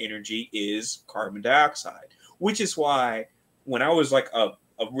of that energy is carbon dioxide, which is why when I was like a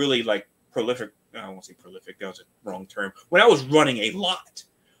really like prolific, I won't say prolific, that was a wrong term. When I was running a lot,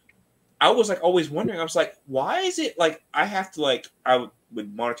 I was like always wondering, I was like, why is it like I have to I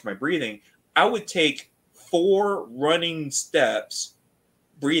would monitor my breathing. I would take 4 running steps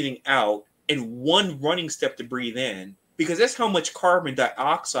breathing out and 1 running step to breathe in. because that's how much carbon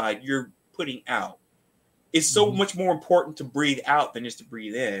dioxide you're putting out. It's so much more important to breathe out than just to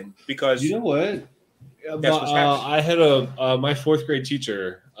breathe in, because you know what? That's what's happening. I had my 4th grade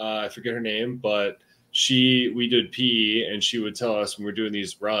teacher. I forget her name, but we did PE, and she would tell us when we were doing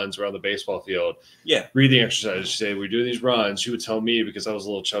these runs around the baseball field. Yeah, breathing exercises. She'd say we're doing these runs. She would tell me, because I was a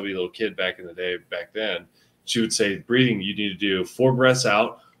little chubby little kid back in the day, back then. She would say, breathing, you need to do 4 breaths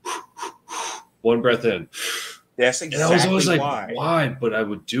out, 1 breath in. That's exactly and I was always like, why. Why? But I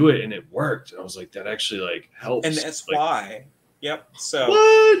would do it, and it worked. And I was like, that actually helps. And that's like, why. Yep. So,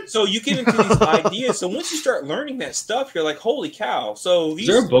 what? So you get into these ideas. So once you start learning that stuff, you're like, holy cow. So is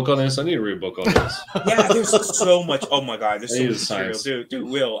there a book on this? I need to read a book on this. Yeah, there's so much. Oh my God, there's so much material. Science. Dude,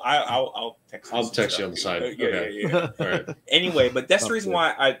 Will, I'll text you. I'll text you on the side. Yeah. All right. Anyway, but that's the reason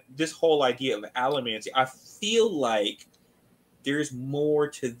why this whole idea of allomancy, I feel like there's more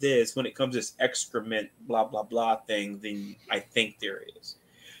to this when it comes to this excrement, blah, blah, blah thing than I think there is.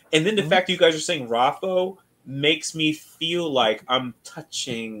 And then the fact that you guys are saying Rapho makes me feel like I'm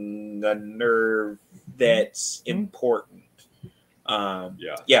touching a nerve that's important.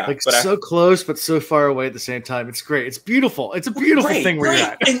 Yeah, like but so close, but so far away at the same time. It's great. It's beautiful. It's a beautiful thing where you're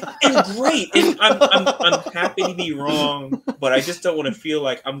at. and great. And I'm happy to be wrong, but I just don't want to feel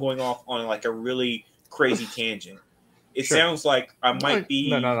like I'm going off on like a really crazy tangent. It sounds like I might be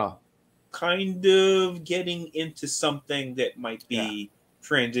kind of getting into something that might be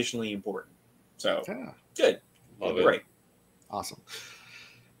transitionally important. So good. Love it. Great. Awesome.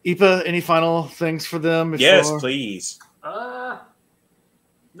 Ipa, any final things for them? Yes, please.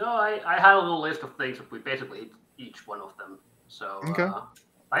 No, I had a little list of things that we basically hit each one of them. So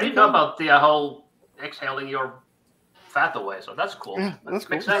I didn't know about the whole exhaling your fat away, so that's cool. Yeah, that's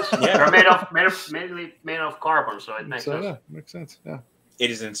cool. Makes sense. They're mainly made of carbon, so it makes sense. Yeah, makes sense. Yeah. It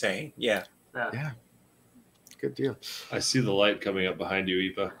is insane. Yeah. Good deal. I see the light coming up behind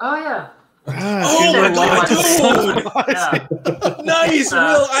you, Ipa. Oh yeah. Oh my God, dude! Nice,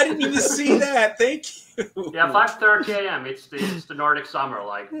 Will. I didn't even see that. Thank you. Yeah, 5:30 a.m. It's the Nordic summer.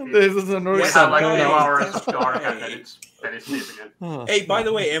 Like this is the Nordic summer. summer. Like 2 hours of dark, and then it's leaving it. Hey, by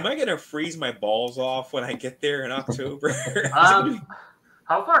the way, am I gonna freeze my balls off when I get there in October?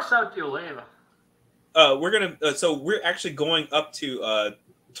 How far south do you live? We're gonna. So we're actually going up to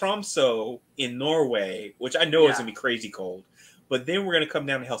Tromsø in Norway, which I know is gonna be crazy cold. But then we're gonna come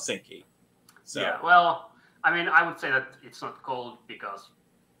down to Helsinki. So. Yeah, well, I mean, I would say that it's not cold because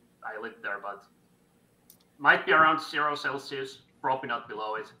I live there, but might be around 0 Celsius, probably not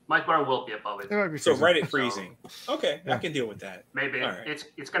below it. Might very well be above it. So right at freezing. Okay, I can deal with that. Maybe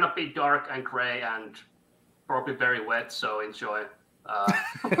it's gonna be dark and gray and probably very wet. So enjoy. I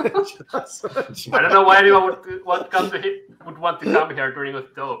don't know why anyone would want to come here during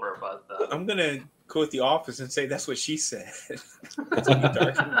October, but I'm gonna go at the office and say that's what she said. It's gonna be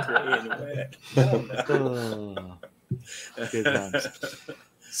dark and gray and wet. Good times.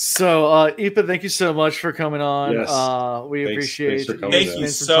 So, Ipa, thank you so much for coming on. Yes. We appreciate it. Thank you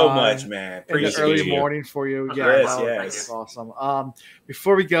so much, man. In the early morning for you. Yes. Awesome.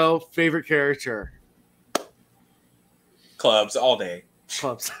 Before we go, favorite character? Clubs all day.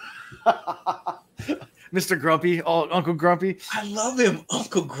 Clubs. Mr. Grumpy, Uncle Grumpy. I love him,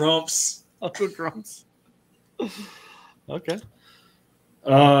 Uncle Grumps. Uncle Grumps. Okay.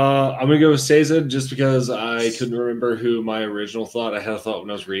 I'm gonna go with Sazed just because I couldn't remember who my original thought. I had a thought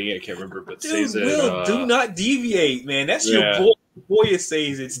when I was reading it. I can't remember, but Dude, Sazed. Will, do not deviate, man. That's your boy is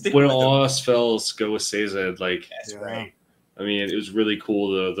Sazed. When all else fails, go with Sazed. Like that's right. I mean, it was really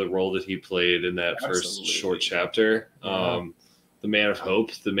cool the role that he played in that first short chapter. The man of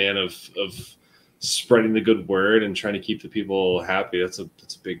hope, the man of spreading the good word and trying to keep the people happy. That's a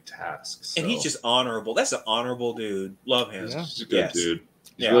big task. So. And he's just honorable. That's an honorable dude. Love him. Yeah. He's a good dude.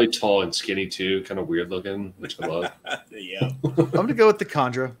 He's really tall and skinny too, kind of weird looking, which I love. I'm gonna go with the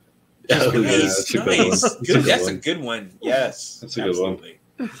Conjura. That's a good one. Yes, that's a good one.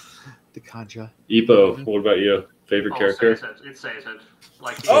 The Conjura. Ipo, what about you? Favorite character? It says it.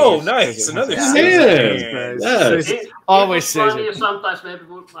 Like nice. Another Sazed. Always Sazed. Sometimes maybe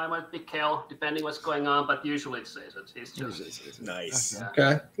I might be Kel, depending what's going on, but usually it's Sazed. It's just nice.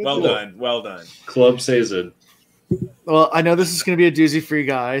 Okay. Well done. Club Sazed. Well, I know this is going to be a doozy for you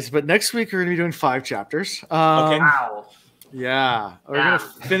guys, but next week we're going to be doing 5 chapters. Okay. Wow. Yeah. We're going to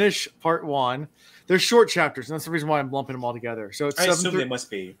finish part 1. They're short chapters, and that's the reason why I'm lumping them all together. So it's I assume they must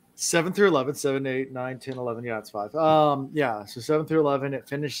be 7 through 11, 7, 8, 9, 10, 11. Yeah, it's 5. So 7 through 11, it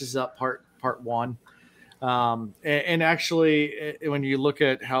finishes up part 1. And actually, when you look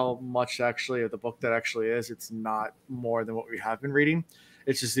at how much actually of the book that actually is, it's not more than what we have been reading.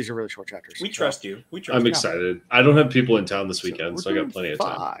 It's just these are really short chapters. We trust you. I'm excited. I don't have people in town this weekend, so I got plenty of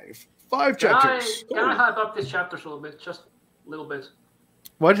time. Five chapters. Can I hype up these chapters a little bit? Just a little bit.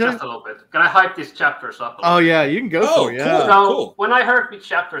 What? Just a little bit. Can I hype these chapters up? Oh yeah, you can go for it. Yeah. So when I heard which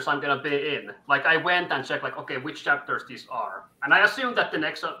chapters I'm gonna be in, like I went and checked, like, okay, which chapters these are, and I assumed that the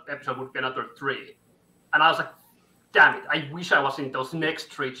next episode would be another 3, and I was like, damn it, I wish I was in those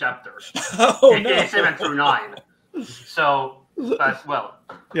next 3 chapters. Oh no. 7 through 9. So. But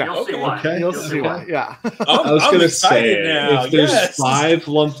you'll see why. Okay. You'll see why. Yeah. I was going to say, now. If there's 5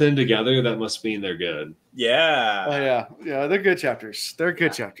 lumped in together, that must mean they're good. Yeah. Oh, yeah. They're good chapters. They're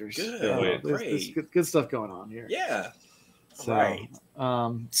good chapters. Good. There's good stuff going on here. Yeah. So,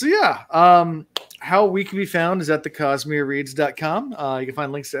 how we can be found is at thecosmereads.com. You can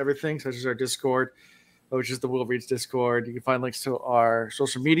find links to everything, such as our Discord, which is the Will Reads Discord. You can find links to our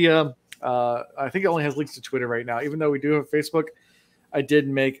social media. I think it only has links to Twitter right now, even though we do have Facebook. I did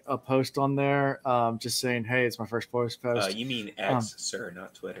make a post on there just saying, hey, it's my first post. You mean X, sir,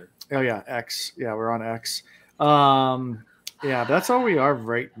 not Twitter. Oh, yeah, X. Yeah, we're on X. Yeah, that's all we are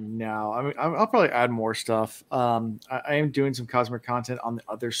right now. I mean, I'll probably add more stuff. I am doing some Cosmere content on the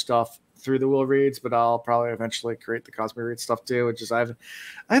other stuff through the Will Reads, but I'll probably eventually create the Cosmere Reads stuff too, which is I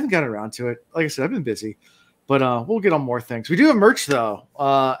haven't gotten around to it. Like I said, I've been busy. But we'll get on more things. We do have merch though,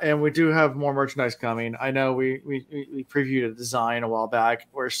 and we do have more merchandise coming. I know we previewed a design a while back.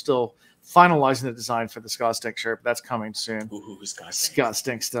 We're still finalizing the design for the Scott Stink shirt, but that's coming soon. Ooh, Scott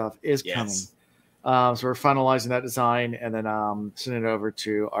Stink stuff is coming. So we're finalizing that design and then sending it over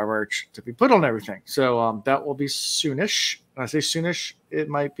to our merch to be put on everything. So that will be soonish. When I say soonish, it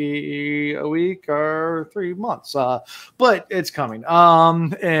might be a week or 3 months, but it's coming.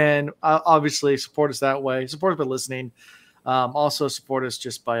 And obviously support us that way. Support us by listening. Also support us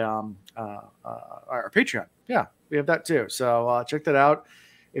just by our Patreon. Yeah, we have that too. So check that out.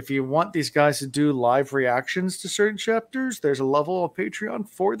 If you want these guys to do live reactions to certain chapters, there's a level of Patreon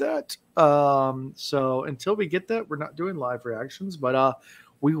for that. So until we get that, we're not doing live reactions, but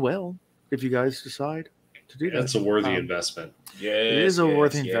we will if you guys decide to do that. That's a worthy investment. Yeah, it is a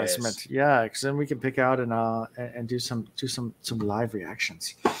worthy investment. Yeah, because then we can pick out and do some live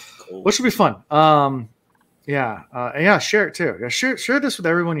reactions, which will be fun. Share it too. Yeah, share this with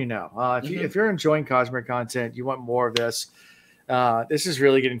everyone you know. If you're enjoying Cosmere content, you want more of this. This is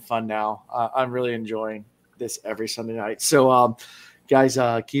really getting fun now. I'm really enjoying this every Sunday night. So, guys,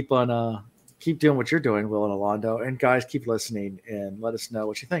 keep doing what you're doing, Will and Alondo, and guys, keep listening and let us know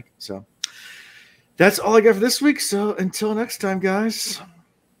what you think. So that's all I got for this week. So until next time, guys.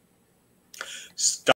 Stop.